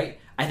 right?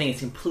 I think it's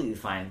completely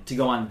fine to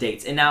go on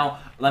dates. And now,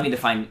 let me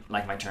define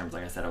like my terms,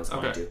 like I said I was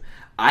going to.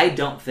 I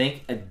don't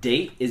think a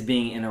date is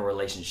being in a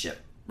relationship,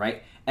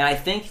 right? And I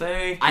think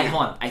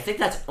I think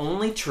that's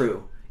only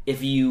true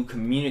if you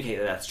communicate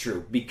that that's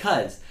true,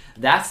 because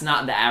that's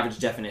not the average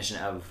definition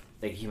of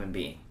a human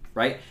being,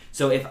 right?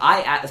 So if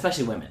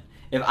especially women,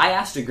 if I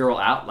asked a girl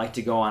out like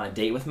to go on a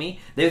date with me,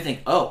 they would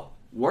think, "Oh,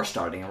 we're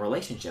starting a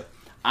relationship.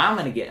 I'm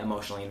going to get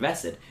emotionally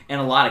invested." And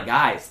a lot of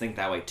guys think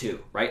that way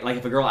too, right? Like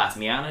if a girl asked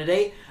me out on a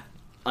date,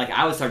 like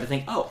I would start to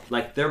think, oh,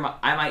 like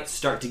I might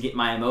start to get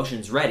my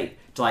emotions ready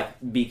to like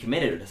be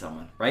committed to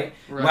someone, right?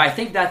 But I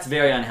think that's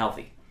very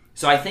unhealthy.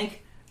 So I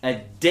think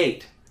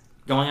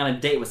going on a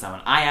date with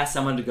someone, I ask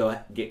someone to go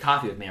get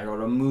coffee with me or go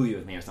to a movie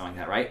with me or something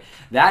like that, right?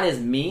 That is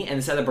me and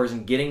this other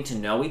person getting to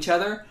know each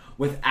other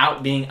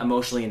without being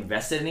emotionally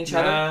invested in each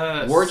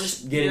other. We're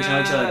just getting to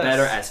know each other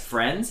better as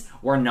friends.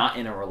 We're not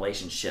in a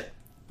relationship.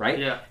 Right?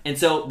 Yeah. And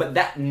so, but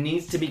that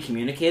needs to be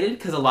communicated,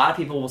 because a lot of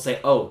people will say,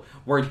 oh,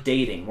 we're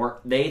dating.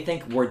 They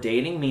think we're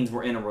dating means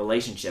we're in a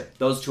relationship.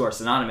 Those two are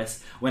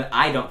synonymous, when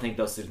I don't think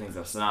those two things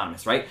are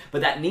synonymous, right?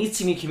 But that needs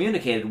to be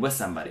communicated with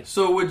somebody.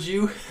 So would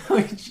you,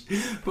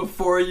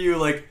 before you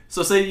like,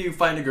 so say you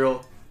find a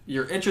girl,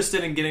 you're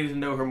interested in getting to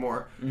know her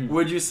more,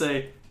 would you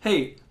say,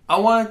 hey, I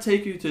want to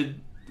take you to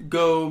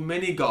go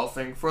mini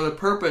golfing for the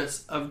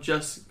purpose of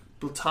just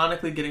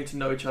platonically getting to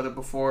know each other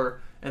before,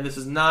 and this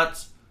is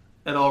not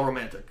at all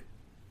romantic?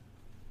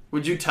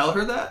 Would you tell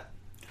her that?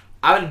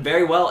 I would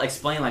very well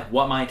explain like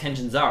what my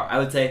intentions are. I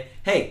would say,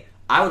 hey,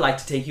 I would like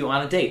to take you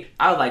on a date.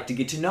 I would like to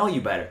get to know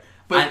you better.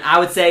 But- and I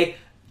would say,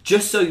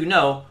 just so you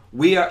know,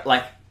 we are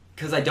like,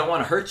 because I don't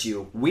want to hurt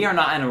you, we are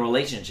not in a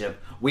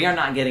relationship. We are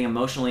not getting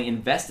emotionally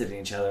invested in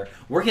each other.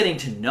 We're getting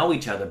to know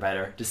each other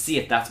better to see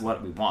if that's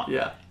what we want.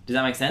 Yeah. Does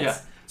that make sense? Yeah.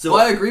 So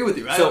I agree with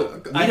you.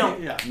 So I we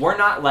don't. Yeah. We're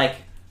not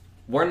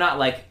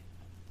like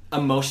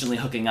emotionally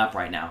hooking up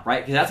right now,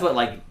 right? Because that's what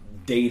like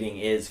dating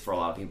is for a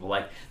lot of people.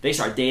 Like they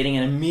start dating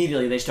and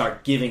immediately they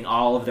start giving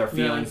all of their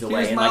feelings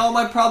away and all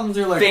my problems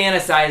are like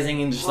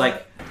fantasizing and just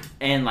what?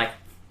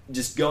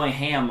 just going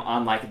ham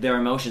on like their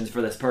emotions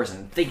for this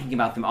person, thinking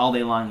about them all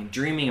day long and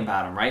dreaming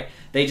about them, right?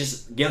 They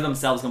just give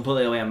themselves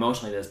completely away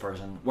emotionally to this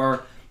person,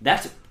 where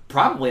that's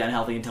probably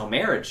unhealthy until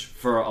marriage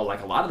for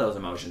like a lot of those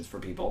emotions for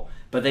people,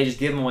 but they just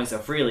give them away so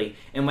freely.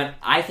 And when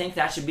I think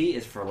that should be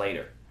is for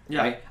later.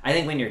 Yeah. Right? I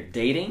think when you're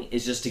dating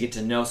is just to get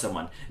to know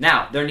someone.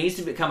 Now, there needs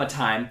to become a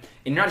time,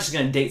 and you're not just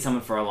going to date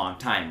someone for a long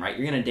time, right?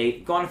 You're going to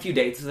go on a few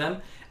dates with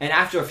them, and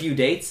after a few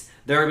dates,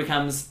 there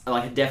becomes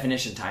like a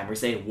definition time where you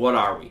say, what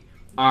are we?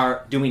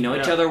 Do we know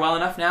each other well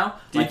enough now?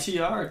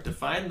 DTR,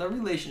 define the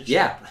relationship.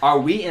 Yeah. Are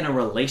we in a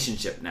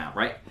relationship now,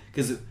 right?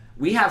 Because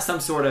we have some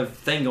sort of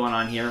thing going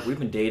on here. We've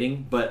been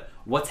dating, but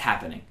what's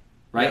happening,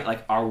 right? Yeah.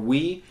 Like, are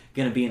we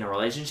going to be in a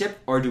relationship,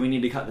 or do we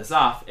need to cut this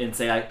off and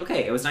say, like,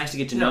 okay, it was nice to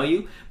get to know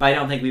you, but I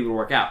don't think we would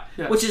work out.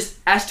 Yeah. Which is,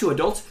 as two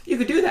adults, you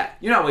could do that.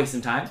 You're not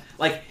wasting time.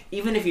 Like,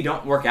 even if you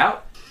don't work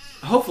out,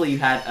 hopefully you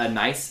had a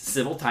nice,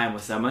 civil time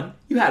with someone.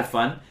 You had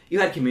fun. You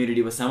had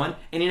community with someone,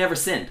 and you never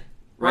sinned.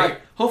 Right?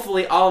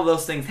 Hopefully all of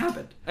those things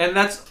happened. And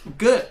that's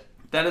good.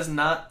 That is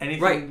not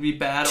anything to be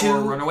bad or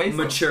run away from.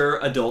 Mature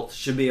adults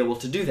should be able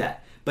to do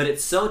that. But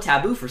it's so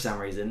taboo for some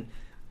reason,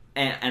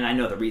 and I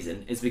know the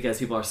reason, is because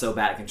people are so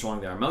bad at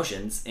controlling their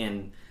emotions,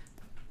 and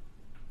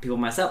people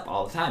mess up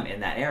all the time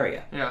in that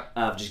area. Yeah.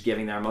 Of just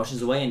giving their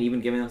emotions away and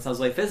even giving themselves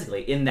away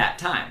physically in that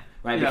time,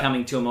 right? Yeah.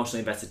 Becoming too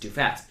emotionally invested too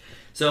fast.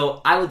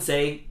 So I would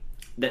say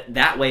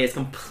that way is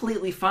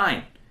completely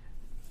fine.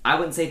 I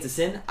wouldn't say it's a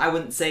sin. I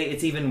wouldn't say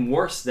it's even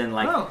worse than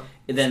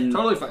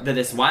totally fine.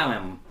 this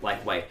YWAM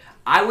like way.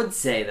 I would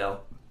say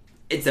though,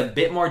 it's a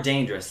bit more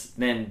dangerous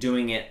than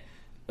doing it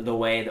the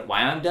way that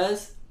YWAM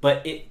does,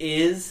 but it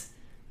is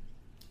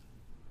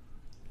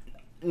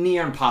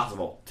near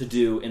impossible to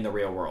do in the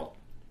real world,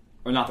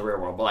 or not the real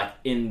world, but like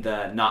in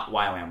the not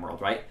YWAM world,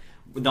 right?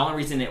 The only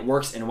reason it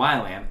works in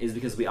YWAM is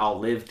because we all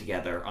live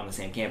together on the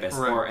same campus,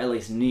 Right. or at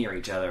least near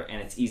each other, and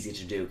it's easy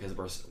to do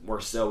because we're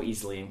so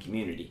easily in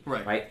community,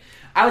 Right.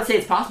 I would say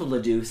it's possible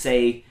to do,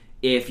 say,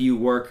 if you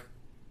work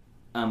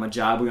a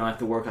job where you don't have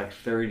to work like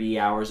 30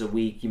 hours a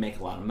week, you make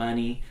a lot of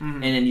money,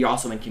 and then you're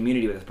also in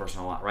community with this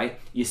person a lot, right?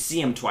 You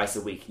see them twice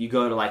a week. You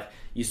go to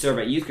you serve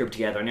at youth group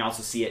together, and you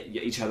also see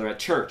each other at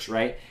church,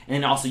 right? And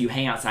then also you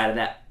hang outside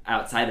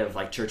of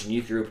like church and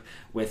youth group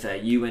with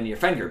you and your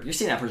friend group. You're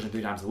seeing that person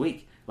 3 times a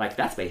week. Like,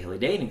 that's basically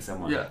dating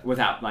someone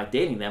without, like,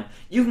 dating them.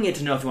 You can get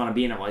to know if you want to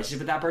be in a relationship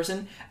with that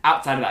person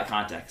outside of that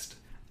context.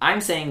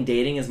 I'm saying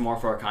dating is more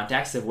for a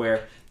context of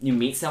where you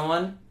meet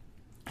someone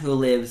who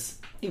lives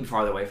even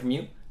farther away from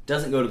you,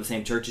 doesn't go to the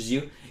same church as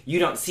you, you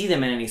don't see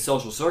them in any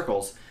social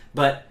circles,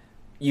 but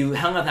you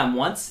hung with them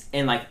once,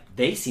 and, like,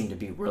 they seem to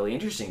be really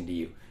interesting to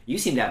you. You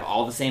seem to have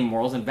all the same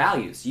morals and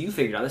values. You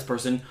figured out this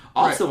person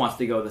also wants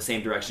to go the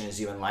same direction as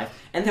you in life,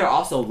 and they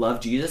also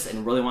love Jesus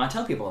and really want to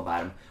tell people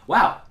about him.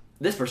 Wow.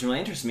 This person really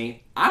interests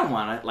me. I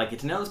want to get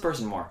to know this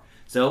person more.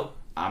 So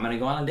I'm going to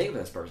go on a date with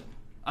this person.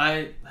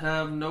 I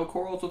have no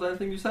quarrels with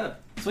anything you said.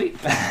 Sweet.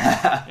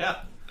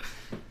 Yeah.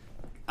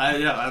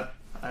 I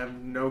have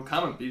no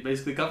comment. You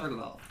basically covered it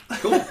all.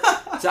 Cool.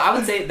 So I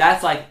would say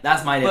that's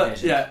my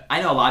definition. yeah.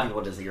 I know a lot of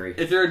people disagree.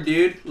 If you're a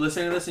dude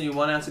listening to this and you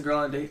want to ask a girl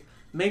on a date,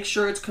 make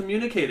sure it's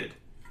communicated.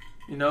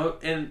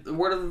 And the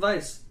word of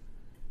advice,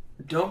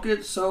 don't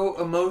get so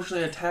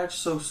emotionally attached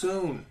so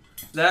soon.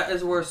 That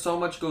is where so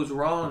much goes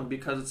wrong,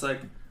 because it's like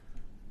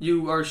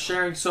you are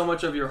sharing so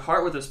much of your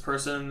heart with this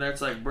person, and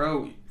it's like,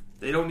 bro,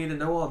 they don't need to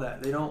know all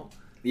that. They don't.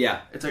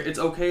 Yeah. It's like, it's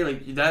okay.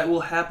 Like, that will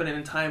happen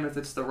in time if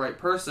it's the right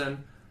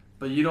person,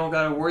 but you don't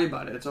got to worry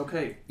about it. It's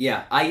okay.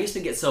 Yeah. I used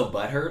to get so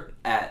butthurt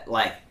at,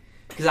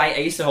 because I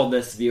used to hold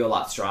this view a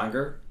lot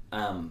stronger,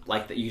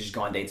 that you just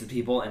go on dates with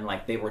people, and,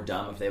 they were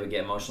dumb if they would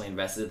get emotionally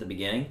invested at the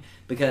beginning,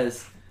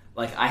 because,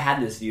 I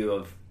had this view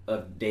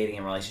of dating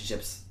and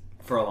relationships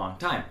for a long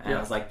time, and I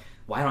was like,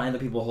 why don't other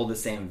people hold the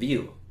same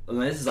view?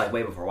 And this is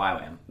way before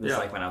YWAM. This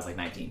is when I was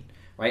 19,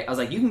 right? I was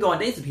like, you can go on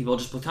dates with people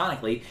just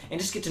platonically and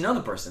just get to know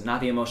the person,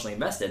 not be emotionally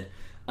invested.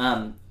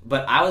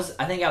 But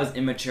I think I was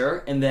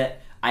immature in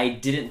that I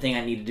didn't think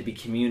I needed to be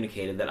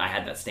communicated that I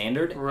had that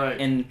standard. Right.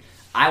 And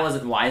I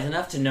wasn't wise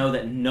enough to know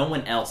that no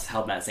one else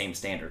held that same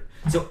standard.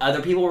 So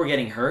other people were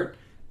getting hurt,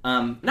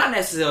 not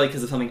necessarily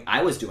because of something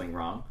I was doing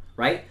wrong,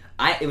 right?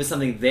 It was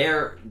something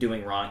they're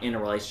doing wrong in a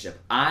relationship.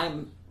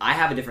 I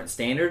have a different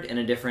standard and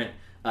a different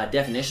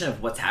definition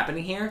of what's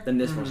happening here than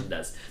this person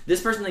does.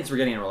 This person thinks we're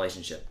getting in a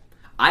relationship.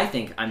 I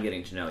think I'm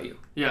getting to know you.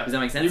 Yeah. Does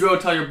that make sense? You go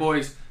tell your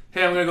boys,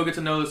 hey, I'm going to go get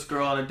to know this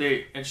girl on a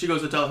date. And she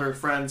goes to tell her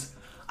friends,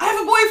 I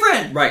have a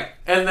boyfriend! Right.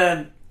 And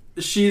then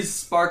she's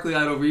sparkly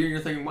eyed over you, and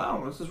you're thinking,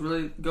 "Wow, this is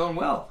really going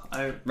well."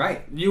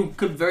 Right. You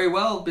could very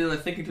well be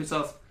like thinking to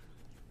yourself,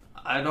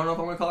 "I don't know if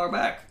I'm gonna call her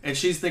back," and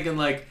she's thinking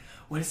like,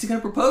 "When is he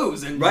gonna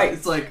propose?" And right.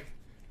 It's like,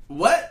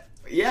 what?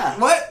 Yeah.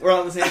 What? We're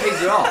on the same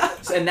page at all.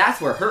 And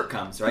that's where hurt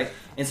comes, right?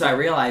 And so I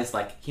realized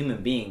like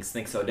human beings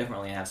think so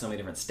differently and have so many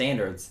different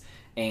standards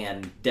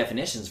and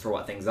definitions for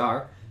what things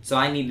are. So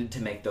I needed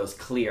to make those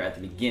clear at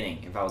the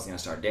beginning if I was going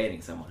to start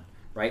dating someone,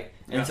 right?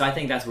 And so I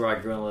think that's where I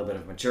grew in a little bit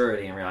of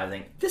maturity and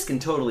realizing this can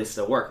totally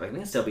still work. Like we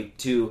can still be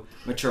two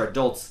mature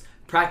adults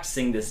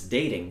practicing this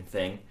dating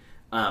thing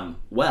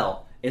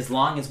well, as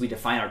long as we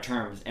define our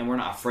terms and we're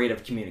not afraid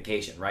of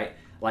communication, right?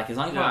 Like as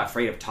long as we're not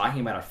afraid of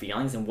talking about our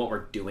feelings and what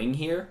we're doing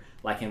here,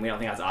 like, and we don't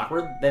think that's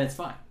awkward, then it's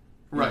fine.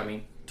 You know what I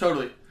mean?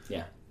 Totally.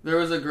 Yeah. There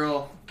was a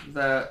girl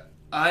that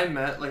I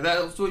met, like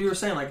that's what you were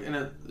saying, like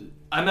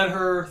I met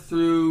her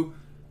through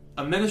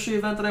a ministry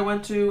event that I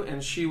went to,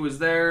 and she was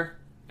there,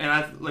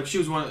 and she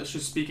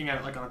was speaking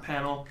at like on a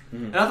panel,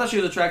 and I thought she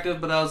was attractive,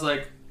 but I was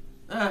like,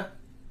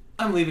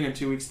 I'm leaving in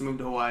 2 weeks to move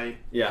to Hawaii.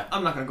 Yeah.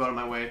 I'm not gonna go out of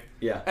my way.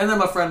 Yeah. And then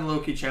my friend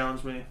low-key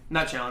challenged me,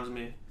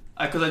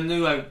 because I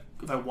knew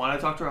if I wanted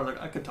to talk to her, I was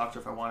like, I could talk to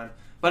her if I wanted,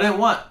 but I didn't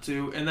want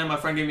to. And then my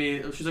friend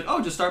she's like,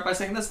 oh, just start by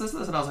saying this,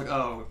 and I was like,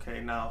 oh,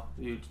 okay, now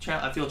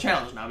I feel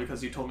challenged now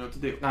because you told me what to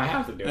do. Now I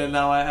have to do it. And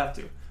now I have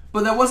to.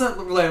 But that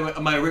wasn't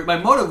like my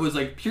motive was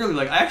like purely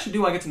like I actually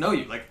do want to get to know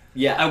you. Like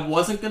I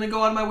wasn't gonna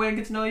go out of my way and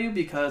get to know you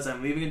because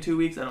I'm leaving in 2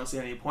 weeks. I don't see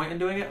any point in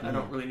doing it. I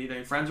don't really need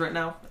any friends right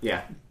now.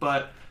 Yeah.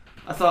 But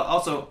I thought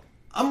also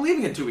I'm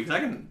leaving in 2 weeks.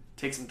 I can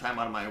take some time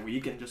out of my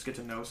week and just get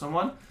to know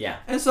someone. Yeah.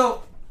 And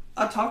so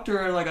I talked to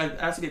her and like I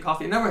asked to get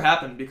coffee. It never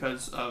happened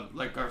because of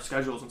like our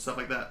schedules and stuff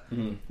like that.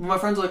 Mm-hmm. My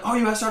friends were like, "Oh,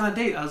 you asked her on a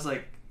date." I was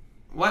like,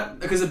 "What?"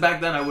 Because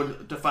back then I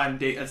would define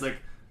date as like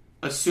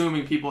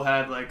assuming people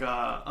had like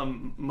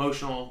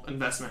emotional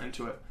investment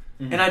into it,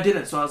 and I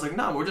didn't. So I was like,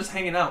 "No, we're just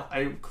hanging out."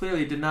 I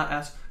clearly did not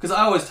ask because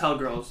I always tell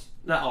girls,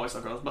 not always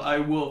tell girls, but I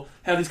will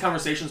have these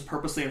conversations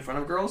purposely in front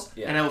of girls,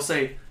 and I will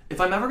say,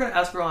 if I'm ever going to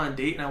ask her on a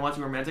date and I want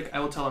to be romantic, I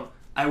will tell them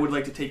I would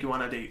like to take you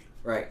on a date.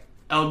 Right.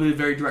 I'll be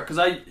very direct because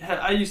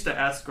I used to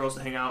ask girls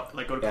to hang out,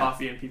 like go to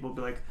coffee, and people would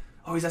be like,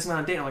 "Oh, he's asking me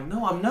on a date." I'm like,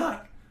 "No, I'm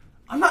not.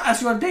 I'm not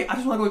asking you on a date. I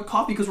just want to go get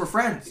coffee because we're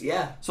friends."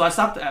 Yeah. So I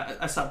stopped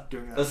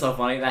doing that. That's so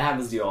funny. That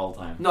happens to you all the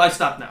time. No, I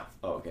stopped now.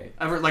 Oh, okay.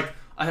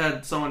 I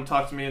had someone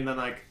talk to me, and then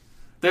like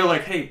they're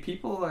like, "Hey,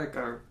 people like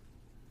are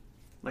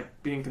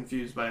like being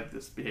confused by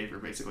this behavior,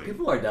 basically."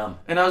 People are dumb.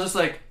 And I was just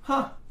like,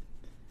 "Huh."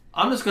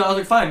 I was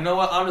like, fine, you know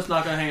what? I'm just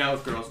not going to hang out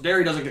with girls.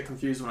 Derry doesn't get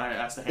confused when I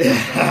ask to hang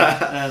out with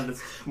them. And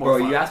it's more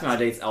fun. You ask me on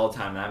dates all the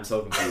time, and I'm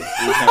so confused.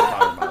 We just never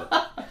talk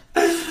about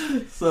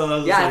it.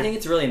 So I think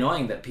it's really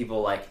annoying that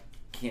people, like,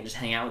 can't just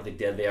hang out with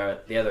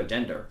the other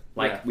gender.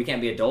 Like, we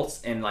can't be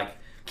adults and, like,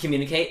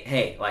 communicate,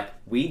 hey, like,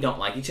 we don't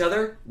like each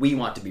other. We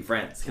want to be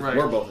friends. Because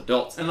we're both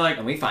adults.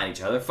 And we find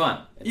each other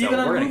fun. And even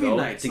so we're on movie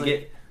nights, to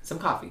get some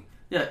coffee.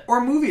 Yeah,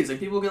 or movies. Like,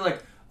 people get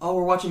like, oh,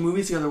 we're watching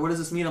movies together. What does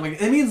this mean? I'm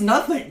like, it means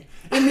nothing.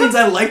 It means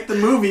I like the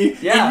movie,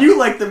 and you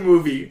like the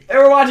movie. And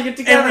we're watching it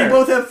together. And we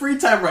both have free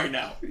time right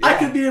now. Yeah. I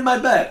could be in my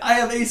bed. I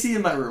have AC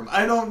in my room.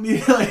 I don't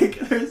need, I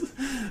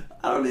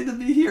don't need to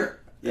be here.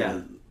 Yeah.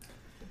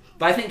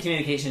 But I think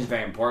communication is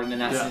very important in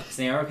that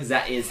scenario, because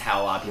that is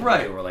how a lot of people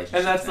do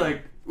relationships. And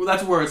that's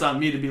that's where it's on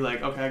me to be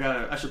like, okay,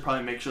 I should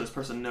probably make sure this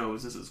person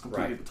knows this is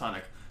completely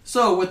platonic.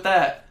 So with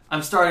that,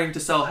 I'm starting to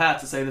sell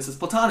hats to say this is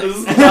platonic.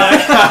 No,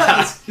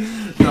 I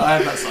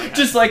have not selling hats.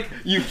 Just like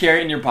you carry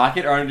it in your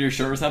pocket or under your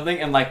shirt or something,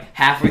 and like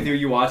halfway through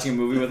you watching a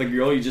movie with a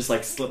girl, you just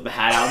like slip the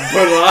hat out and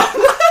put it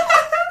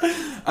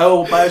on. I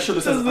will buy a shirt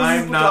that says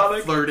I'm not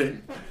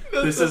flirting.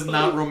 This is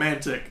not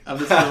romantic. I'm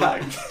just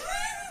like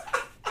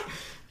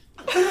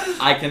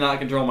I cannot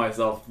control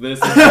myself. This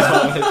is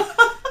platonic.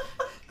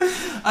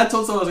 I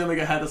told someone I was going to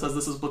make a hat that says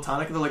this is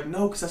platonic, and they're like,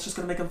 no, because that's just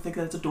going to make them think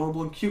that it's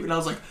adorable and cute. And I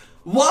was like,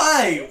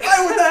 why?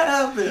 Why would that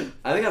happen?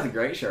 I think that's a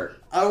great shirt.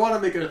 I want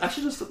to make it. I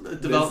should just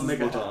develop make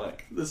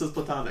platonic. This is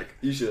platonic.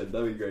 You should.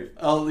 That'd be great.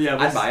 Oh yeah,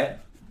 I'd buy it.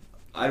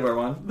 I'd wear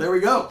one. There we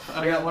go.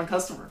 I got one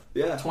customer.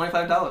 Yeah,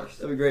 $25.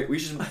 That'd be great. We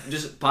should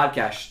just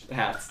podcast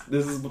hats.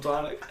 This is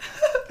platonic.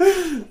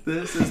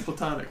 This is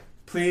platonic.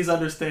 Please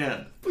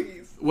understand.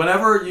 Please.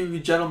 Whenever you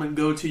gentlemen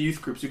go to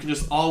youth groups, you can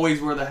just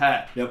always wear the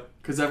hat. Yep.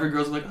 Because every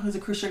girl's like, oh, he's a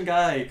Christian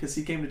guy because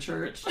he came to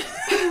church.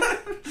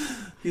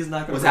 He's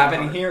not going to. What's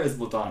happening here is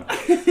platonic.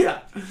 Yeah.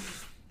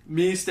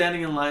 Me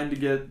standing in line to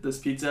get this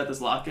pizza at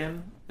this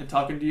lock-in and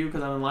talking to you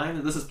because I'm in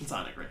line, this is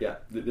platonic, right? Yeah.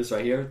 This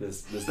right here,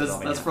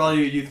 that's for all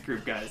you youth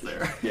group guys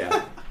there.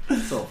 Yeah.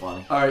 So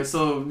funny. All right,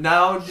 so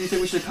now do you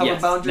think we should cover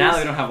boundaries? Now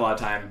we don't have a lot of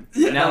time.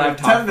 Yeah, now that I've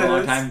talked for a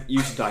long time,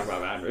 you should talk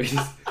about boundaries.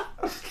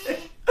 Okay.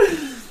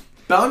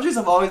 Boundaries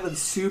I've always been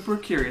super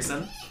curious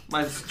in.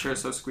 My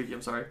chair's so squeaky,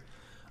 I'm sorry.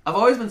 I've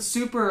always been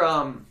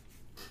super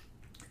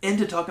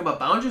into talking about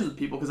boundaries with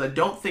people because I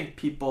don't think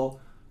people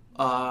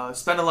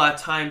spend a lot of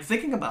time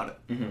thinking about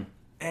it. Mm-hmm.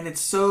 And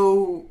it's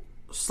so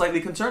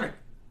slightly concerning.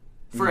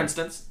 For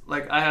instance,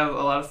 like I have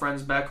a lot of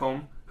friends back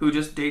home who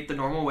just date the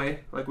normal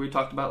way. Like we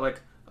talked about, like,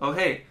 oh,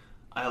 hey,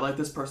 I like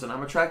this person.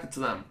 I'm attracted to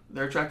them.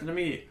 They're attracted to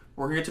me.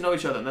 we're gonna get to know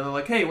each other. And then they're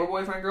like, hey, we're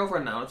boyfriend and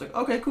girlfriend now. And it's like,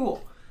 okay,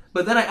 cool.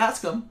 But then I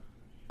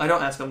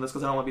don't ask them this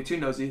because I don't want to be too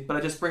nosy, but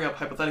I just bring up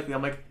hypothetically,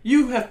 I'm like,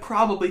 you have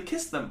probably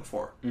kissed them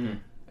before. Mm-hmm.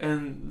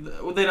 And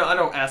I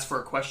don't ask for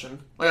a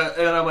question. Like,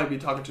 and I might be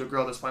talking to a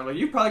girl at this point, like,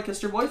 you probably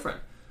kissed your boyfriend.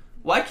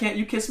 Why can't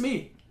you kiss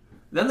me?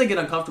 Then they get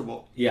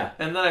uncomfortable. Yeah.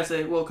 And then I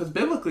say, well, because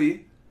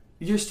biblically,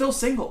 you're still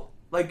single.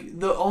 Like,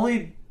 the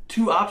only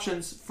two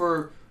options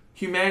for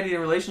humanity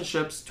and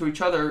relationships to each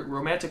other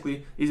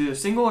romantically is either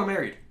single or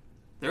married.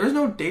 There is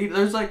no date.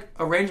 There's, like,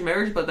 arranged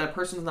marriage, but that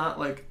person's not,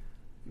 like,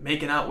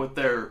 making out with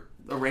their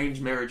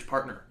arranged marriage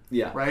partner.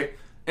 Yeah. Right?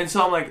 And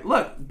so I'm like,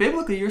 look,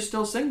 biblically, you're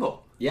still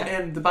single. Yeah.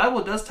 And the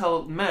Bible does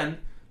tell men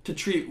to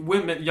treat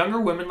younger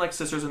women like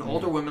sisters and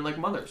older women like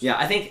mothers. Yeah,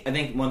 I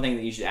think one thing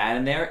that you should add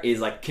in there is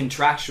like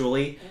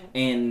contractually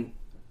and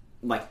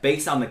like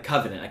based on the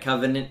covenant. A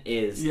covenant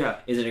is an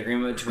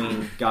agreement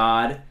between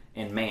God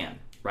and man,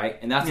 right?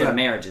 And that's what a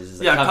marriage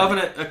is.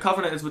 A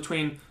covenant is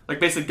between like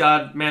basically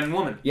God, man, and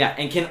woman. Yeah,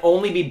 and can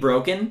only be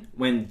broken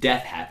when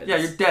death happens. Yeah,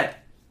 you're dead.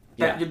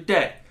 Yeah. You're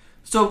dead.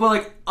 So, but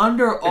like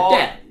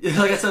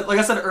like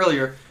I said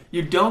earlier,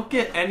 you don't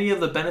get any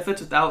of the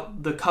benefits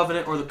without the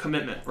covenant or the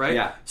commitment, right?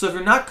 Yeah. So if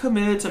you're not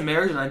committed to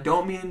marriage, and I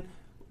don't mean,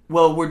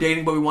 well, we're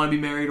dating but we want to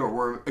be married, or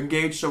we're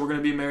engaged so we're going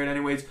to be married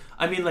anyways.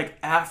 I mean like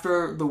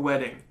after the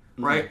wedding,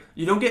 right?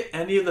 You don't get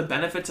any of the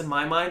benefits in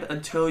my mind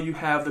until you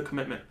have the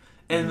commitment.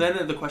 And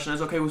then the question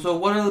is, okay, well, so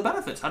what are the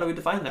benefits? How do we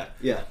define that?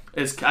 Yeah.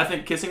 I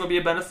think kissing will be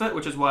a benefit,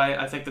 which is why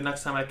I think the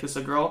next time I kiss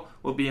a girl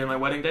will be in my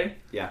wedding day.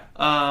 Yeah.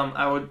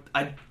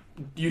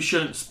 You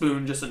shouldn't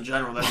spoon just in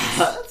general.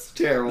 That's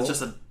terrible. It's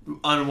just an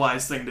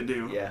unwise thing to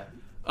do. Yeah.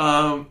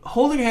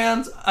 Holding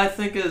hands, I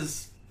think,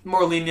 is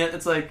more lenient.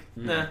 It's like,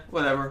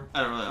 whatever.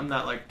 I don't know. I'm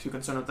not like too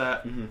concerned with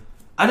that.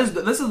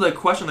 This is the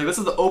question. Like, this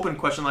is the open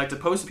question. Like to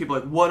pose to people.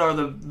 Like, what are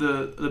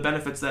the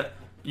benefits that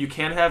you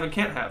can have and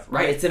can't have?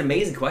 Right. It's an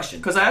amazing question.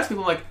 Because I ask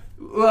people like,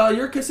 well,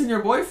 you're kissing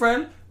your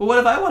boyfriend. Well, what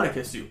if I want to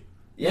kiss you?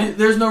 Yeah.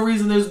 There's no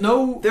reason. There's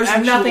nothing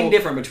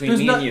different between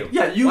me and you.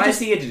 Yeah. Why does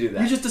he get to do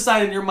that? You just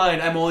decide in your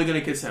mind, I'm only going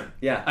to kiss him.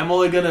 Yeah. I'm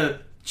only going to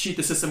cheat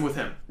the system with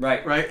him.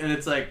 Right. Right? And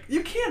it's like,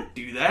 you can't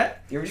do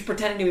that. You're just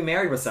pretending to be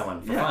married with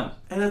someone for fun.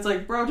 And it's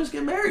like, bro, just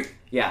get married.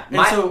 Yeah.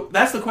 And so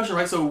that's the question,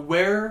 right? So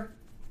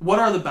what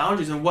are the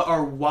boundaries and what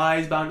are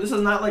wise boundaries? This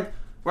is not like,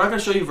 we're not going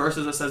to show you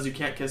verses that says you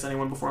can't kiss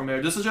anyone before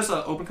marriage. This is just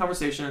an open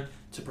conversation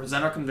to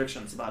present our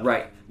convictions about it.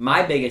 Right.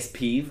 My biggest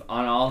peeve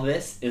on all of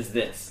this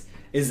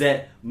is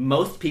that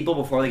most people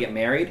before they get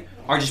married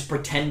are just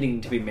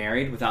pretending to be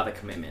married without the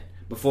commitment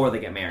before they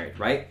get married,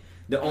 right?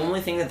 The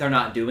only thing that they're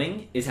not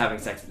doing is having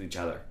sex with each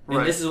other. And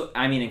right. This is,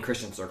 I mean, in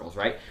Christian circles,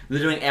 right? They're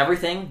doing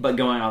everything but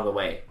going all the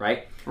way,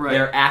 right? Right.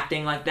 They're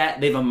acting like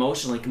that. They've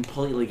emotionally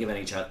completely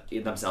given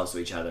themselves to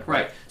each other,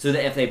 right? So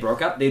that if they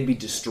broke up, they'd be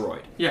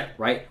destroyed. Yeah.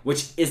 Right?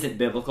 Which isn't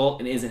biblical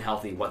and isn't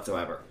healthy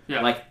whatsoever.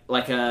 Yeah.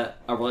 Like a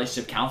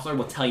relationship counselor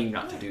will tell you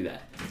not to do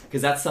that.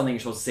 Because that's something you're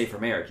supposed to save for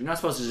marriage. You're not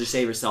supposed to just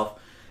save yourself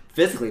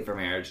physically for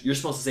marriage. You're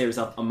supposed to save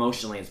yourself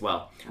emotionally as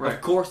well. Right.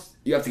 Of course,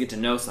 you have to get to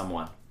know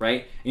someone,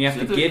 right? And you have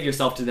to give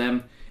yourself to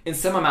them in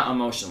some amount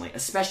emotionally,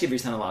 especially if you're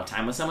spending a lot of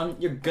time with someone.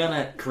 You're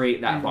gonna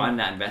create that bond and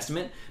that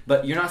investment,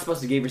 but you're not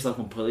supposed to give yourself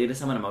completely to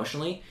someone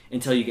emotionally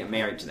until you get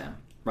married to them,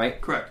 right?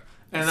 Correct.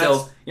 And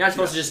so you're not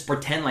supposed to just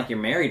pretend like you're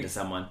married to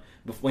someone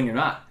when you're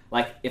not.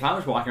 Like, if I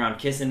was walking around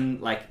kissing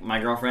like my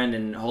girlfriend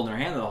and holding her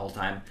hand the whole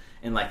time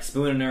and like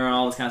spooning her and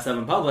all this kind of stuff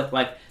in public,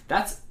 like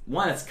that's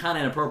it's kind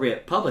of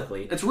inappropriate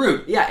publicly. It's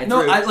rude. Yeah, it's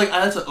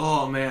rude.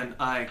 Oh man,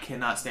 I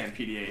cannot stand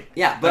PDA.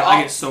 Yeah, but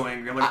I get so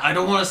angry. I'm like, I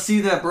don't want to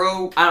see that,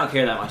 bro. I don't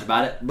care that much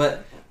about it,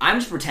 but I'm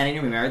just pretending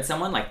to be married to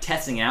someone, like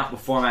testing out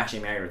before I'm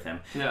actually married with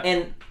him. Yeah.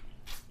 And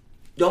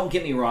don't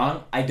get me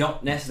wrong, I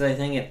don't necessarily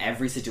think in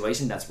every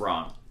situation that's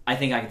wrong. I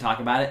think I can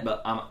talk about it,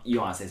 but you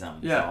want to say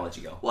something, so I'll let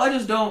you go. Well,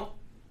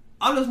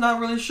 I'm just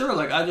not really sure.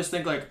 Like, I just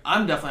think, like,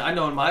 I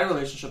know in my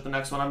relationship, the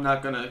next one, I'm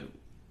not going to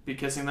be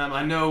kissing them.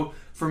 I know,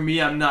 for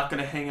me, I'm not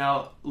going to hang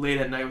out late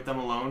at night with them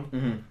alone.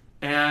 Mm-hmm.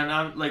 And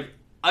I'm, like,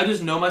 I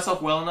just know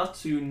myself well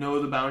enough to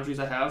know the boundaries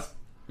I have,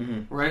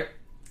 right?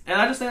 And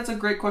I just think that's a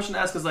great question to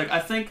ask, because, like, I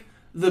think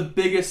the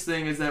biggest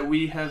thing is that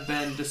we have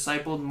been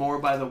discipled more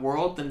by the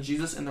world than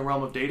Jesus in the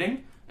realm of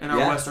dating in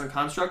our Western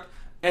construct,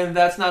 and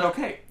that's not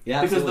okay.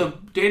 Yeah, because absolutely.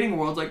 the dating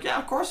world's like, yeah,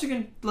 of course you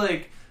can,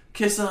 like,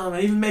 kiss them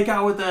and even make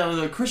out with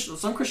them.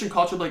 Some Christian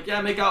culture like,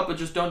 yeah, make out, but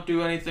just don't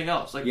do anything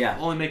else. Like,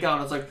 only make out.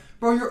 And it's like,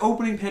 bro, you're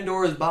opening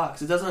Pandora's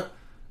box. It doesn't,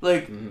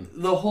 like,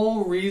 the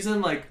whole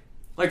reason, like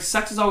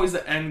sex is always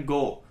the end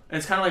goal. And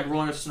it's kind of like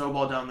rolling a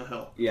snowball down the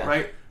hill. Yeah.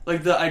 Right?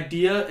 Like, the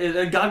idea is,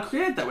 and God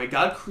created it that way.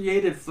 God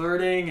created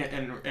flirting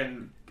and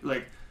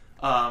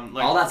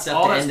all that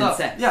stuff to end in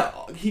sex. Yeah,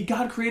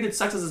 God created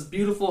sex as this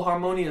beautiful,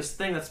 harmonious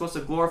thing that's supposed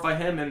to glorify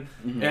Him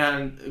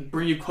and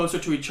bring you closer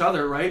to each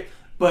other, right?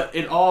 But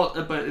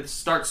it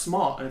starts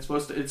small, and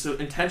it's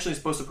intentionally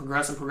supposed to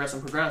progress and progress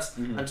and progress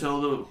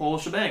until the whole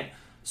shebang.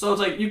 So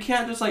it's like, you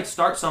can't just like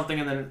start something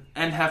and then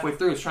end halfway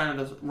through. It's trying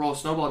to roll a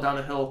snowball down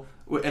a hill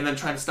and then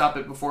trying to stop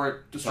it before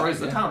it destroys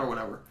the town or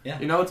whatever. Yeah.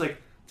 You know, it's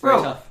like, it's very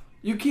bro, tough.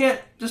 you can't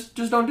just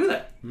don't do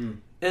that.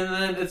 And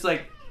then it's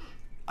like,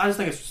 I just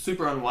think it's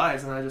super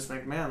unwise, and I just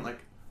think, man, like,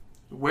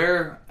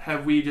 where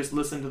have we just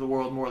listened to the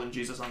world more than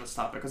Jesus on this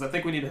topic? Because I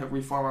think we need to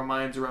reform our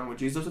minds around what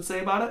Jesus would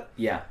say about it.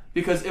 Yeah.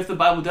 Because if the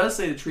Bible does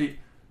say to treat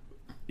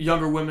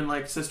younger women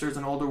like sisters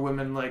and older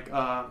women like,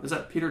 is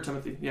that Peter or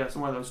Timothy? Yeah, it's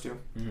one of those two.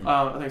 Mm-hmm.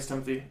 I think it's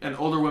Timothy. And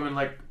older women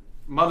like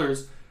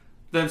mothers,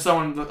 then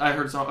I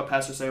heard a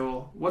pastor say,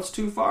 well, what's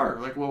too far?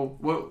 Like, well,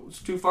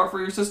 what's too far for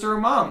your sister or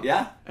mom?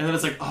 Yeah. And then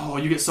it's like, oh,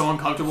 you get so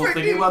uncomfortable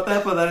thinking about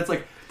that, but then it's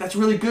like, that's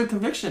really good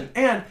conviction.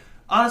 And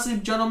honestly,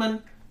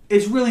 gentlemen,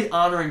 it's really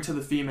honoring to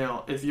the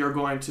female if you're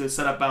going to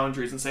set up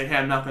boundaries and say, hey,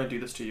 I'm not going to do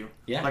this to you.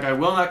 Yeah. Like, I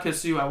will not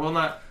kiss you. I will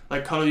not,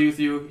 like, cuddle you with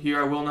you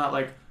here. I will not,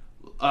 like,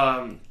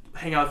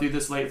 hang out with you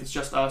this late if it's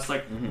just us.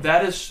 Like,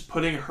 that is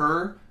putting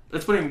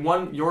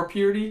your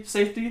purity,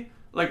 safety,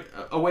 like,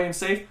 away and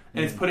safe,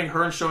 and it's putting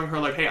her and showing her,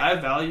 like, hey, I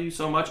value you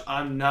so much,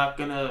 I'm not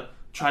going to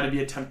try to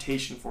be a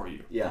temptation for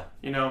you. Yeah.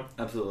 You know?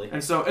 Absolutely.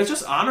 And so it's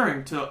just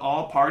honoring to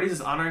all parties.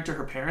 It's honoring to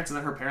her parents, and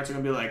then her parents are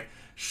going to be like,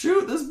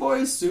 shoot, this boy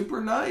is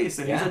super nice,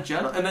 and he's a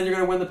gentle, and then you're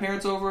going to win the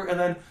parents over, and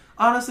then,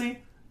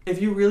 honestly,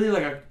 if you really,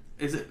 like,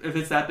 if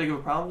it's that big of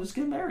a problem, just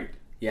get married.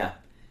 Yeah.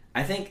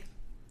 I think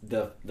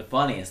the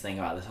funniest thing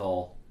about this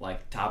whole,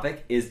 like,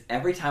 topic is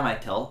every time I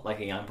tell, like,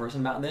 a young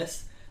person about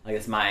this, like,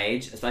 it's my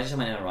age, especially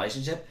someone in a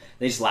relationship,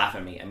 they just laugh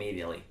at me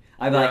immediately.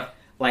 I'd be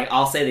like,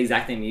 I'll say the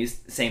exact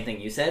same thing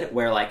you said,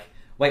 where, like,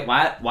 wait,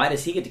 why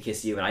does he get to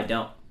kiss you and I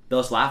don't? They'll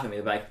just laugh at me.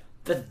 They'll be like,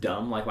 that's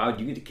dumb. Like, why would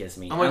you get to kiss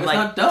me? I'm like, it's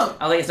not dumb.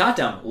 I'm like, it's not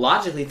dumb.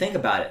 Logically think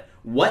about it.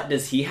 What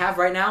does he have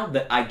right now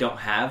that I don't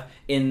have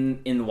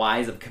in the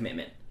wise of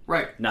commitment?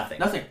 Right. Nothing.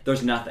 Nothing.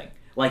 There's nothing.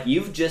 Like,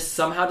 you've just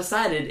somehow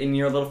decided in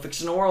your little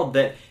fictional world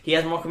that he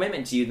has more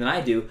commitment to you than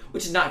I do,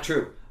 which is not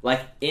true.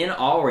 Like, in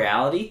all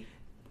reality,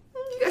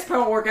 you guys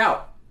probably won't work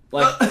out.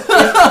 Like,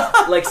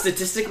 like,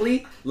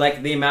 statistically,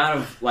 like, the amount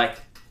of, like,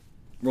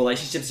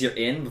 relationships you're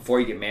in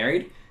before you get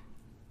married,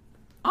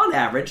 on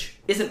average,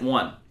 isn't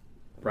one.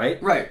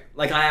 Right? Right.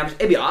 Like, on average,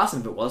 it'd be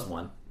awesome if it was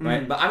one, right?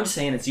 Mm-hmm. But I'm just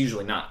saying it's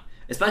usually not.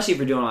 Especially if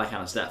you're doing all that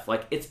kind of stuff.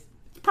 Like, it's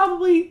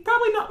probably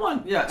not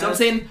one. Yeah. So I'm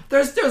saying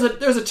there's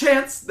a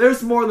chance,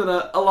 there's more than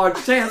a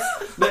large chance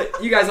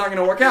that you guys aren't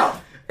going to work out.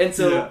 And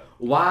so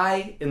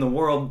why in the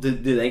world do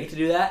they get to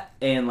do that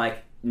and,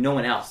 like, no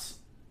one else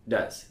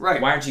does?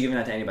 Right. Why aren't you giving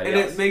that to anybody and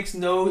else? it makes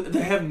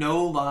they have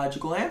no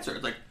logical answer.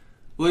 It's like,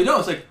 well, you know,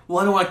 it's like, well,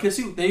 I don't want to kiss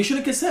you. Then you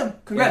shouldn't kiss him.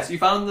 Congrats, you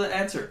found the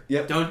answer.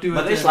 Yep. Don't do it.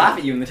 But they just laugh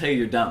at you and they tell you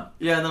you're dumb.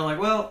 Yeah, and they're like,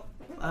 well,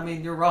 I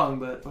mean, you're wrong,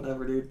 but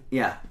whatever, dude.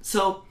 Yeah.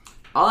 So,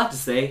 all I have to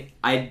say,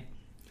 I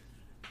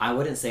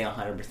wouldn't say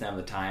 100% of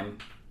the time,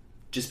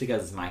 just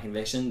because it's my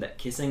conviction, that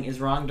kissing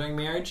is wrong during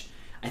marriage.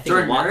 I think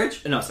during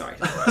marriage? No, sorry.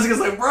 I was gonna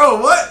say,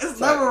 bro, what?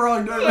 It's never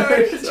wrong during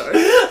marriage.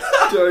 Sorry.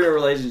 During a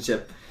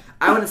relationship.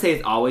 I wouldn't say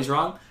it's always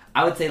wrong.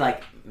 I would say,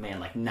 like,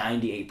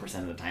 98%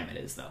 of the time it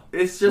is, though.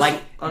 It's just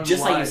like, unwise.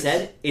 just like you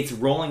said, it's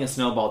rolling a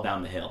snowball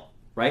down the hill,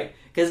 right?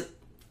 Because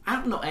I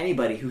don't know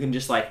anybody who can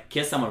just, like,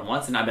 kiss someone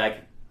once and I'd be like,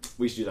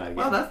 we should do that again.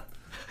 Wow,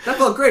 that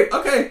felt great.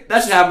 Okay.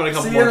 That should happen a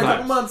couple See more you in times.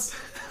 a couple months.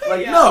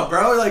 Like, no,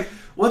 bro. Like,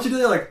 once you do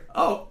that, like,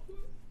 oh.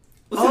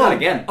 Let's do that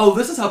again. Oh,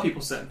 this is how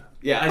people sin.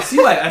 Yeah. I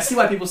see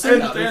why people sin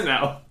now.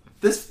 now.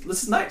 This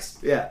is nice.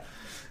 Yeah.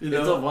 You know?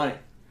 It's so funny.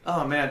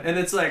 Oh, man. And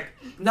it's, like,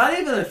 not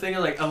even a thing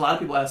of, like, a lot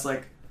of people ask,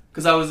 like,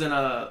 because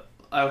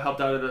I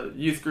helped out at a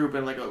youth group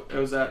and, like, it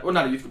was at, well,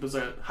 not a youth group, it was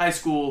a high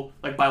school,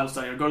 like, Bible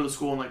study. I'd go to the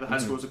school and, like, the high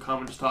schoolers would come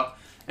and just talk.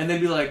 And they'd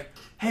be like,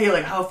 hey,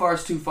 like, how far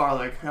is too far?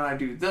 Like, can I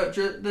do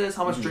this?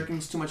 How much drinking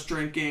is too much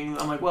drinking?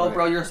 I'm like, well,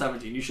 bro, you're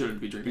 17. You shouldn't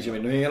be drinking. You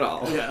shouldn't be doing it at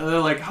all. Yeah, and they're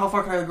like, how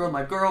far can I go with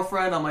my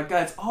girlfriend? I'm like,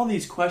 guys, all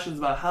these questions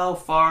about how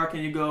far can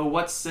you go,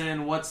 what's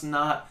sin, what's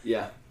not.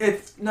 Yeah.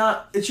 It's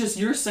not, it's just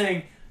you're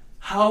saying,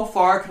 how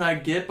far can I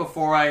get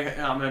before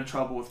I'm in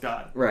trouble with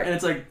God? Right. And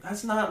it's like,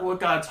 that's not what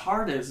God's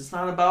heart is. It's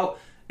not about,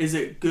 is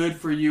it good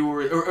for you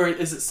or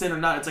is it sin or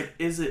not? It's like,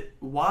 is it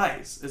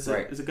wise? Is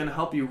it going to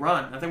help you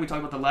run? I think we talked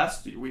about the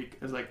last week.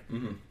 It's like,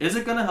 is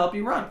it going to help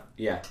you run?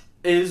 Yeah.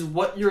 Is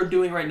what you're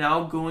doing right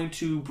now going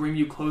to bring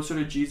you closer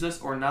to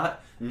Jesus or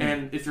not?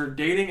 And if you're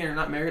dating and you're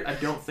not married, I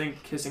don't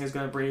think kissing is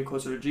going to bring you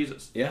closer to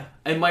Jesus. Yeah.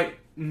 It might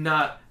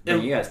not.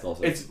 Bring you guys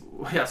closer. It's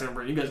going to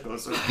bring you guys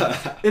closer.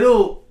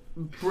 It'll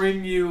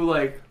bring you,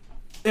 like,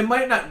 it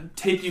might not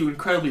take you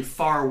incredibly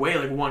far away,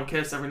 like one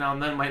kiss every now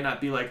and then might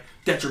not be, like,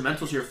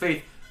 detrimental to your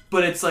faith,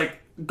 but it's, like,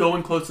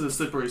 going close to the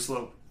slippery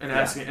slope and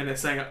asking, and it's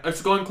saying,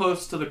 it's going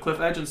close to the cliff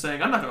edge and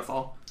saying, I'm not going to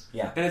fall.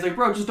 Yeah. And it's like,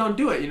 bro, just don't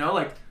do it, you know?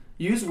 Like,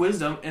 use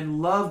wisdom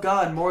and love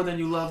God more than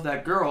you love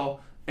that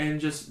girl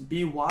and just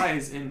be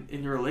wise in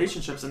your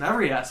relationships in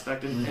every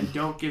aspect and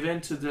don't give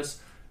in to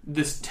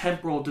this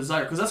temporal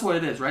desire. Because that's what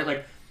it is, right?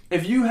 Like,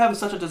 if you have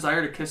such a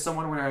desire to kiss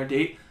someone when you're on a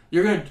date,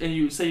 you're gonna, and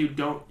you say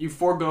you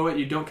forego it,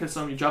 you don't kiss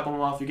them, you drop them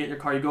off, you get in your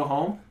car, you go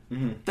home,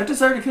 that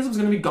desire to kiss them is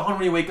gonna be gone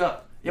when you wake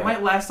up. It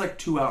might last like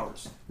 2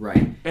 hours.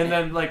 Right. And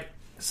then, like,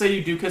 say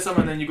you do kiss them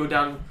and then you go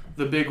down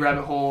the big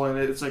rabbit hole and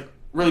it's like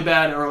really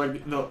bad, or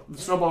like the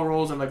snowball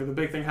rolls and like the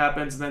big thing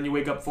happens and then you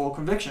wake up full of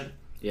conviction.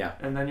 Yeah.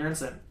 And then you're in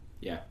sin.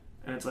 Yeah.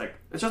 and it's like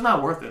it's just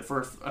not worth it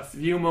for a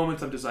few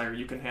moments of desire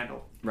you can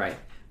handle. Right.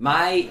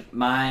 My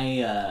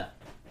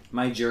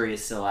jury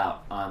is still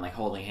out on like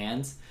holding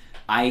hands.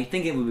 I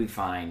think it would be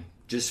fine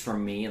just for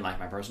me and like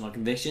my personal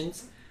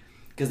convictions,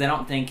 because I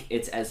don't think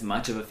it's as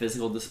much of a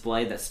physical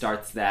display that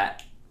starts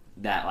that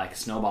like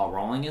snowball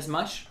rolling as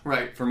much.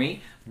 Right. For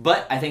me,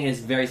 but I think it's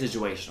very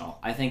situational.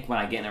 I think when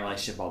I get in a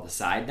relationship, I'll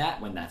decide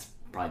that when that's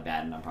probably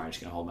bad, and I'm probably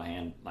just gonna hold her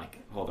hand.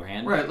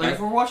 Right. Like if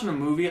we're watching a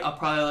movie, I'll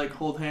probably like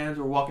hold hands.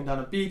 Or walking down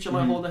a beach, I'm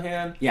gonna hold a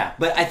hand. Yeah,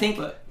 but I think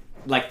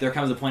like there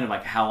comes a point of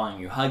like how long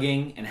are you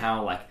hugging and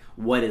how like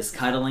what is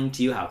cuddling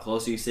to you, how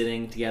close are you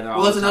sitting together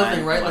all well, the that's time, another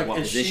thing, right? like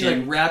is she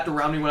like wrapped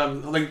around me when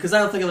I'm like, because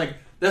I'm thinking like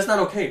that's not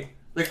okay.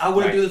 Like I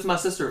wouldn't do this to my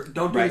sister.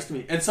 Don't do this to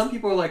me. And some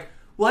people are like,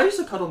 well, I used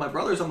to cuddle with my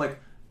brothers. I'm like,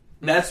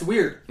 that's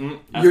weird.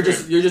 You're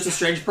just a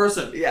strange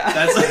person. Yeah,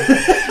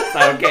 that's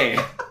not okay.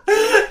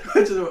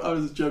 I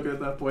was joking at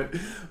that point,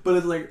 but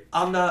it's like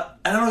I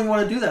don't even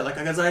want to do that. Like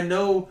because I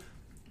know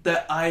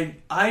that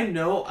I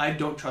know I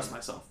don't trust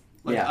myself.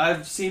 Like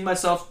I've seen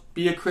myself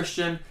be a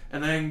Christian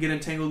and then get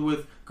entangled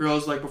with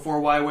girls like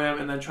before YWAM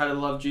and then try to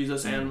love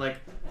Jesus and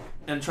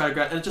try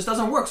to and it just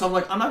doesn't work. So I'm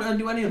like, I'm not gonna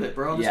do any of it,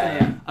 bro.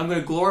 I'm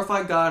gonna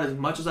glorify God as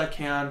much as I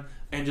can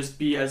and just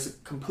be as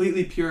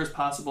completely pure as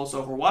possible.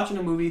 So if we're watching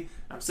a movie,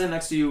 I'm sitting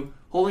next to you,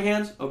 holding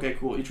hands. Okay,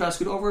 cool. You try to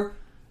scoot over.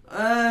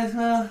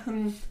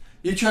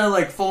 You try to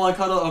like full on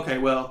cuddle. Okay,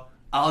 well,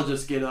 I'll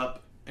just get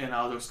up and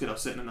I'll just get up,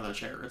 sit in another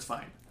chair. It's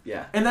fine.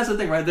 Yeah. And that's the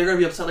thing, right? They're gonna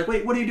be upset. Like,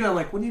 wait, what are you doing? I'm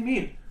like, what do you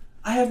mean?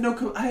 I have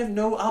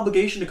no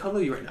obligation to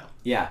cuddle you right now.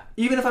 Yeah.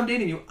 Even if I'm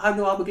dating you, I have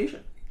no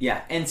obligation.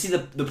 Yeah, and see,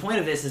 the point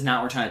of this is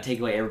not we're trying to take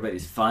away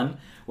everybody's fun.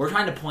 We're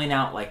trying to point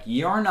out, like,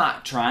 you're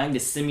not trying to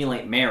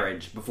simulate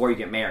marriage before you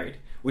get married,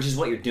 which is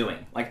what you're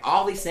doing. Like,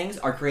 all these things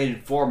are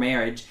created for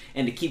marriage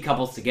and to keep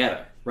couples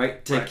together,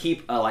 right? To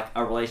keep, a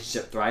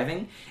relationship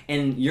thriving.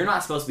 And you're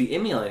not supposed to be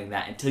emulating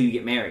that until you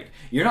get married.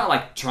 You're not,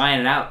 like,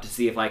 trying it out to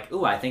see if, like,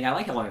 ooh, I think I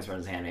like holding this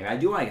person's hand. Maybe I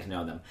do want to get to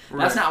know them.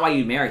 Right. That's not why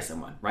you marry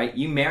someone, right?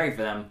 You marry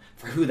for them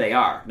for who they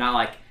are, not,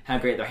 like, how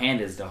great their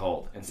hand is to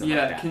hold and stuff like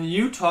that. Yeah, can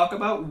you talk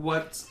about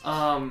what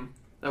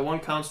that one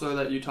counselor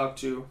that you talked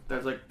to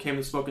that like came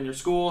and spoke in your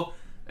school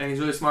and he's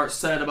really smart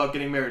said about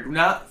getting married?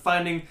 Not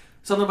finding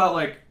something about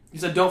like he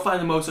said don't find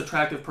the most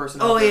attractive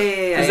person. Oh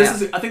yeah.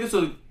 I think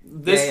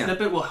this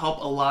snippet will help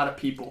a lot of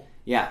people.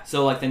 Yeah.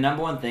 So like the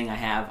number one thing I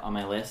have on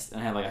my list,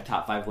 and I have like a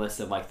top 5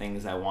 list of like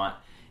things I want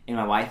in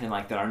my wife and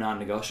like that are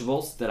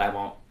non-negotiables that I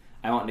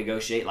won't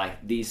negotiate.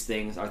 Like these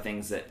things are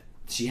things that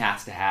she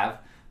has to have.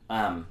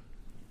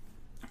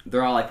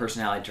 They're all like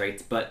personality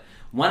traits, but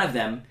one of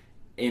them,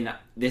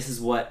 this is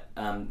what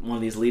one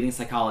of these leading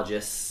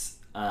psychologists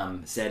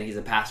said. He's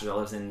a pastor that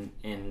lives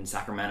in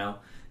Sacramento.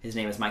 His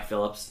name is Mike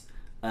Phillips,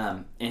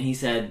 and he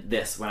said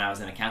this when I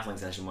was in a counseling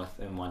session with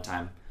him one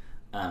time.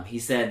 He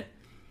said,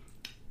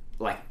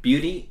 like,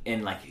 beauty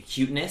and like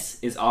cuteness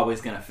is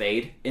always going to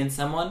fade in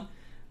someone,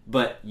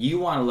 but you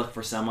want to look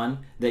for someone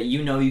that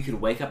you know you could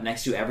wake up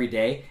next to every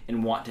day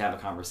and want to have a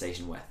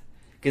conversation with.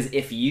 Because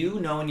if you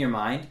know in your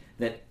mind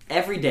that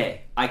every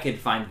day I could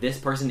find this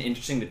person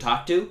interesting to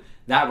talk to,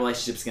 that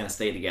relationship's going to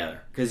stay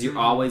together. Because you're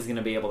always going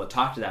to be able to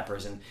talk to that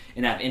person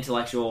and have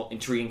intellectual,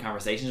 intriguing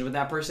conversations with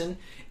that person.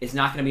 It's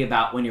not going to be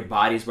about when your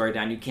body's wear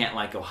down. You can't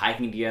like go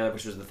hiking together,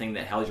 which was the thing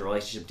that held your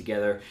relationship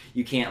together.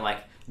 You can't like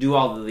do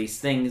all of these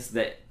things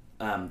that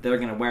they're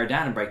going to wear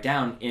down and break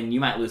down, and you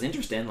might lose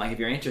interest in. Like if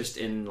your interest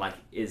in like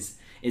is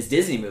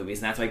Disney movies,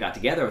 and that's why you got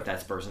together with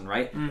that person,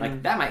 right? Mm-hmm.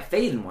 Like that might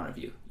fade in one of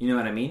you. You know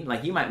what I mean?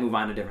 Like you might move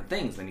on to different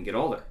things when you get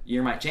older.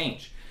 You might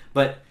change.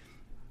 But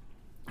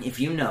if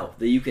you know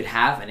that you could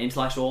have an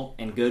intellectual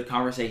and good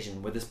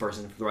conversation with this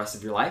person for the rest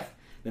of your life,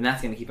 then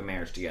that's going to keep a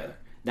marriage together.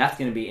 That's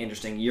going to be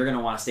interesting. You're going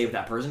to want to stay with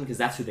that person because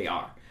that's who they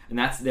are. And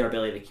that's their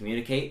ability to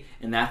communicate.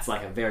 And that's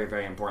like a very,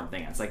 very important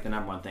thing. It's like the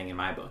number one thing in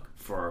my book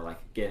for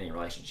like getting a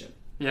relationship.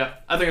 Yeah,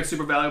 I think it's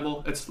super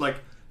valuable. It's like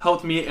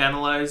helped me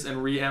analyze and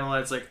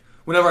reanalyze like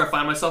whenever I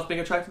find myself being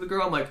attracted to the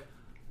girl, I'm like,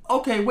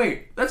 okay,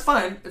 wait, that's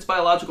fine. It's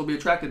biological to be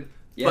attracted.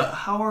 Yeah. But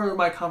how are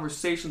my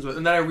conversations with?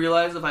 And then I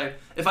realize if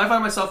I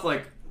find myself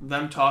like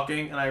them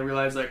talking, and I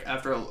realize like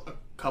after a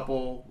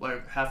couple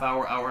like half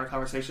hour in a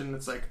conversation,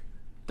 it's like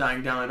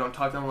dying down. I don't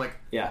talk to them. I'm like,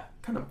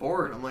 kind of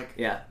bored. I'm like,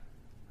 I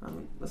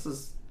don't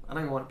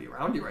even want to be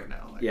around you right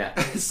now.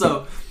 Like,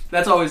 so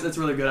that's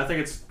really good. I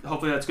think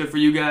hopefully that's good for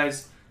you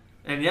guys.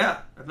 And I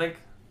think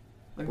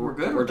we're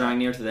good. We're drawing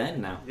near to the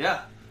end now.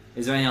 Yeah.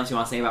 Is there anything else you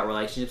want to say about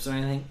relationships or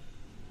anything?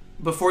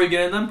 Before you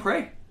get in them,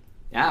 pray.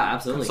 Yeah,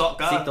 absolutely. Consult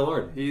God. Seek the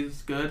Lord.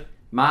 He's good.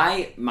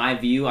 My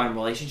view on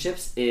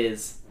relationships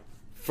is,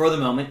 for the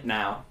moment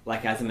now,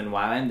 like as I'm in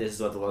YWAM, this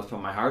is what the Lord's put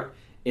in my heart,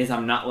 is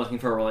I'm not looking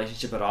for a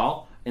relationship at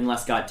all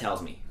unless God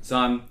tells me. So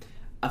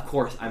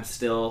I'm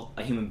still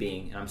a human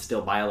being, and I'm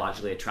still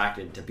biologically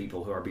attracted to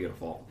people who are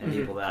beautiful and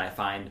people that I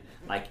find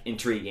like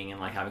intriguing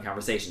and like having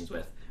conversations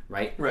with,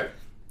 right? Right.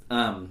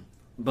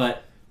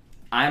 But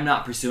I'm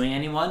not pursuing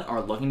anyone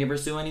or looking to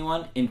pursue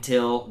anyone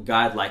until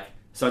God like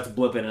starts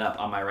blipping it up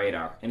on my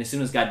radar. And as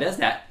soon as God does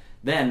that,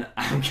 then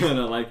I'm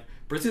gonna like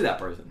pursue that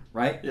person,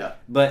 right? Yeah.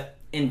 But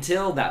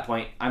until that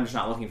point, I'm just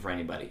not looking for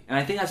anybody. And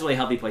I think that's a really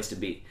healthy place to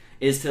be,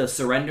 is to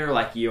surrender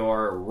like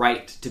your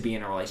right to be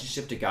in a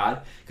relationship to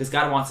God, because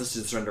God wants us to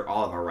surrender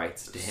all of our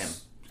rights to Him.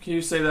 Can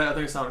you say that? I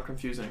think it sounded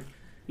confusing.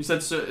 You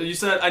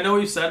said I know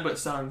what you said,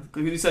 but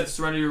you said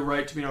surrender your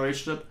right to be in a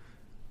relationship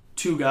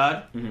to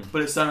God,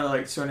 but it sounded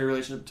like surrender your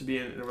relationship to be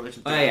in a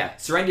relationship to God. Yeah.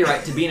 Surrender your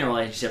right to be in a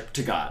relationship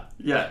to God.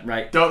 Yeah.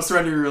 Right. Don't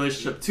surrender your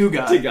relationship to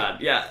God. To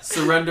God, yeah.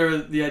 Surrender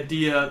the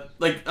idea,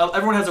 like,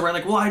 everyone has a right,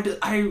 like, well, I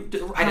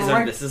deserve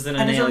right, this is an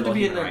inalienable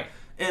human right.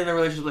 In a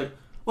relationship, like,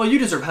 well, you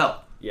deserve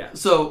hell. Yeah.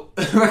 So,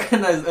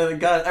 recognize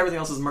God, everything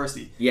else is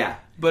mercy. Yeah.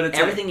 But it's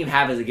everything you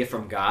have is a gift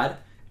from God,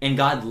 and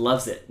God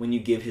loves it when you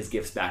give His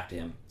gifts back to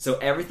Him. So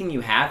everything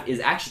you have is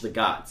actually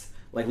God's.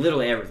 Like,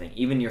 literally everything.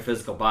 Even your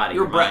physical body,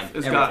 your breath mind,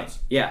 is everything. God's.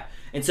 Yeah.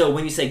 And so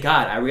when you say,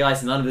 God, I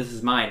realize none of this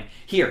is mine.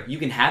 Here, you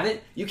can have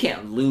it. You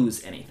can't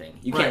lose anything.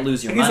 You can't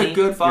lose your money, He's a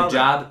good father. your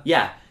job.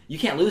 Yeah. You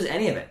can't lose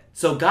any of it.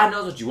 So God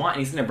knows what you want,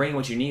 and He's going to bring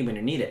what you need when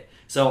you need it.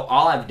 So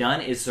all I've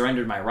done is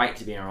surrendered my right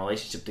to be in a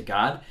relationship to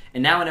God.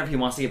 And now whenever He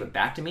wants to give it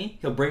back to me,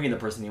 He'll bring me the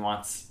person He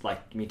wants,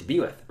 like, me to be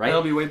with, right?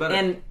 That'll be way better.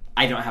 And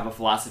I don't have a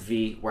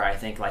philosophy where I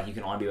think, like, you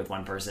can only be with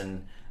one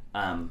person,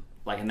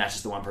 like, and that's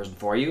just the one person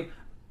for you.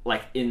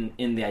 Like, in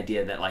the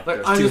idea that, like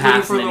there's two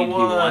halves and they need to be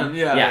one.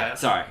 Yeah.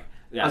 Sorry.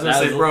 Yeah, I was going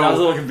to say, bro. That was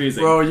a little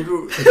confusing. Bro, that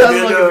was a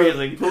little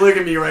confusing.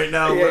 Polygamy right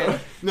now, bro. Yeah.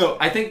 No,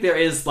 I think there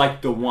is,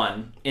 like, the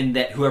one, in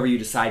that whoever you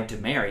decide to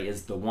marry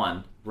is the one,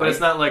 right? But it's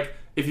not like,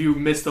 if you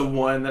miss the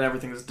one, then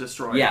everything is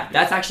destroyed. Yeah,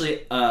 that's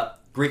actually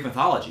Greek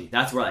mythology.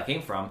 That's where that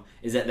came from,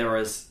 is that there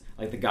was,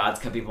 like, the gods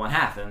cut people in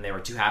half, and they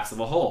were two halves of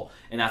a whole.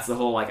 And that's the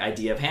whole, like,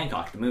 idea of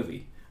Hancock, the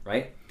movie,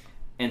 right?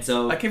 And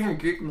so... That came from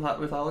Greek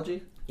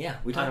mythology? Yeah,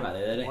 we talked about it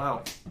the other day.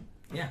 Wow.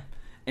 Yeah.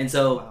 And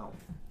so...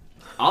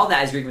 All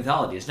that is Greek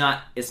mythology.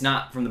 It's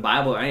not from the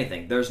Bible or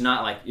anything. There's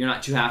not, like, you're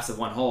not two halves of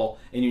one whole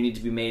and you need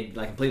to be made,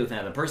 like, complete with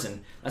another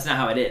person. That's not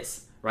how it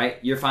is, right?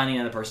 You're finding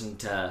another person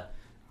to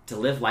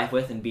live life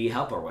with and be a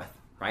helper with,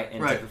 right?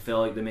 And to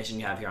fulfill the mission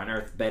you have here on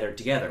Earth better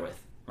together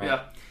with, right?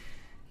 Yeah.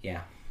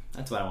 Yeah.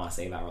 That's what I want to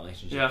say about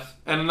relationships. Yeah.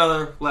 And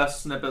another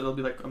last snippet, it'll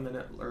be like a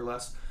minute or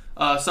less.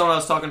 Someone I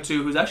was talking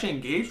to who's actually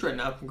engaged right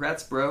now.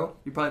 Congrats, bro.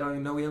 You probably don't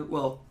even know we have...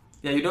 Well,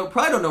 yeah, you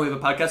probably don't know we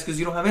have a podcast because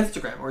you don't have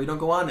Instagram or you don't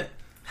go on it.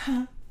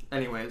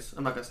 Anyways,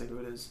 I'm not going to say who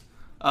it is.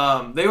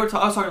 I was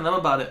talking to them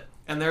about it,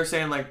 and they're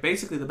saying, like,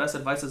 basically the best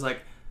advice is, like,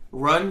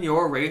 run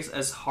your race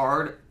as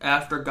hard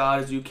after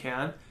God as you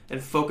can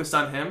and focus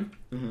on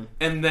Him,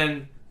 and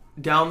then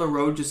down the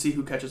road just see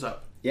who catches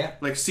up. Yeah.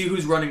 Like, see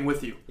who's running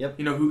with you. Yep.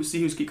 You know, see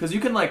who's... Because you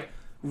can, like,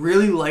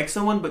 really like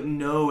someone, but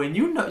know, and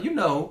you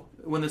know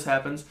when this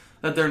happens,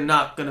 that they're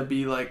not going to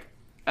be, like,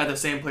 at the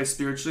same place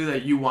spiritually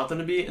that you want them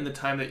to be in the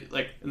time that,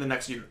 like, in the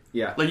next year.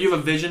 Yeah. Like, you have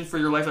a vision for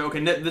your life, like, okay,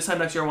 this time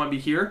next year I want to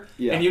be here,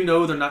 and you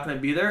know they're not going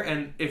to be there,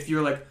 and if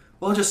you're like,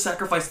 well, I'll just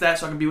sacrifice that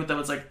so I can be with them,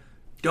 it's like,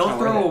 don't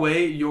throw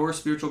away your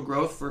spiritual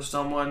growth for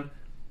someone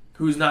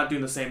who's not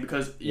doing the same,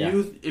 because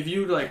if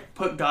you, like,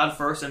 put God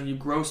first and you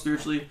grow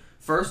spiritually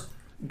first,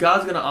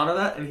 God's going to honor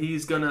that, and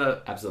He's going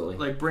to absolutely,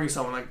 like, bring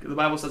someone. Like, the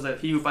Bible says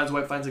that he who finds a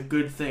wife finds a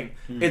good thing.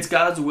 It's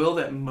God's will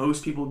that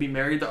most people be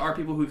married. There are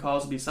people who call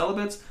us to be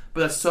celibates, but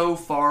that's so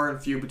far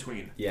and few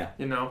between. Yeah.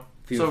 You know?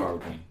 Few and far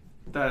between.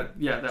 That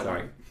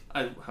Sorry.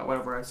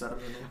 Whatever I said. I don't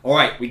know.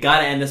 Alright, we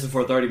got to end this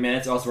before 30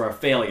 minutes, or else we're a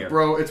failure.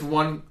 Bro, it's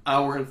 1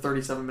 hour and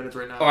 37 minutes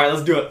right now. Alright,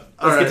 let's do it.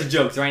 Let's get to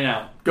jokes right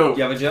now. Go. Do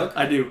you have a joke?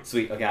 I do.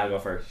 Sweet. Okay, I'll go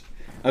first.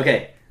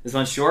 Okay, this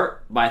one's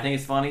short, but I think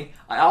it's funny.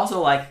 I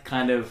also like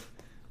kind of,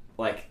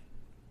 like,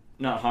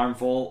 not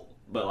harmful,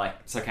 but, like,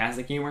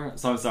 sarcastic humor.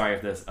 So I'm sorry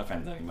if this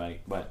offends anybody,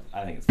 but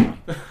I think it's funny.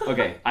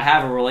 Okay, I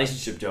have a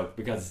relationship joke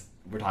because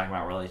we're talking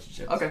about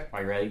relationships. Okay.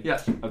 Are you ready?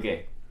 Yes.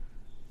 Okay.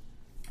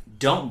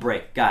 Don't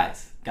break...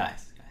 Guys.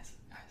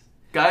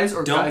 Guys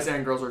or guys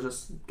and girls or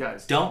just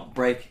guys? Don't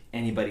break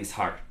anybody's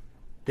heart.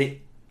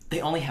 They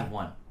only have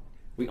one.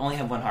 We only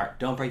have one heart.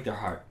 Don't break their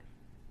heart.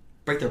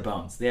 Break their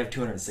bones. They have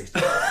 260.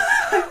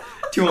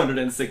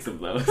 206 of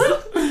those.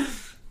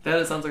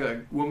 That sounds like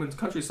a woman's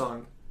country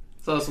song.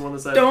 So that's the one that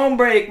said, "Don't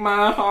break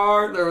my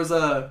heart." There was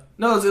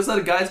it said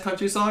a guy's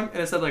country song,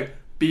 and it said, like,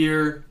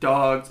 beer,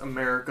 dogs,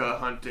 America,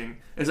 hunting.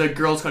 It's a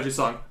girl's country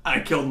song.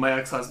 I killed my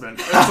ex-husband.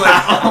 It's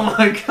like, oh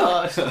my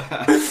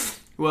gosh.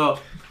 Well,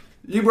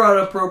 you brought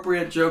an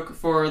appropriate joke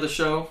for the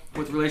show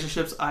with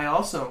relationships. I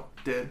also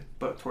did,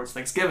 but towards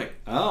Thanksgiving.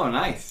 Oh,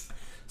 nice.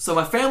 So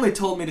my family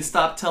told me to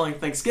stop telling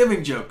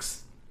Thanksgiving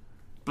jokes,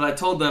 but I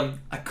told them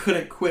I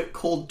couldn't quit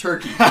cold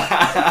turkey.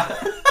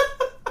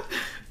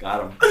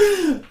 Got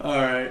him. All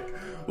right.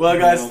 Well,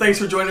 guys, thanks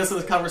for joining us in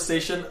this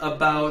conversation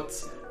about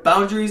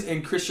boundaries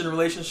in Christian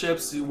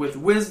relationships with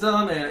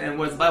wisdom and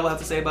what does the Bible have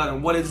to say about it,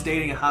 and what is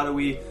dating and how do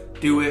we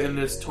do it in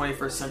this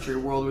 21st century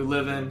world we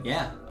live in.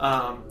 Yeah.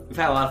 We've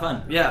had a lot of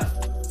fun. Yeah.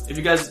 If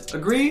you guys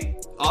agree,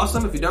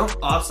 awesome. If you don't,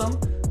 awesome.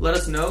 Let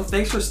us know.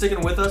 Thanks for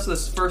sticking with us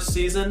this first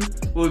season.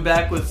 We'll be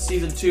back with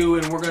season 2,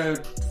 and we're going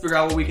to figure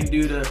out what we can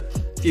do to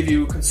give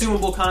you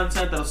consumable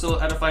content that'll still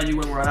edify you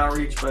when we're on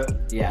outreach, but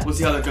we'll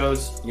see how that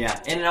goes. Yeah.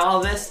 And in all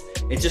of this,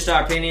 it's just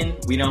our opinion.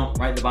 We don't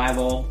write the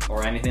Bible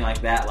or anything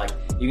like that. Like,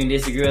 you can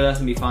disagree with us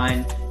and be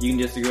fine. You can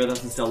disagree with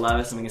us and still love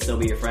us, and we can still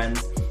be your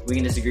friends. We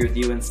can disagree with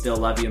you and still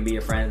love you and be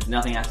your friends.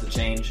 Nothing has to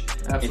change.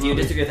 Absolutely. If you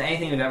disagree with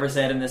anything we've ever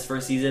said in this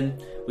first season,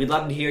 we'd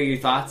love to hear your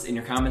thoughts and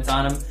your comments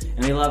on them,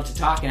 and we love to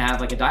talk and have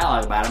like a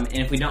dialogue about them. And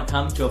if we don't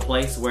come to a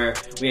place where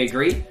we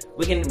agree,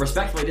 we can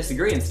respectfully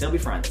disagree and still be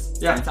friends.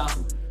 Yeah. And it's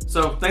awesome.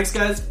 So thanks,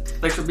 guys.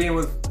 Thanks for being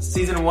with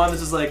season 1.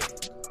 This is like,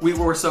 we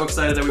were so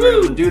excited that we were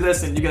able to do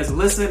this, and you guys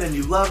listened and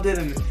you loved it,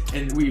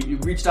 and you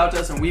reached out to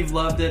us and we've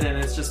loved it, and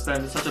it's just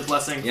been such a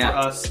blessing for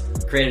us.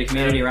 Create a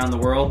community around the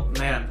world.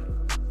 Man,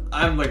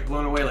 I'm like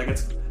blown away. Like,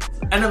 it's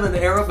end of an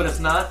era, but it's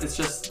not. It's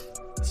just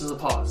a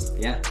pause.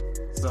 Yeah.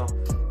 So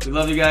we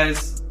love you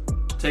guys.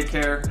 Take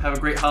care. Have a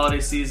great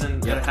holiday season.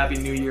 And a happy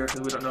new year,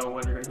 because we don't know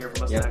when you're going to hear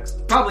from us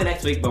next. Probably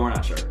next week, but we're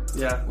not sure.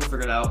 Yeah, we'll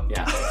figure it out.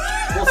 Yeah.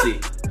 We'll see.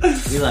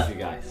 We love you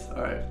guys.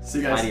 All right. See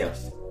you guys.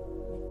 Adios.